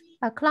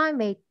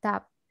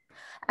debt.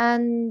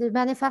 And the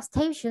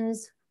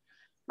manifestations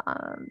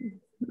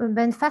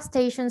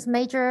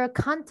major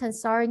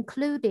contents are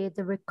included,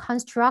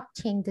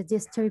 reconstructing the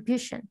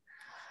distribution.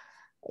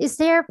 Is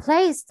there a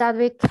place that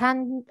we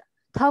can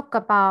talk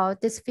about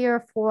the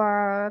sphere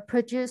for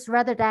produce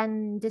rather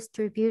than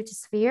distribute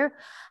sphere?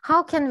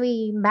 How can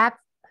we map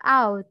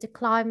out the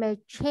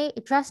climate change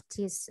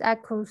justice,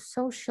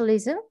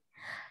 eco-socialism?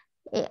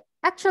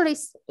 Actually,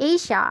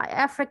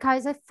 Africa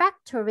is a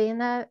factor in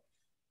a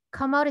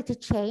commodity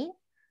chain.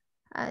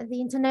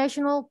 The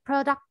international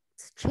product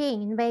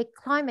chain make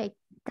climate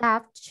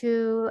debt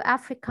to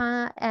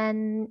Africa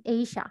and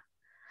Asia.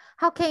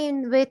 How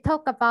can we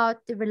talk about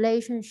the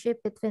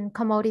relationship between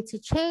commodity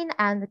chain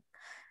and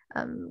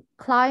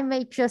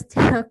climate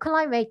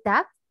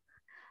debt?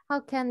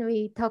 How can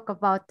we talk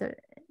about the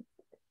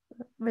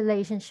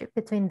relationship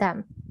between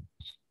them?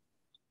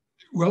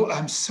 Well,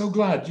 I'm so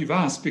glad you've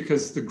asked,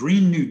 because the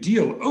Green New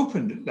Deal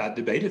opened that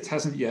debate. It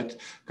hasn't yet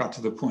got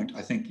to the point.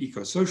 I think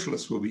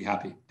eco-socialists will be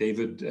happy.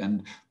 David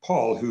and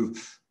Paul, who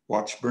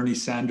watched Bernie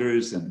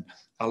Sanders and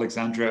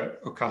Alexandria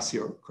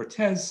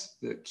Ocasio-Cortez,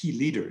 the key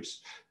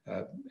leaders,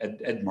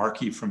 Ed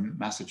Markey from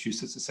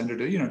Massachusetts, a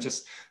senator,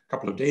 just a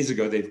couple of days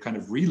ago, they've kind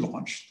of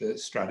relaunched the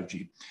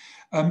strategy.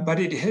 But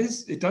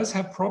it does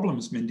have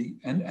problems, Mindy,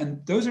 and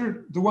those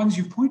are the ones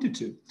you pointed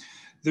to.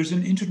 There's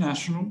an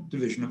international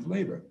division of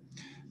labor.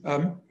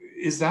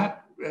 Is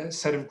that a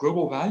set of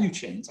global value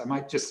chains? I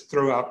might just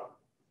throw out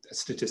a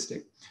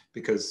statistic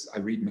because I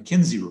read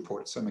McKinsey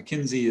reports. So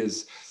McKinsey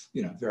is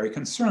very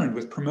concerned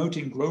with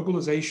promoting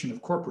globalization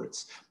of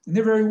corporates. And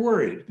they're very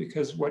worried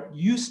because what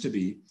used to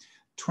be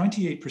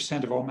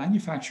 28% of all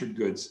manufactured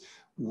goods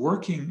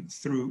working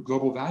through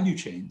global value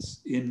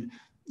chains in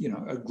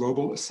a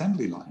global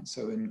assembly line.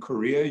 So in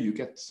Korea, you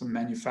get some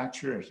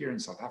manufacturer. Here in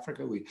South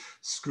Africa, we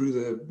screw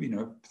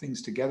the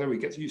things together. We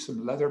get to use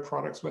some leather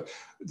products. But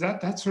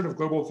that sort of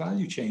global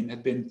value chain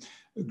had been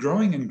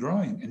growing and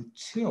growing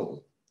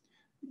until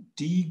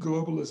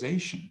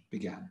deglobalization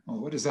began. Well,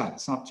 what is that?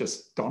 It's not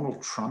just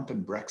Donald Trump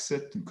and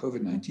Brexit and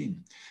COVID-19.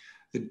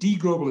 The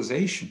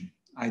deglobalization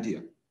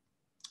idea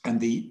and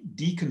the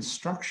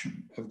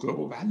deconstruction of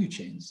global value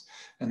chains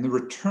and the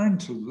return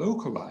to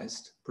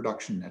localized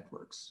production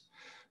networks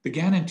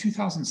began in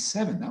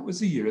 2007. That was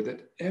the year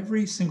that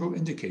every single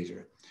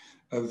indicator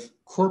of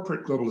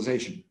corporate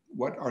globalization,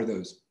 what are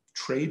those?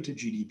 Trade to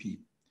GDP,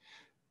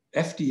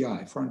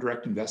 FDI, foreign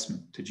direct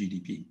investment to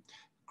GDP,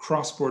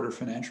 cross-border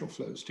financial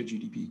flows to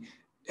GDP.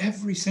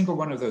 Every single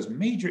one of those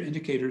major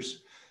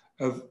indicators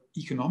of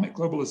economic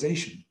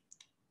globalization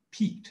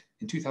peaked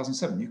in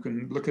 2007. You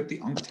can look at the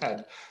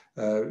UNCTAD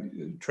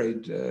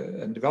Trade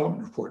and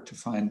Development Report to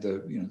find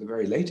the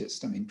very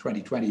latest. I mean,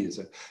 2020 is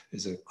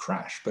a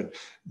crash, but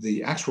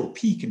the actual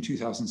peak in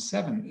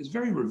 2007 is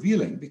very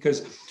revealing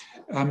because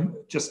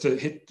just to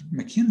hit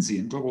McKinsey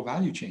and global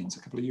value chains a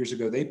couple of years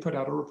ago, they put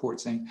out a report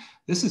saying,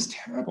 this is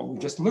terrible. We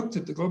just looked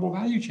at the global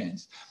value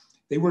chains.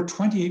 They were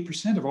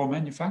 28% of all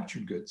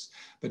manufactured goods,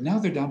 but now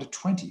they're down to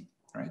 20,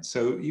 right?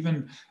 So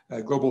even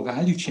global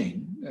value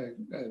chain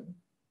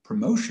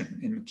promotion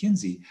in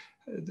McKinsey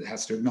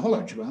has to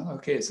acknowledge, well,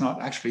 okay, it's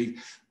not actually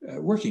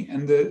working.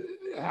 And the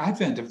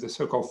advent of the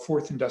so-called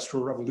fourth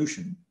industrial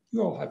revolution,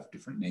 you all have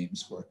different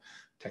names for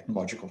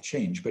technological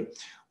change, but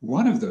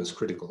one of those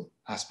critical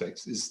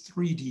aspects is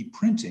 3D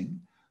printing,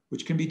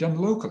 which can be done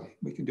locally.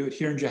 We can do it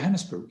here in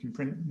Johannesburg. We can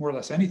print more or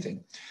less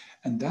anything.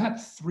 And that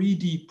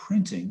 3D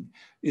printing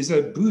is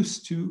a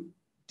boost to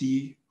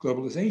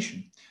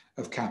deglobalization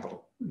of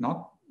capital,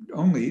 not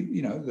only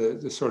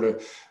the sort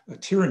of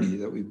tyranny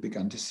that we've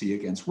begun to see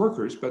against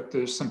workers, but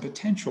there's some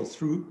potential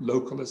through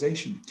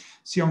localization.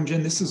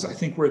 Seong-Jin, this is, I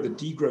think, where the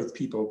degrowth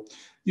people,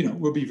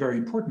 will be very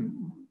important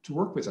to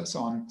work with us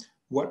on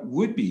what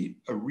would be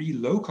a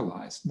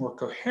relocalized, more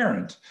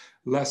coherent,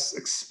 less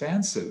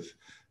expansive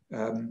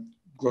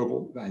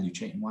global value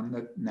chain, one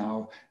that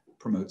now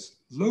promotes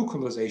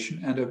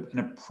localization and an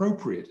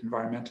appropriate,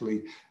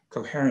 environmentally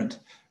coherent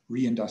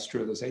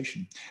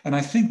reindustrialization. And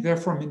I think,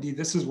 therefore, Mindy,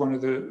 this is one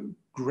of the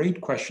great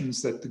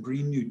questions that the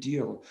Green New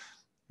Deal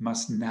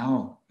must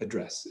now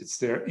address. It's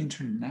their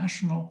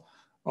international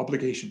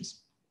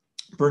obligations.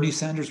 Bernie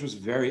Sanders was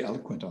very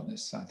eloquent on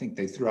this. I think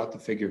they threw out the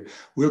figure,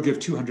 we'll give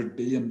 $200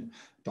 billion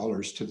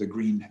to the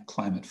Green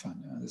Climate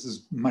Fund. This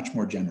is much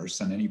more generous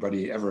than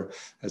anybody ever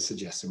has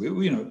suggested.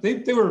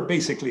 They were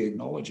basically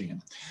acknowledging it.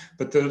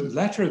 But the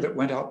letter that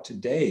went out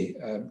today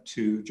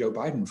to Joe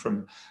Biden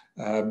from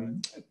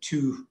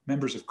two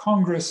members of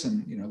Congress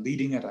and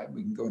leading it,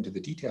 we can go into the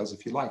details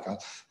if you like.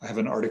 I have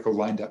an article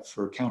lined up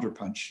for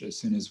Counterpunch as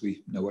soon as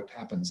we know what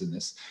happens in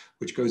this,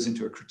 which goes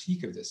into a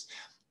critique of this.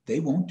 They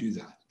won't do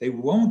that. They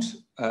won't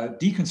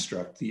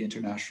deconstruct the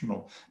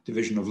international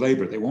division of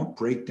labor. They won't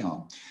break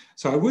down.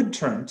 So I would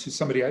turn to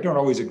somebody I don't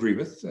always agree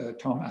with,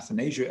 Tom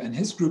Athanasia, and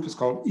his group is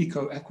called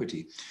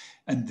Eco-Equity.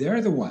 And they're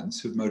the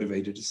ones who've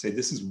motivated to say,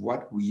 this is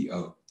what we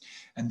owe.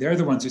 And they're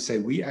the ones who say,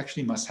 we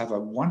actually must have a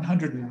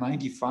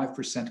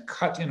 195%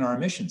 cut in our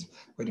emissions.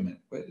 Wait a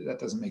minute, that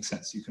doesn't make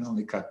sense. You can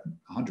only cut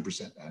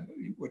 100%.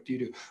 What do you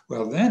do?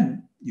 Well,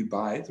 then you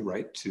buy the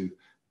right to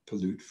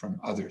pollute from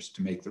others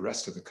to make the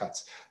rest of the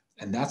cuts.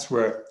 And that's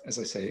where, as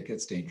I say, it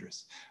gets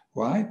dangerous.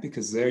 Why?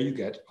 Because there you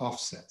get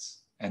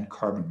offsets and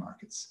carbon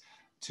markets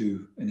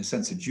to, in a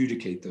sense,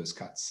 adjudicate those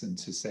cuts and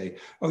to say,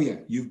 oh yeah,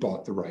 you've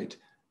bought the right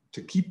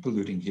to keep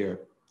polluting here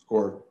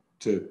or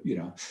to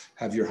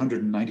have your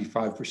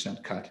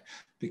 195% cut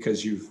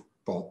because you've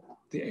bought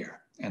the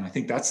air. And I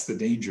think that's the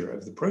danger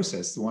of the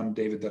process, the one,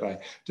 David, that I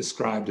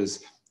described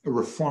as a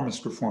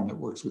reformist reform that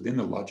works within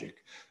the logic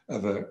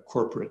of a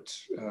corporate,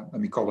 let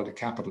me call it a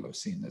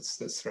capitalocene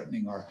that's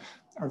threatening our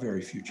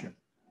very future.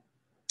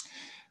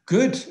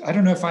 Good. I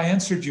don't know if I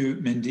answered you,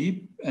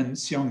 Mindy and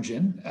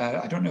Seong-Jin.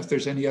 I don't know if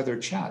there's any other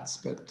chats,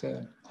 but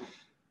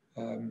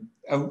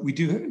we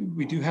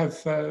do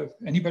have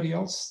anybody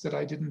else that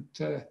I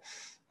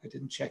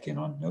didn't check in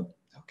on. Nope.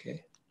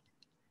 Okay.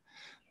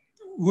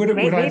 Would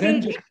I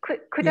then just,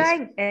 could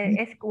yes. I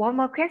ask one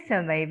more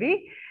question,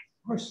 maybe?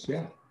 Of course,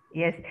 yeah.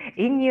 Yes,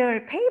 in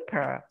your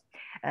paper,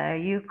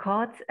 you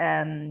quote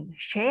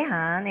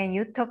Hyun, and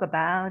you talk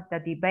about the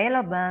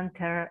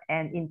developmental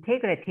and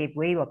integrative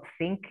way of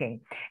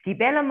thinking.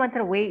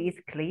 Developmental way is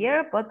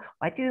clear, but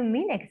what do you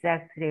mean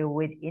exactly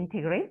with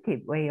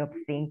integrative way of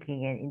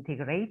thinking and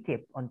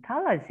integrative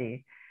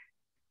ontology?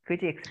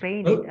 Could you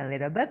explain it a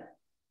little bit?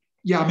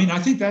 Yeah, I mean, I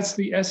think that's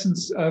the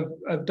essence of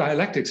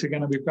dialectics.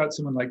 Again, we've got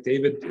someone like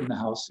David in the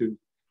house who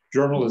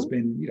journal has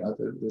been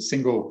the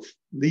single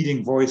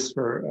leading voice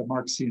for a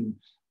Marxian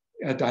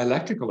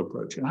dialectical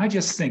approach. And I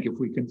just think if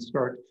we can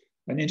start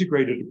an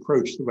integrated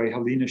approach the way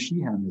Helena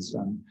Sheehan has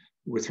done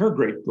with her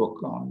great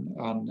book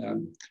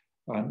on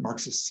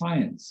Marxist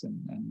science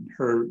and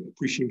her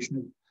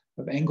appreciation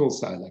of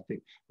Engels'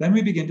 dialectic, then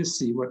we begin to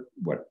see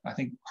what I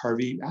think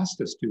Harvey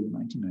asked us to in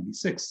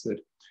 1996, that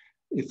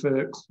if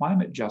a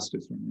climate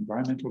justice or an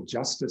environmental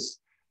justice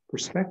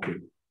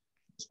perspective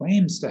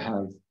claims to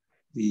have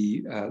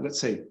the, let's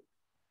say,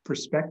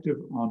 perspective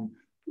on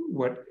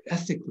what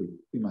ethically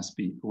we must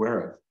be aware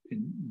of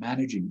in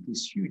managing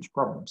these huge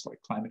problems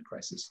like climate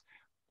crisis.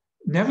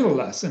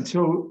 Nevertheless,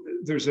 until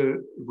there's a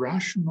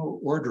rational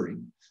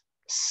ordering,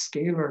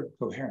 scalar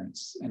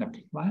coherence, and a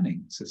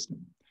planning system,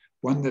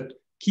 one that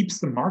keeps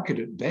the market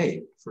at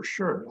bay, for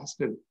sure. It has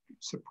to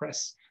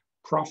suppress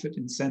profit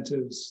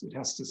incentives. It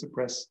has to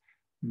suppress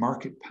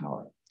market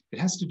power. It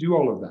has to do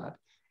all of that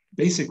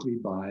basically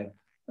by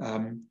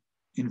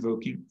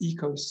invoking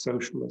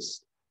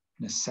eco-socialist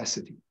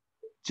necessity.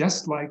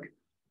 Just like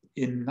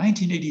in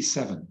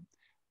 1987,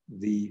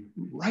 the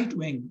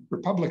right-wing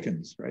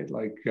Republicans, right,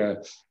 like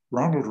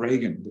Ronald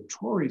Reagan, the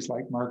Tories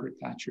like Margaret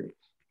Thatcher,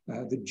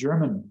 the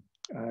German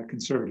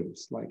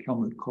conservatives like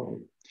Helmut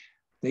Kohl,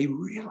 they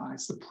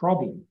realized the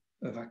problem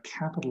of a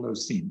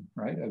capitalocene,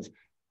 right, of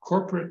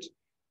corporate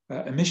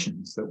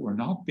emissions that were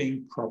not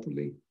being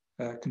properly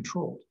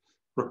controlled,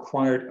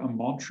 required a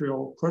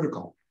Montreal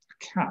Protocol,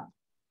 a cap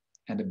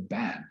and a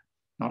ban,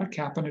 not a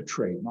cap and a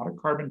trade, not a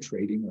carbon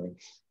trading or,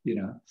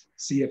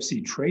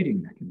 CFC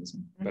trading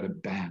mechanism, but a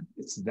ban.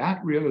 It's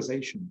that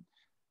realization.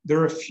 There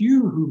are a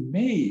few who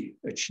may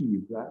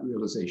achieve that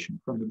realization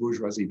from the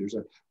bourgeoisie. There's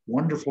a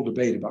wonderful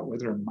debate about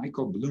whether a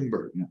Michael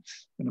Bloomberg,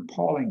 an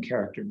appalling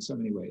character in so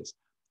many ways,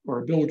 or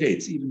a Bill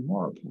Gates, even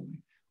more appalling,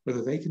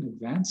 whether they can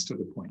advance to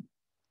the point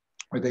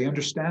where they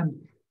understand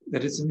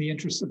that it's in the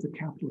interest of the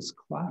capitalist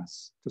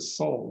class to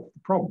solve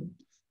the problem,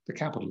 the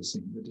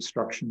capitalocene, the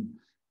destruction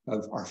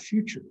of our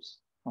futures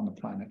on the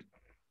planet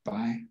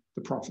by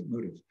the profit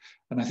motive.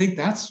 And I think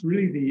that's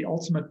really the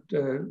ultimate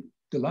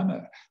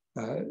dilemma.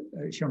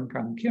 Hyun,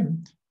 Kang,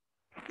 Kim,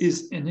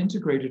 is an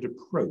integrated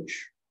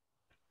approach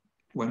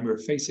when we're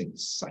facing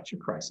such a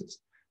crisis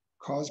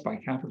caused by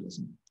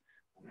capitalism,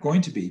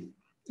 going to be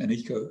an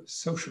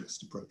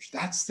eco-socialist approach.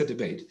 That's the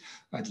debate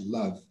I'd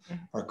love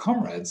our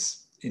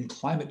comrades in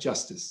climate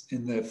justice,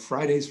 in the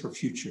Fridays for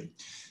Future,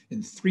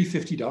 in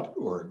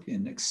 350.org,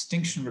 in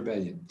Extinction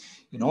Rebellion,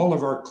 in all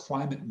of our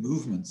climate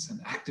movements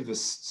and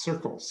activist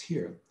circles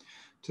here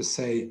to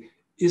say,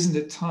 isn't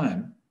it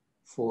time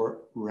for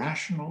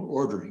rational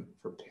ordering,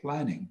 for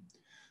planning,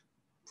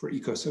 for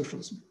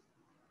eco-socialism?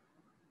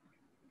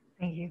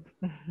 Thank you.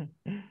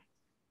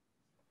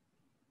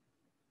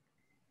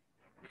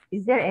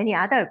 Is there any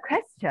other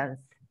questions?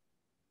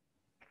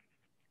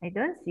 I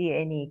don't see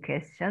any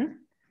question.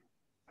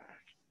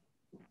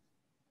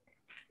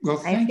 Well,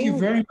 thank you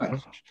very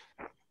much,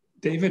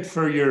 David,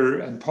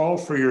 and Paul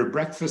for your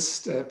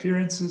breakfast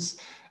appearances,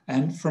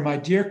 and for my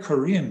dear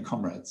Korean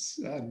comrades.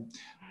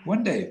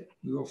 One day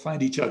we will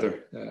find each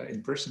other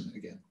in person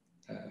again.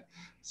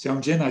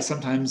 Seong-jin, I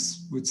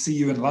sometimes would see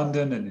you in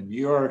London and in New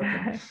York.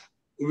 And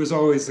it was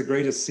always the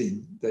greatest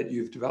scene that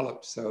you've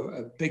developed. So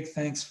a big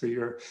thanks for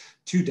your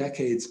 2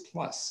 decades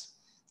plus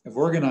of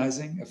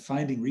organizing, of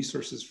finding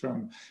resources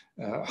from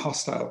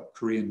hostile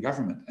Korean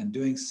government and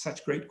doing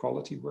such great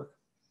quality work.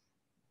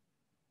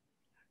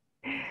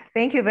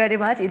 Thank you very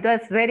much. It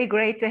was very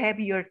great to have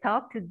your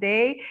talk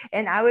today.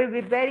 And I will be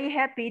very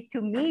happy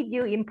to meet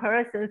you in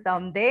person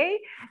someday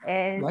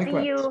and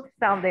Likewise. See you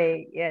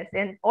someday. Yes,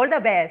 and all the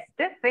best.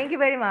 Thank you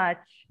very much.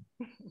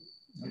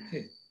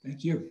 Okay,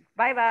 thank you.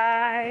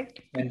 Bye-bye.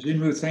 And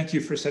Jinwoo, thank you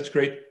for such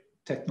great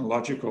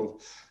technological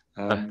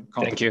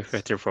Thank you,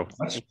 Peter.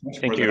 much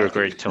Thank you, you're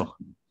great too.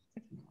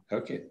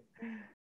 Okay.